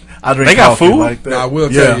 good. so. I drink They got coffee food? like that. Nah, I will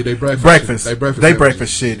tell you, they breakfast- They they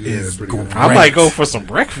breakfast shit yeah, is pretty good. great. I might go for some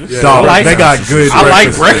breakfast. Yeah. Dog, I like they got good. I like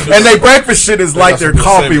breakfast. breakfast. And they breakfast shit is like got their some good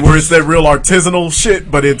coffee, sandwiches. where it's that real artisanal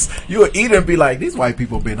shit. But it's you eat it and be like, these white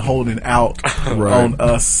people been holding out on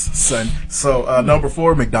us, son. So number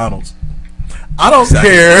 4, McDonald's. I don't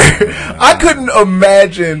care. I couldn't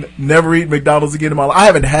imagine never eating McDonald's again in my life. I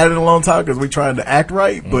haven't had it in a long time because we're trying to act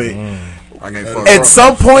right. But I can't fuck at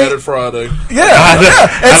some point, Added Friday. yeah,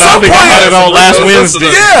 I at some think I had it point, on last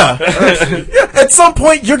Wednesday. yeah. At some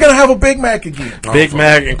point, you're gonna have a Big Mac again. Big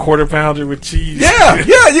Mac and quarter pounder with cheese. Yeah,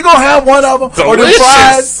 you're gonna have one of them, or the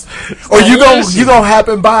Delicious. fries, or you gonna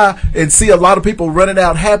happen by and see a lot of people running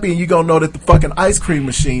out happy, and you gonna know that the fucking ice cream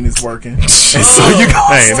machine is working, and so you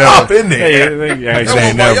gonna Hey, stop never. in there. Hey, That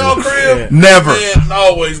was by y'all crib. Never. Man,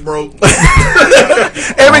 always broke.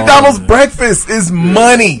 And McDonald's breakfast is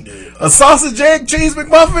money. A sausage, egg, cheese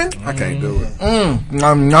McMuffin. I can't do it. You You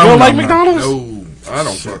don't like McDonald's? No, I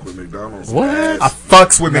don't fuck with McDonald's. What? I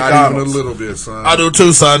fucks with Not McDonald's. even a little bit, son. I do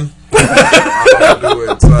too, son. I do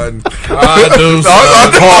it, son. I do.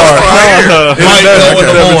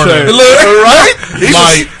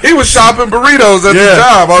 Right? He was shopping burritos at the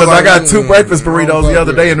job. I got 2 breakfast burritos the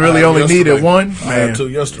other day and really only needed 1. I had 2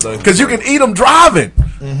 yesterday. Because you can eat them driving.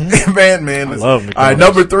 Man. I love McDonald's. All right,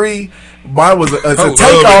 number 3. Mine was a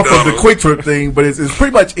takeoff of the Quick Trip thing, but it's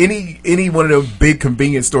pretty much any one of those big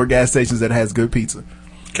convenience store gas stations that has good pizza.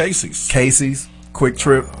 Casey's, Quick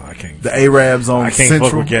Trip, the Arabs on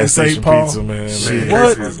Central in St. Paul. Pizza, man.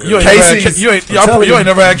 What? Casey's. You ain't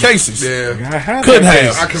never had Casey's. Yeah. Couldn't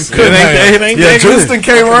have. Yeah, Houston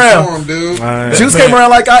came around. Juice came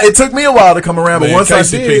around it took me a while to come around, but once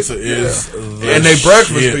Casey I did. pizza is And their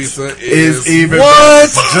breakfast pizza is even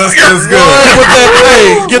just as good. With that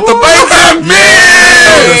thing. Get the bacon, man.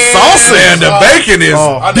 The sauce and the bacon is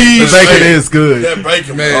the bacon is good. That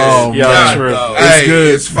bacon, man. Oh, yeah, true. It's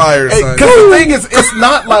good. It's fire, son. Because the thing is, it's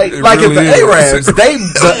not like at really the is. Arabs.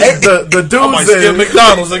 The dudes I might skip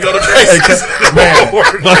McDonald's and go to Casey's. Man,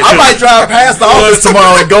 I might drive past the office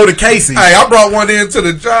tomorrow and go to Casey's. Hey, I brought one into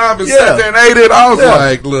the job and sat there and ate it. I was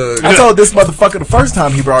like, look. I told this motherfucker the first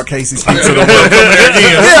time he brought Casey's pizza.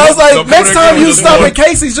 I was like, next time you stop at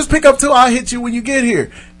Casey's, just pick up 2. I'll hit you when you get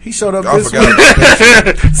here. He showed up this week.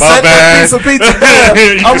 Set that piece of pizza down.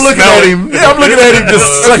 I'm looking at him. Yeah, I'm looking at him just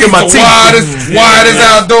sucking my teeth. Wide as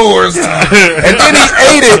outdoors. And then he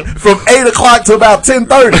ate it from 8 o'clock to about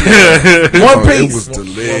 10:30. One piece. It was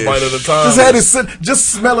delicious. One bite at a time. Just had it just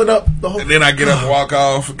smell it up the whole. And then I get up and walk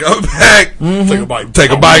off, go back, Take a bite. take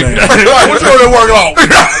a bite. What you over there working on?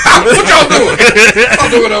 What y'all doing? I'm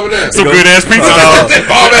doing over there. Some good ass pizza, dog.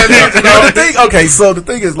 So the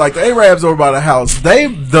thing is, like the Arabs over by the house, the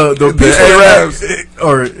Arabs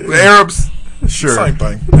or the Arabs. Sure. Same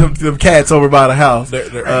thing. Them cats over by the house.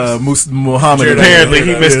 They're Muhammad. Apparently,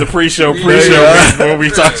 he missed the pre-show. When we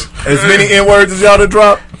talked. As many N-words as y'all to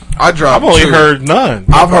drop? I dropped I've only 2. heard none.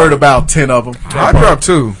 I've heard about 10 of them. I dropped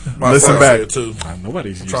 2. Listen back. Too.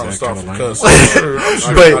 Nobody's used Trying to that stop kind of from language.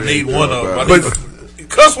 cussing. But I need one of them. but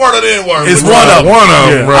Cuss word or the N-word. it's one of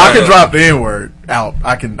them. Yeah. I can drop the N-word out.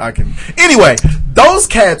 I can. Anyway, those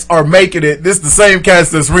cats are making it. This the same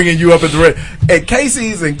cats that's ringing you up at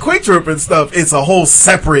Casey's and Quick Trip and stuff. It's a whole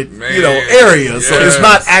separate, area. So it's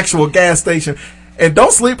not actual gas station. And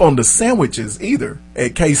don't sleep on the sandwiches either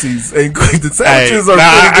at Casey's and Quick. The sandwiches are pretty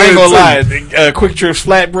good. I ain't gonna lie. Quick Trip's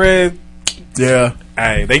flatbread. Yeah.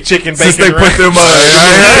 Hey, they chicken Since bacon they put ranch. them in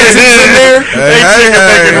there. They chicken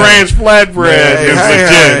bacon ranch flatbread. It's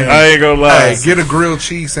legit. I ain't gonna lie. Hey, get a grilled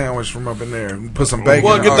cheese sandwich from up in there. Put some bacon.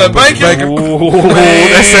 Well, get that bacon. Ooh,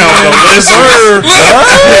 that sounds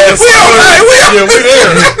delicious. Yeah, we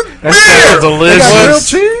there. That sounds delicious. Grilled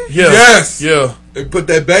cheese? Yes. Yeah. They put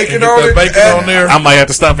that bacon Get on that it. bacon on there. I might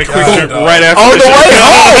have to stop at Quick Trip right after On the way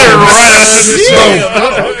home. Right after the show.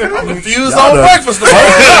 I'm confused on breakfast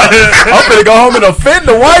tomorrow. I'm gonna go home and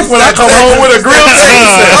offend the wife when I come home with a grilled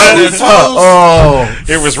cheese.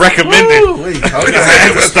 It was recommended. I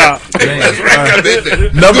had to stop.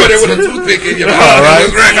 Number Go there with a toothpick in your mouth. All right.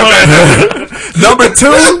 It was recommended. Number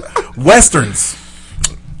 2, Westerns.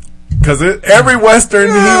 Because every Western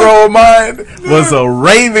hero of mine was a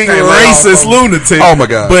raving racist lunatic. Oh my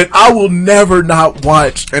God! But I will never not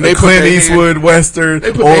watch a Clint Eastwood Western or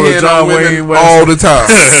a John Wayne Western all the time,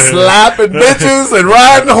 slapping bitches and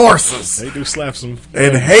riding horses. They do slap some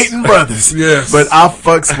and hating brothers. Yes, but I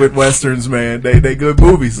fucks with Westerns, man. They good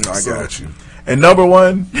movies. I got you. And number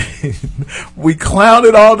 1, we clown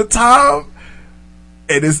it all the time.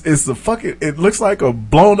 And it's a fucking. It looks like a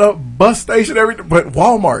blown up bus station. Everything, but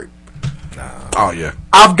Walmart. Oh yeah,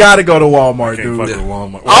 I've got to go to Walmart, dude.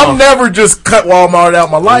 Walmart. I'll never just cut Walmart out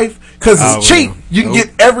my life because it's cheap. You can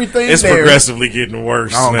get everything. It's there. progressively getting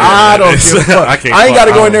worse. I don't give a fuck. I ain't got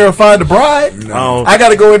to go in there and find a bride. No. I got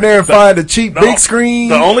to go in there and find a cheap big screen.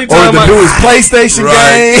 The only or time the newest PlayStation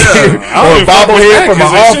game or a bobblehead from my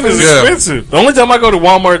office. Expensive. The only time I go to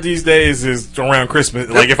Walmart these days is around Christmas.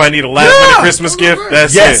 Like if I need a last minute Christmas gift,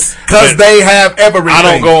 that's it. Because they have everything. I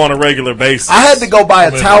don't go on a regular basis. I had to go buy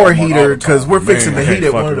a tower heater because we're fixing to heat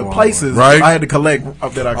at one of the places. Right. I had to collect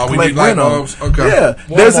that I collect light rent on. bulbs? Okay. Yeah,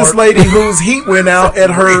 there's this lady whose heat went out at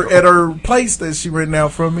her place that she rented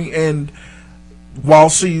out from me, and while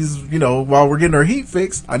we're getting her heat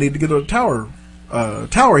fixed, I need to get a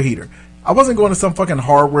tower heater. I wasn't going to some fucking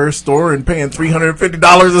hardware store and paying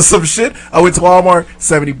 $350 or some shit. I went to Walmart,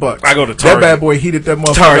 $70. I go to Target. That bad boy heated that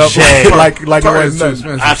motherfucker up like it wasn't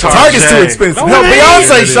nothing. Target's too expensive. Hell,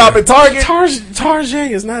 Beyonce shop at Target.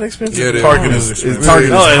 Target is not expensive. Yeah, Target is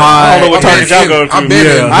high. I don't know what Target y'all go to.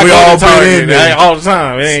 Yeah, we all been in there all the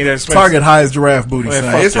time. It ain't that expensive. Target high as giraffe booty.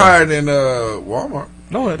 It's higher than Walmart.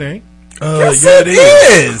 No, it ain't. Yes, it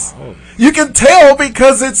is. You can tell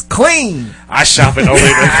because it's clean. I shop at only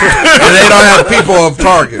and they don't have people of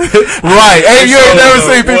Target. Right. Hey, you ain't never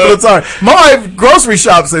seen people at Target. My wife grocery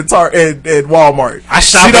shops at Walmart. I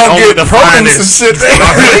shop she don't at only get the produce and finest. shit.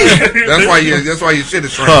 That's why your shit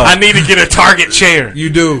is shrinking. I need to get a Target chair.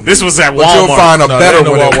 You do. This was at But Walmart. you'll find a better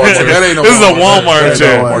one at Walmart. That ain't no This is a Walmart Walmart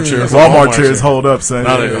chair. Walmart chairs hold up, son.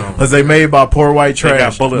 No, they don't. Because they made by poor white They got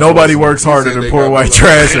trash. bullet Nobody holes. works harder He said than they poor got white bullet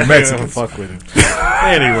trash and Don't Mexicans. fuck with it.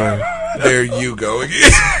 Anyway. There you go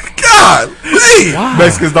again. God,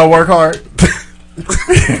 Mexicans don't work hard.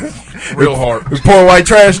 Real hard. Poor white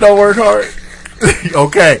trash don't work hard.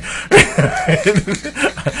 Okay.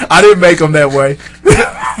 I didn't make them that way.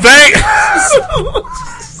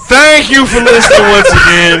 Thank you for listening once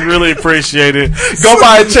again. Really appreciate it. Go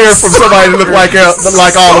buy a chair from somebody that look like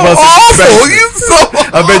all of us.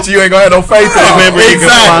 I bet you ain't gonna have no faith in it. Remember, you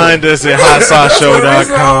can find us at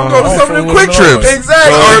hotsauceshow.com. Go to some of them quick trips.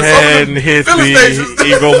 Exactly. Go ahead and hit the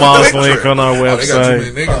Eagle Moss link on our They got too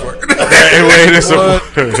website. many niggas working. Hey, wait, it's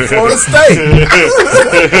Florida State.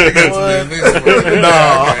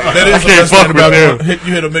 That is I the can't best fuck thing about with it.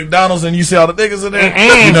 You hit a McDonald's and you see all the niggas in there.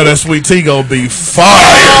 You know that sweet tea gonna be fire.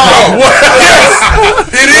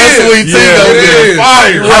 It is. Sweet tea gonna be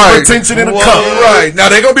fire. Hypertension in a cup. Right. Now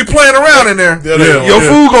they gonna be playing around in there. Yeah. Your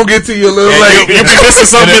food gonna get to you a little late. You'll be missing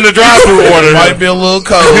something in the drive-thru order. Might be a little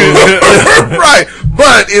cold. Right.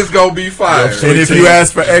 But it's gonna be fire. And if you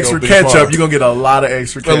ask for extra gonna be ketchup, fire. you're gonna get a lot of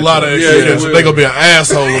extra ketchup. A lot of extra Yeah, ketchup. will. They gonna be an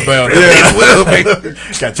asshole about it. It will be.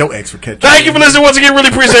 Got your extra ketchup. Thank you for listening once again. Really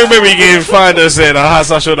appreciate it. Remember, you can find us at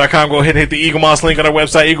hotsauceshow.com. Go ahead and hit the Eagle Moss link on our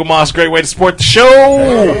website. Eagle Moss, great way to support the show.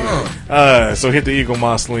 So hit the Eagle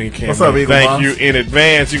Moss link. And What's up, Eagle thank Moss? you in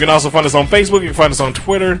advance. You can also find us on Facebook. You can find us on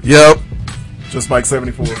Twitter. Yep. Just Mike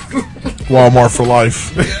 74. Walmart for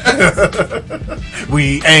life.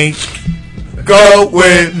 We ain't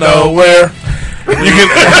going nowhere. You can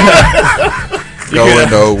Going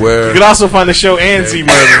nowhere. you can also find the show and Z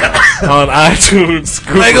Murder on iTunes,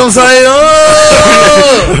 They gonna say,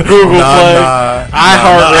 Google Nah, Play, nah.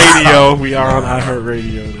 iHeartRadio. We are on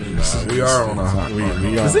iHeartRadio. We are on a hot. We are.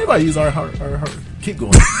 Does anybody use our heart? Keep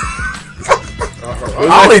going.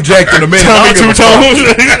 I'll eject in a minute. Tell me I'll two give a tones.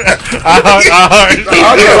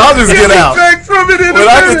 I'll just get out. Back from it in When a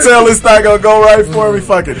I can minute. tell it's not gonna go right for me,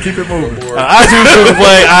 fuck it. Keep it moving. iTunes, Google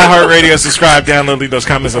Play, iHeartRadio. Subscribe, download, leave those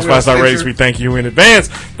comments, those 5-star ratings. We thank you in advance.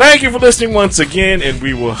 Thank you for listening once again, and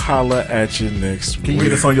we will holla at you next Can you week.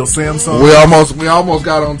 get us on your Samsung? We almost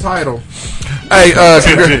got on title. Hey,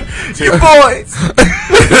 You boys.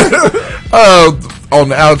 on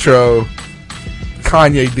the outro,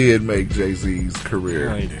 Kanye did make Jay-Z's career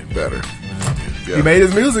No, he didn't. better. He made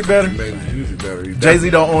his music better. He made his music better. He Jay Z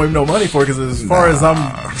don't owe him no money for it because as far as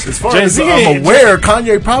Jay-Z I'm ain't- aware,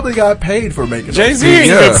 Kanye probably got paid for making Jay-Z that. ain't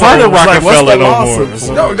Yeah. even part of So it's like, what's Rockefeller the no lawsuit more. for?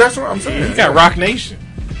 So No, that's what I'm saying. you got Rock Nation.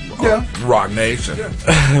 Yeah, Rock Nation.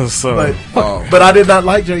 So but I did not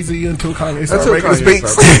like Jay Z until Kanye started making his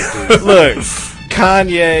beats. look,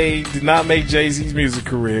 Kanye did not make Jay-Z's music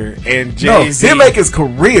career, and No, Jay-Z he didn't make his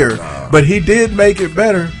career, but he did make it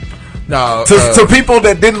better No, to people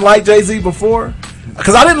that didn't like Jay Z before.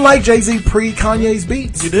 Because I didn't like Jay Z pre Kanye's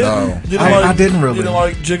beats. You didn't? No. You I didn't really. You didn't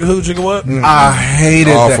like Jigga Who, Jigga What? I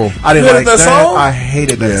hated Awful. that. I didn't You like hated that song? I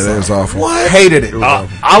hated that yeah, song. that was awful. What? Hated it.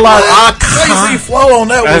 Jay-Z flow on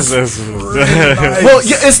that was Well,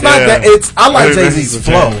 yeah, it's not Yeah. that. It's I like This Jay Z's is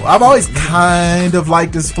a flow. change. I've always kind of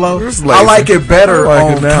liked his flow. It's I lazy. like it better I like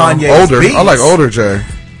on it now. Kanye's Older. beats. I like older Jay.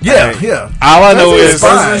 Yeah, yeah. all I know That's is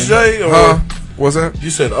fine. President Jay or Huh? What's that? you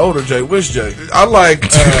said older Jay? Which Jay? I like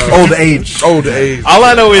Old age. old age. all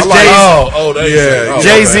I know is Oh, they Yeah,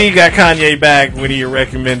 Jay Z got Kanye back when he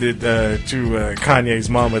recommended to Kanye's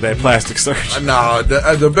mama that plastic surgery. No,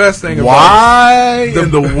 the best thing about Why in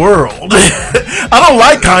the world? I don't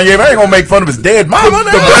like Kanye, but I ain't gonna make fun of his dead mama.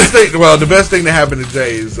 the best thing. Well, the best thing that happened to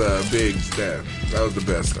Jay is Big's death. That was the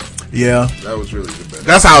best thing. Yeah, That was really the best.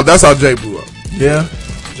 That's how Jay blew up. yeah.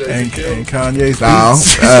 And Kanye's No,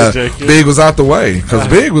 beats. Big was out the way because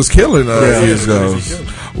Big was killing years ago.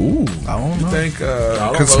 Ooh, I don't know. think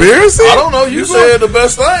conspiracy? I don't know. You said the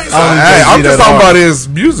best things. Hey, I'm just that talking hard. about his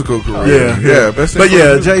musical career. Yeah. Best thing But for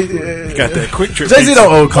yeah, his music. Jay Got that quick trip. Z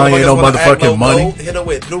don't owe Kanye no Motherfuckers wanna act motherfucking money. low, hit her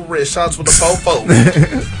with new wrist shots with the 4-4.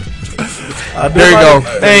 There you go.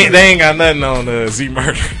 They ain't got nothing on Z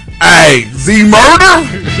Murder. Hey, Z Murder.